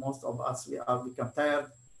know most of us, we are become tired,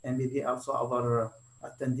 and maybe also our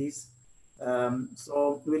attendees.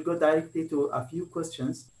 So we'll go directly to a few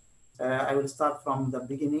questions. I will start from the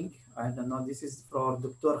beginning. I don't know, this is for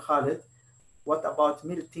Dr. Khalid. What about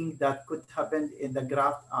melting that could happen in the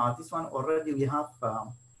graft? This one already we have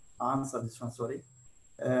answered this one, sorry.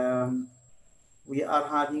 We are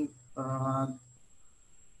having,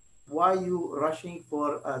 why you rushing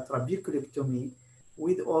for a trabeculectomy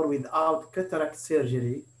with or without cataract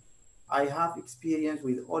surgery? I have experience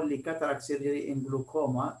with only cataract surgery in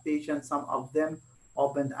glaucoma patients, some of them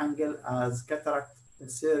opened angle as cataract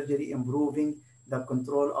surgery improving the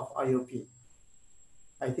control of IOP.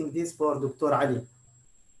 I think this for Dr. Ali.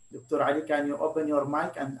 Dr. Ali, can you open your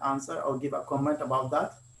mic and answer or give a comment about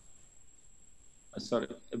that? Sorry,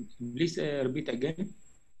 please repeat again.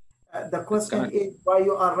 The question is why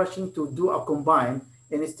you are rushing to do a combine,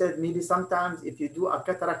 and instead maybe sometimes if you do a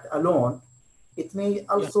cataract alone, it may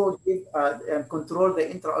also give and control the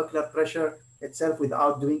intraocular pressure itself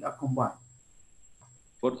without doing a combine.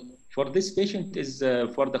 For this patient is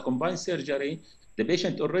for the combined surgery, the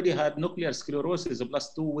patient already had nuclear sclerosis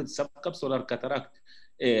 +2 with subcapsular cataract.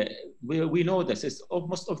 We know this is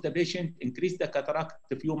most of the patient increased the cataract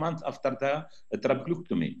a few months after the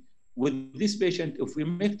trabeculectomy. With this patient, if we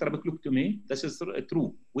make trabeculectomy, this is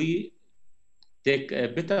true. We take a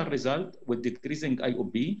better result with decreasing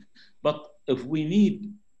IOP, but if we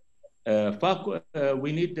need phaco,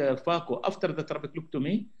 after the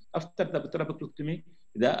trabeculectomy. After the trabeculectomy,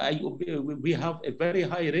 the IOP, we have a very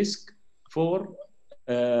high risk for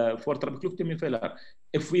trabeculectomy failure.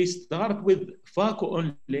 If we start with phaco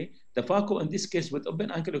only, the phaco in this case with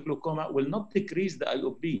open angle glaucoma will not decrease the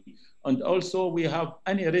IOP, and also we have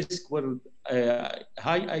any risk with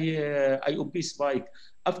high IOP spike.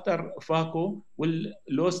 After phaco, will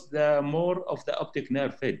lose the more of the optic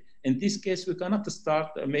nerve head. In this case, we cannot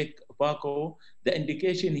make phaco. The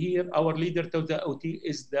indication here, our leader to the OT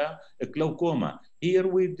is the glaucoma. Here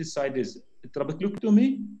we decide is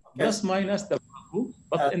trabeculectomy plus minus the phaco,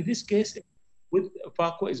 but in this case, with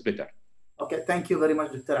phaco is better. Okay, thank you very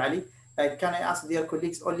much, Dr. Ali. Can I ask dear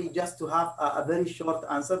colleagues only just to have a very short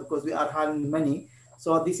answer because we are having many.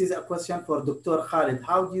 So this is a question for Dr. Khalid.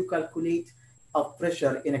 How do you calculate of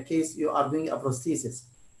pressure in a case you are doing a prosthesis?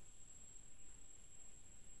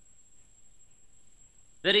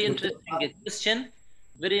 Very interesting question.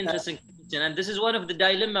 Very interesting question. And this is one of the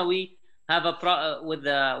dilemma we have with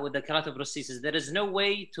the keratoprosthesis. There is no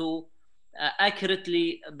way to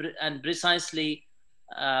accurately and precisely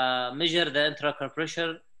measure the intraocular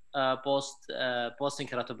pressure posting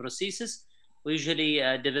keratoprosthesis. We usually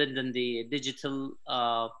depend on the digital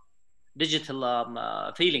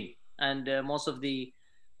feeling, and most of the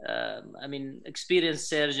experienced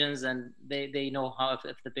surgeons, and they know how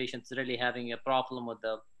if the patient's really having a problem with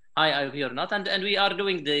the high IOP or not, and we are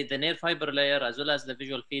doing the nerve fiber layer as well as the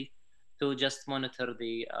visual field to just monitor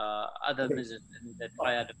the other measures in the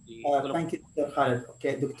triad of the thank you, Dr. Khalid.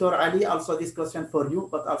 Okay, Dr. Ali, also this question for you,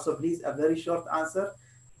 but also please a very short answer.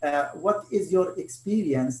 What is your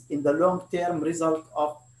experience in the long-term result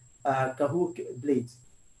of Cahook blades?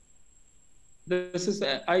 This is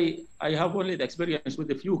I have only the experience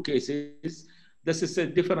with a few cases. This is a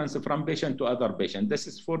difference from patient to other patient. This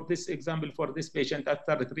is for this example for this patient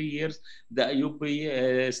after 3 years, the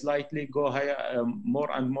IOP slightly go higher, more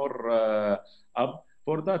and more up.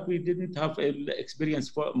 For that, we didn't have experience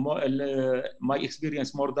for more, my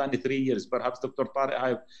experience more than 3 years. Perhaps Dr. Tariq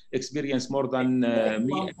have experience more than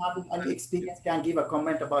me. Having any experience can give a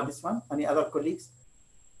comment about this one. Any other colleagues?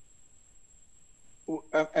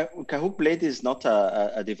 Kahoot Blade is not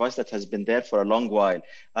a device that has been there for a long while.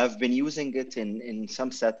 I've been using it in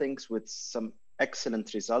some settings with some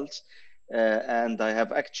excellent results. And I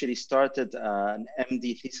have actually started an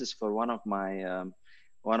MD thesis for one of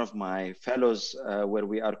my fellows where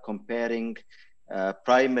we are comparing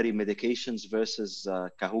primary medications versus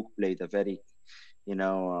Kahoot Blade, a very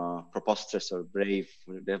preposterous or brave,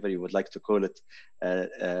 whatever you would like to call it,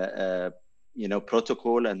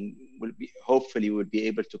 protocol, and hopefully we'll be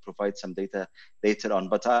able to provide some data later on.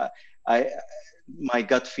 But my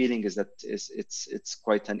gut feeling is that it's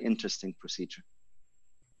quite an interesting procedure.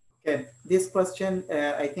 Okay, this question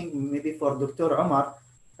I think maybe for Dr. Omar,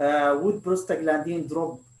 would prostaglandin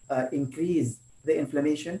drop increase the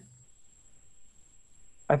inflammation?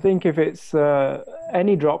 I think if it's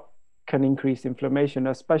any drop can increase inflammation,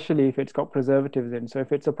 especially if it's got preservatives in. So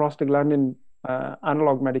if it's a prostaglandin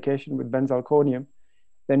analog medication with benzalkonium,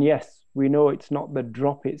 then yes, we know it's not the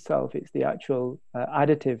drop itself, it's the actual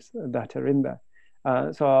additives that are in there.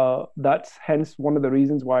 So that's hence one of the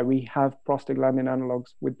reasons why we have prostaglandin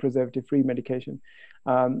analogs with preservative-free medication.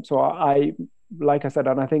 So like I said,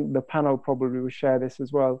 and I think the panel probably will share this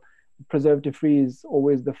as well, preservative-free is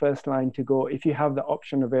always the first line to go if you have the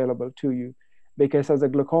option available to you. Because as a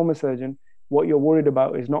glaucoma surgeon, what you're worried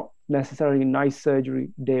about is not necessarily nice surgery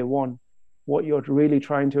day one. What you're really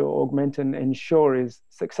trying to augment and ensure is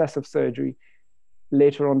success of surgery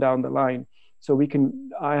later on down the line. So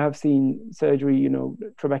I have seen surgery,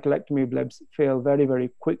 trabeculectomy blebs fail very, very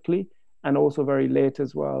quickly and also very late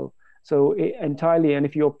as well. So entirely, and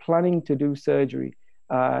if you're planning to do surgery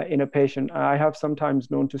in a patient, I have sometimes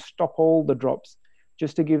known to stop all the drops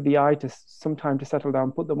just to give the eye some time to settle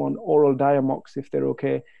down, put them on oral Diamox if they're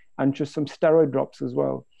okay, and just some steroid drops as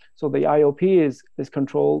well. So the IOP is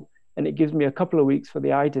controlled, and it gives me a couple of weeks for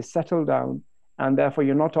the eye to settle down, and therefore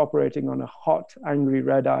you're not operating on a hot, angry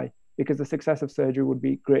red eye, because the success of surgery would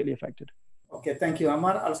be greatly affected. Okay, thank you,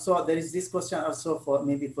 Amar. Also, there is this question also for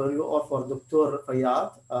maybe for you or for Dr.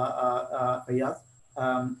 Fayyad.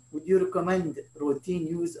 Would you recommend routine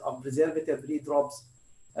use of preservative-free drops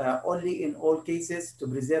only in all cases to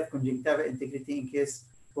preserve conjunctival integrity in case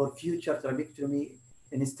for future trabectomy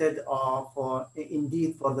instead of for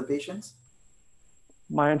the patients?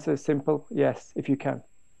 My answer is simple, yes, if you can.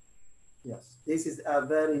 Yes, this is a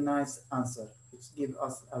very nice answer. It gives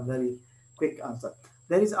us a very quick answer.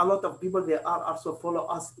 There is a lot of people that are also follow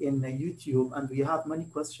us in YouTube, and we have many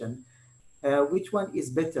questions. Which one is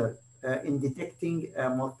better in detecting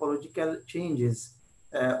morphological changes,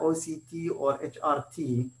 OCT or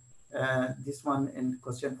HRT? This one in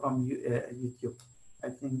question from YouTube, I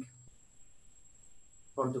think.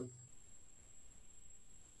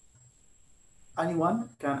 Anyone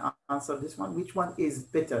can answer this one. Which one is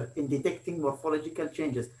better in detecting morphological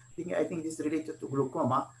changes? I think this is related to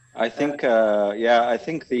glaucoma. I think, I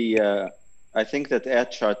think that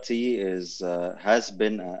HRT has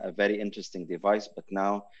been a very interesting device, but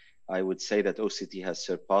now I would say that OCT has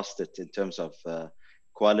surpassed it in terms of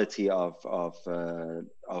quality of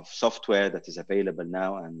software that is available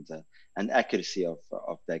now and accuracy of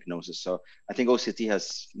diagnosis. So I think OCT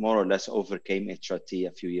has more or less overcame HRT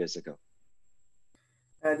a few years ago.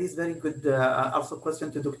 This is very good. Also,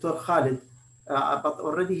 question to Dr. Khalid, but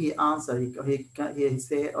already he answered. He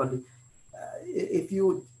say only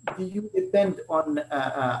do you depend on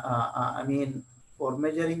I mean, for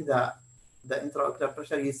measuring the intraocular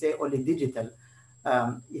pressure, you say only digital.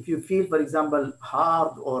 If you feel, for example,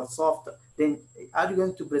 hard or soft, then are you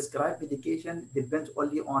going to prescribe medication depend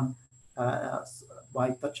only on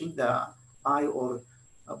by touching the eye or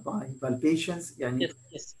by palpations?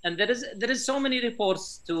 Yes, and there is so many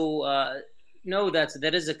reports to know that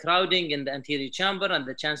there is a crowding in the anterior chamber, and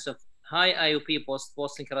the chance of high IOP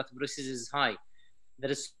post-posting keratosis is high.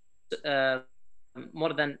 There is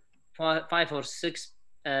more than 5 or 6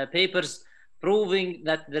 papers proving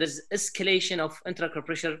that there is escalation of intraocular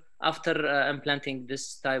pressure after implanting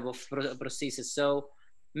this type of prosthesis. So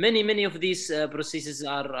many of these prostheses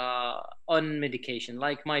are on medication.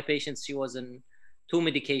 Like my patient, she was on 2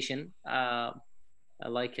 medication,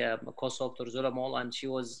 like Cosopt or Zolamol, and she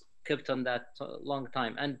was kept on that long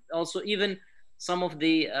time. And also even some of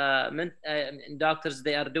the doctors,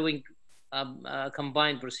 they are doing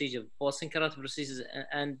combined procedure, posting keratosis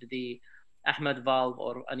and the Ahmed valve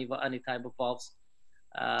or any type of valves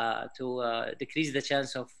to decrease the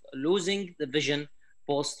chance of losing the vision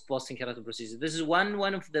posting keratosis. This is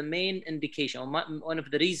one of the main indication, one of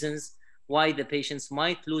the reasons why the patients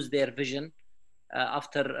might lose their vision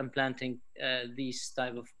after implanting these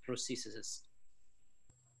type of prostheses.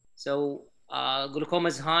 So glaucoma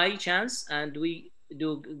is high chance, and we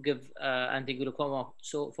do give anti-glaucoma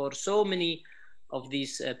for so many of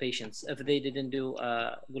these patients if they didn't do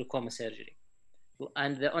glaucoma surgery.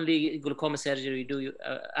 And the only glaucoma surgery we do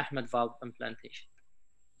Ahmed valve implantation.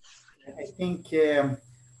 I think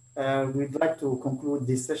we'd like to conclude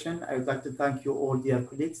this session. I would like to thank you all, dear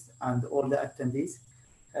colleagues, and all the attendees.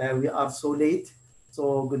 We are so late,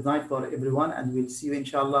 so good night for everyone, and we'll see you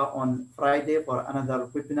inshallah on Friday for another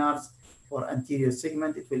webinars for anterior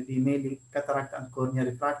segment. It will be mainly cataract and cornea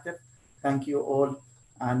refractive. Thank you all,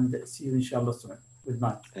 and see you inshallah soon. Good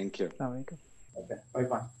night. Thank you. Okay,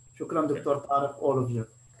 bye-bye. شكرا دكتور طارق, all of you.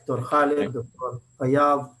 دكتور خالد, دكتور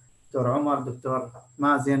فياض, دكتور عمر, دكتور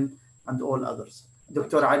مازن, and all others.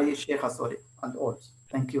 Dr. Ali Sheikha, sorry, and all.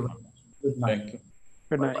 Thank you very much. Good night.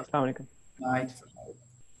 Good night. Assalamu alaikum. Night.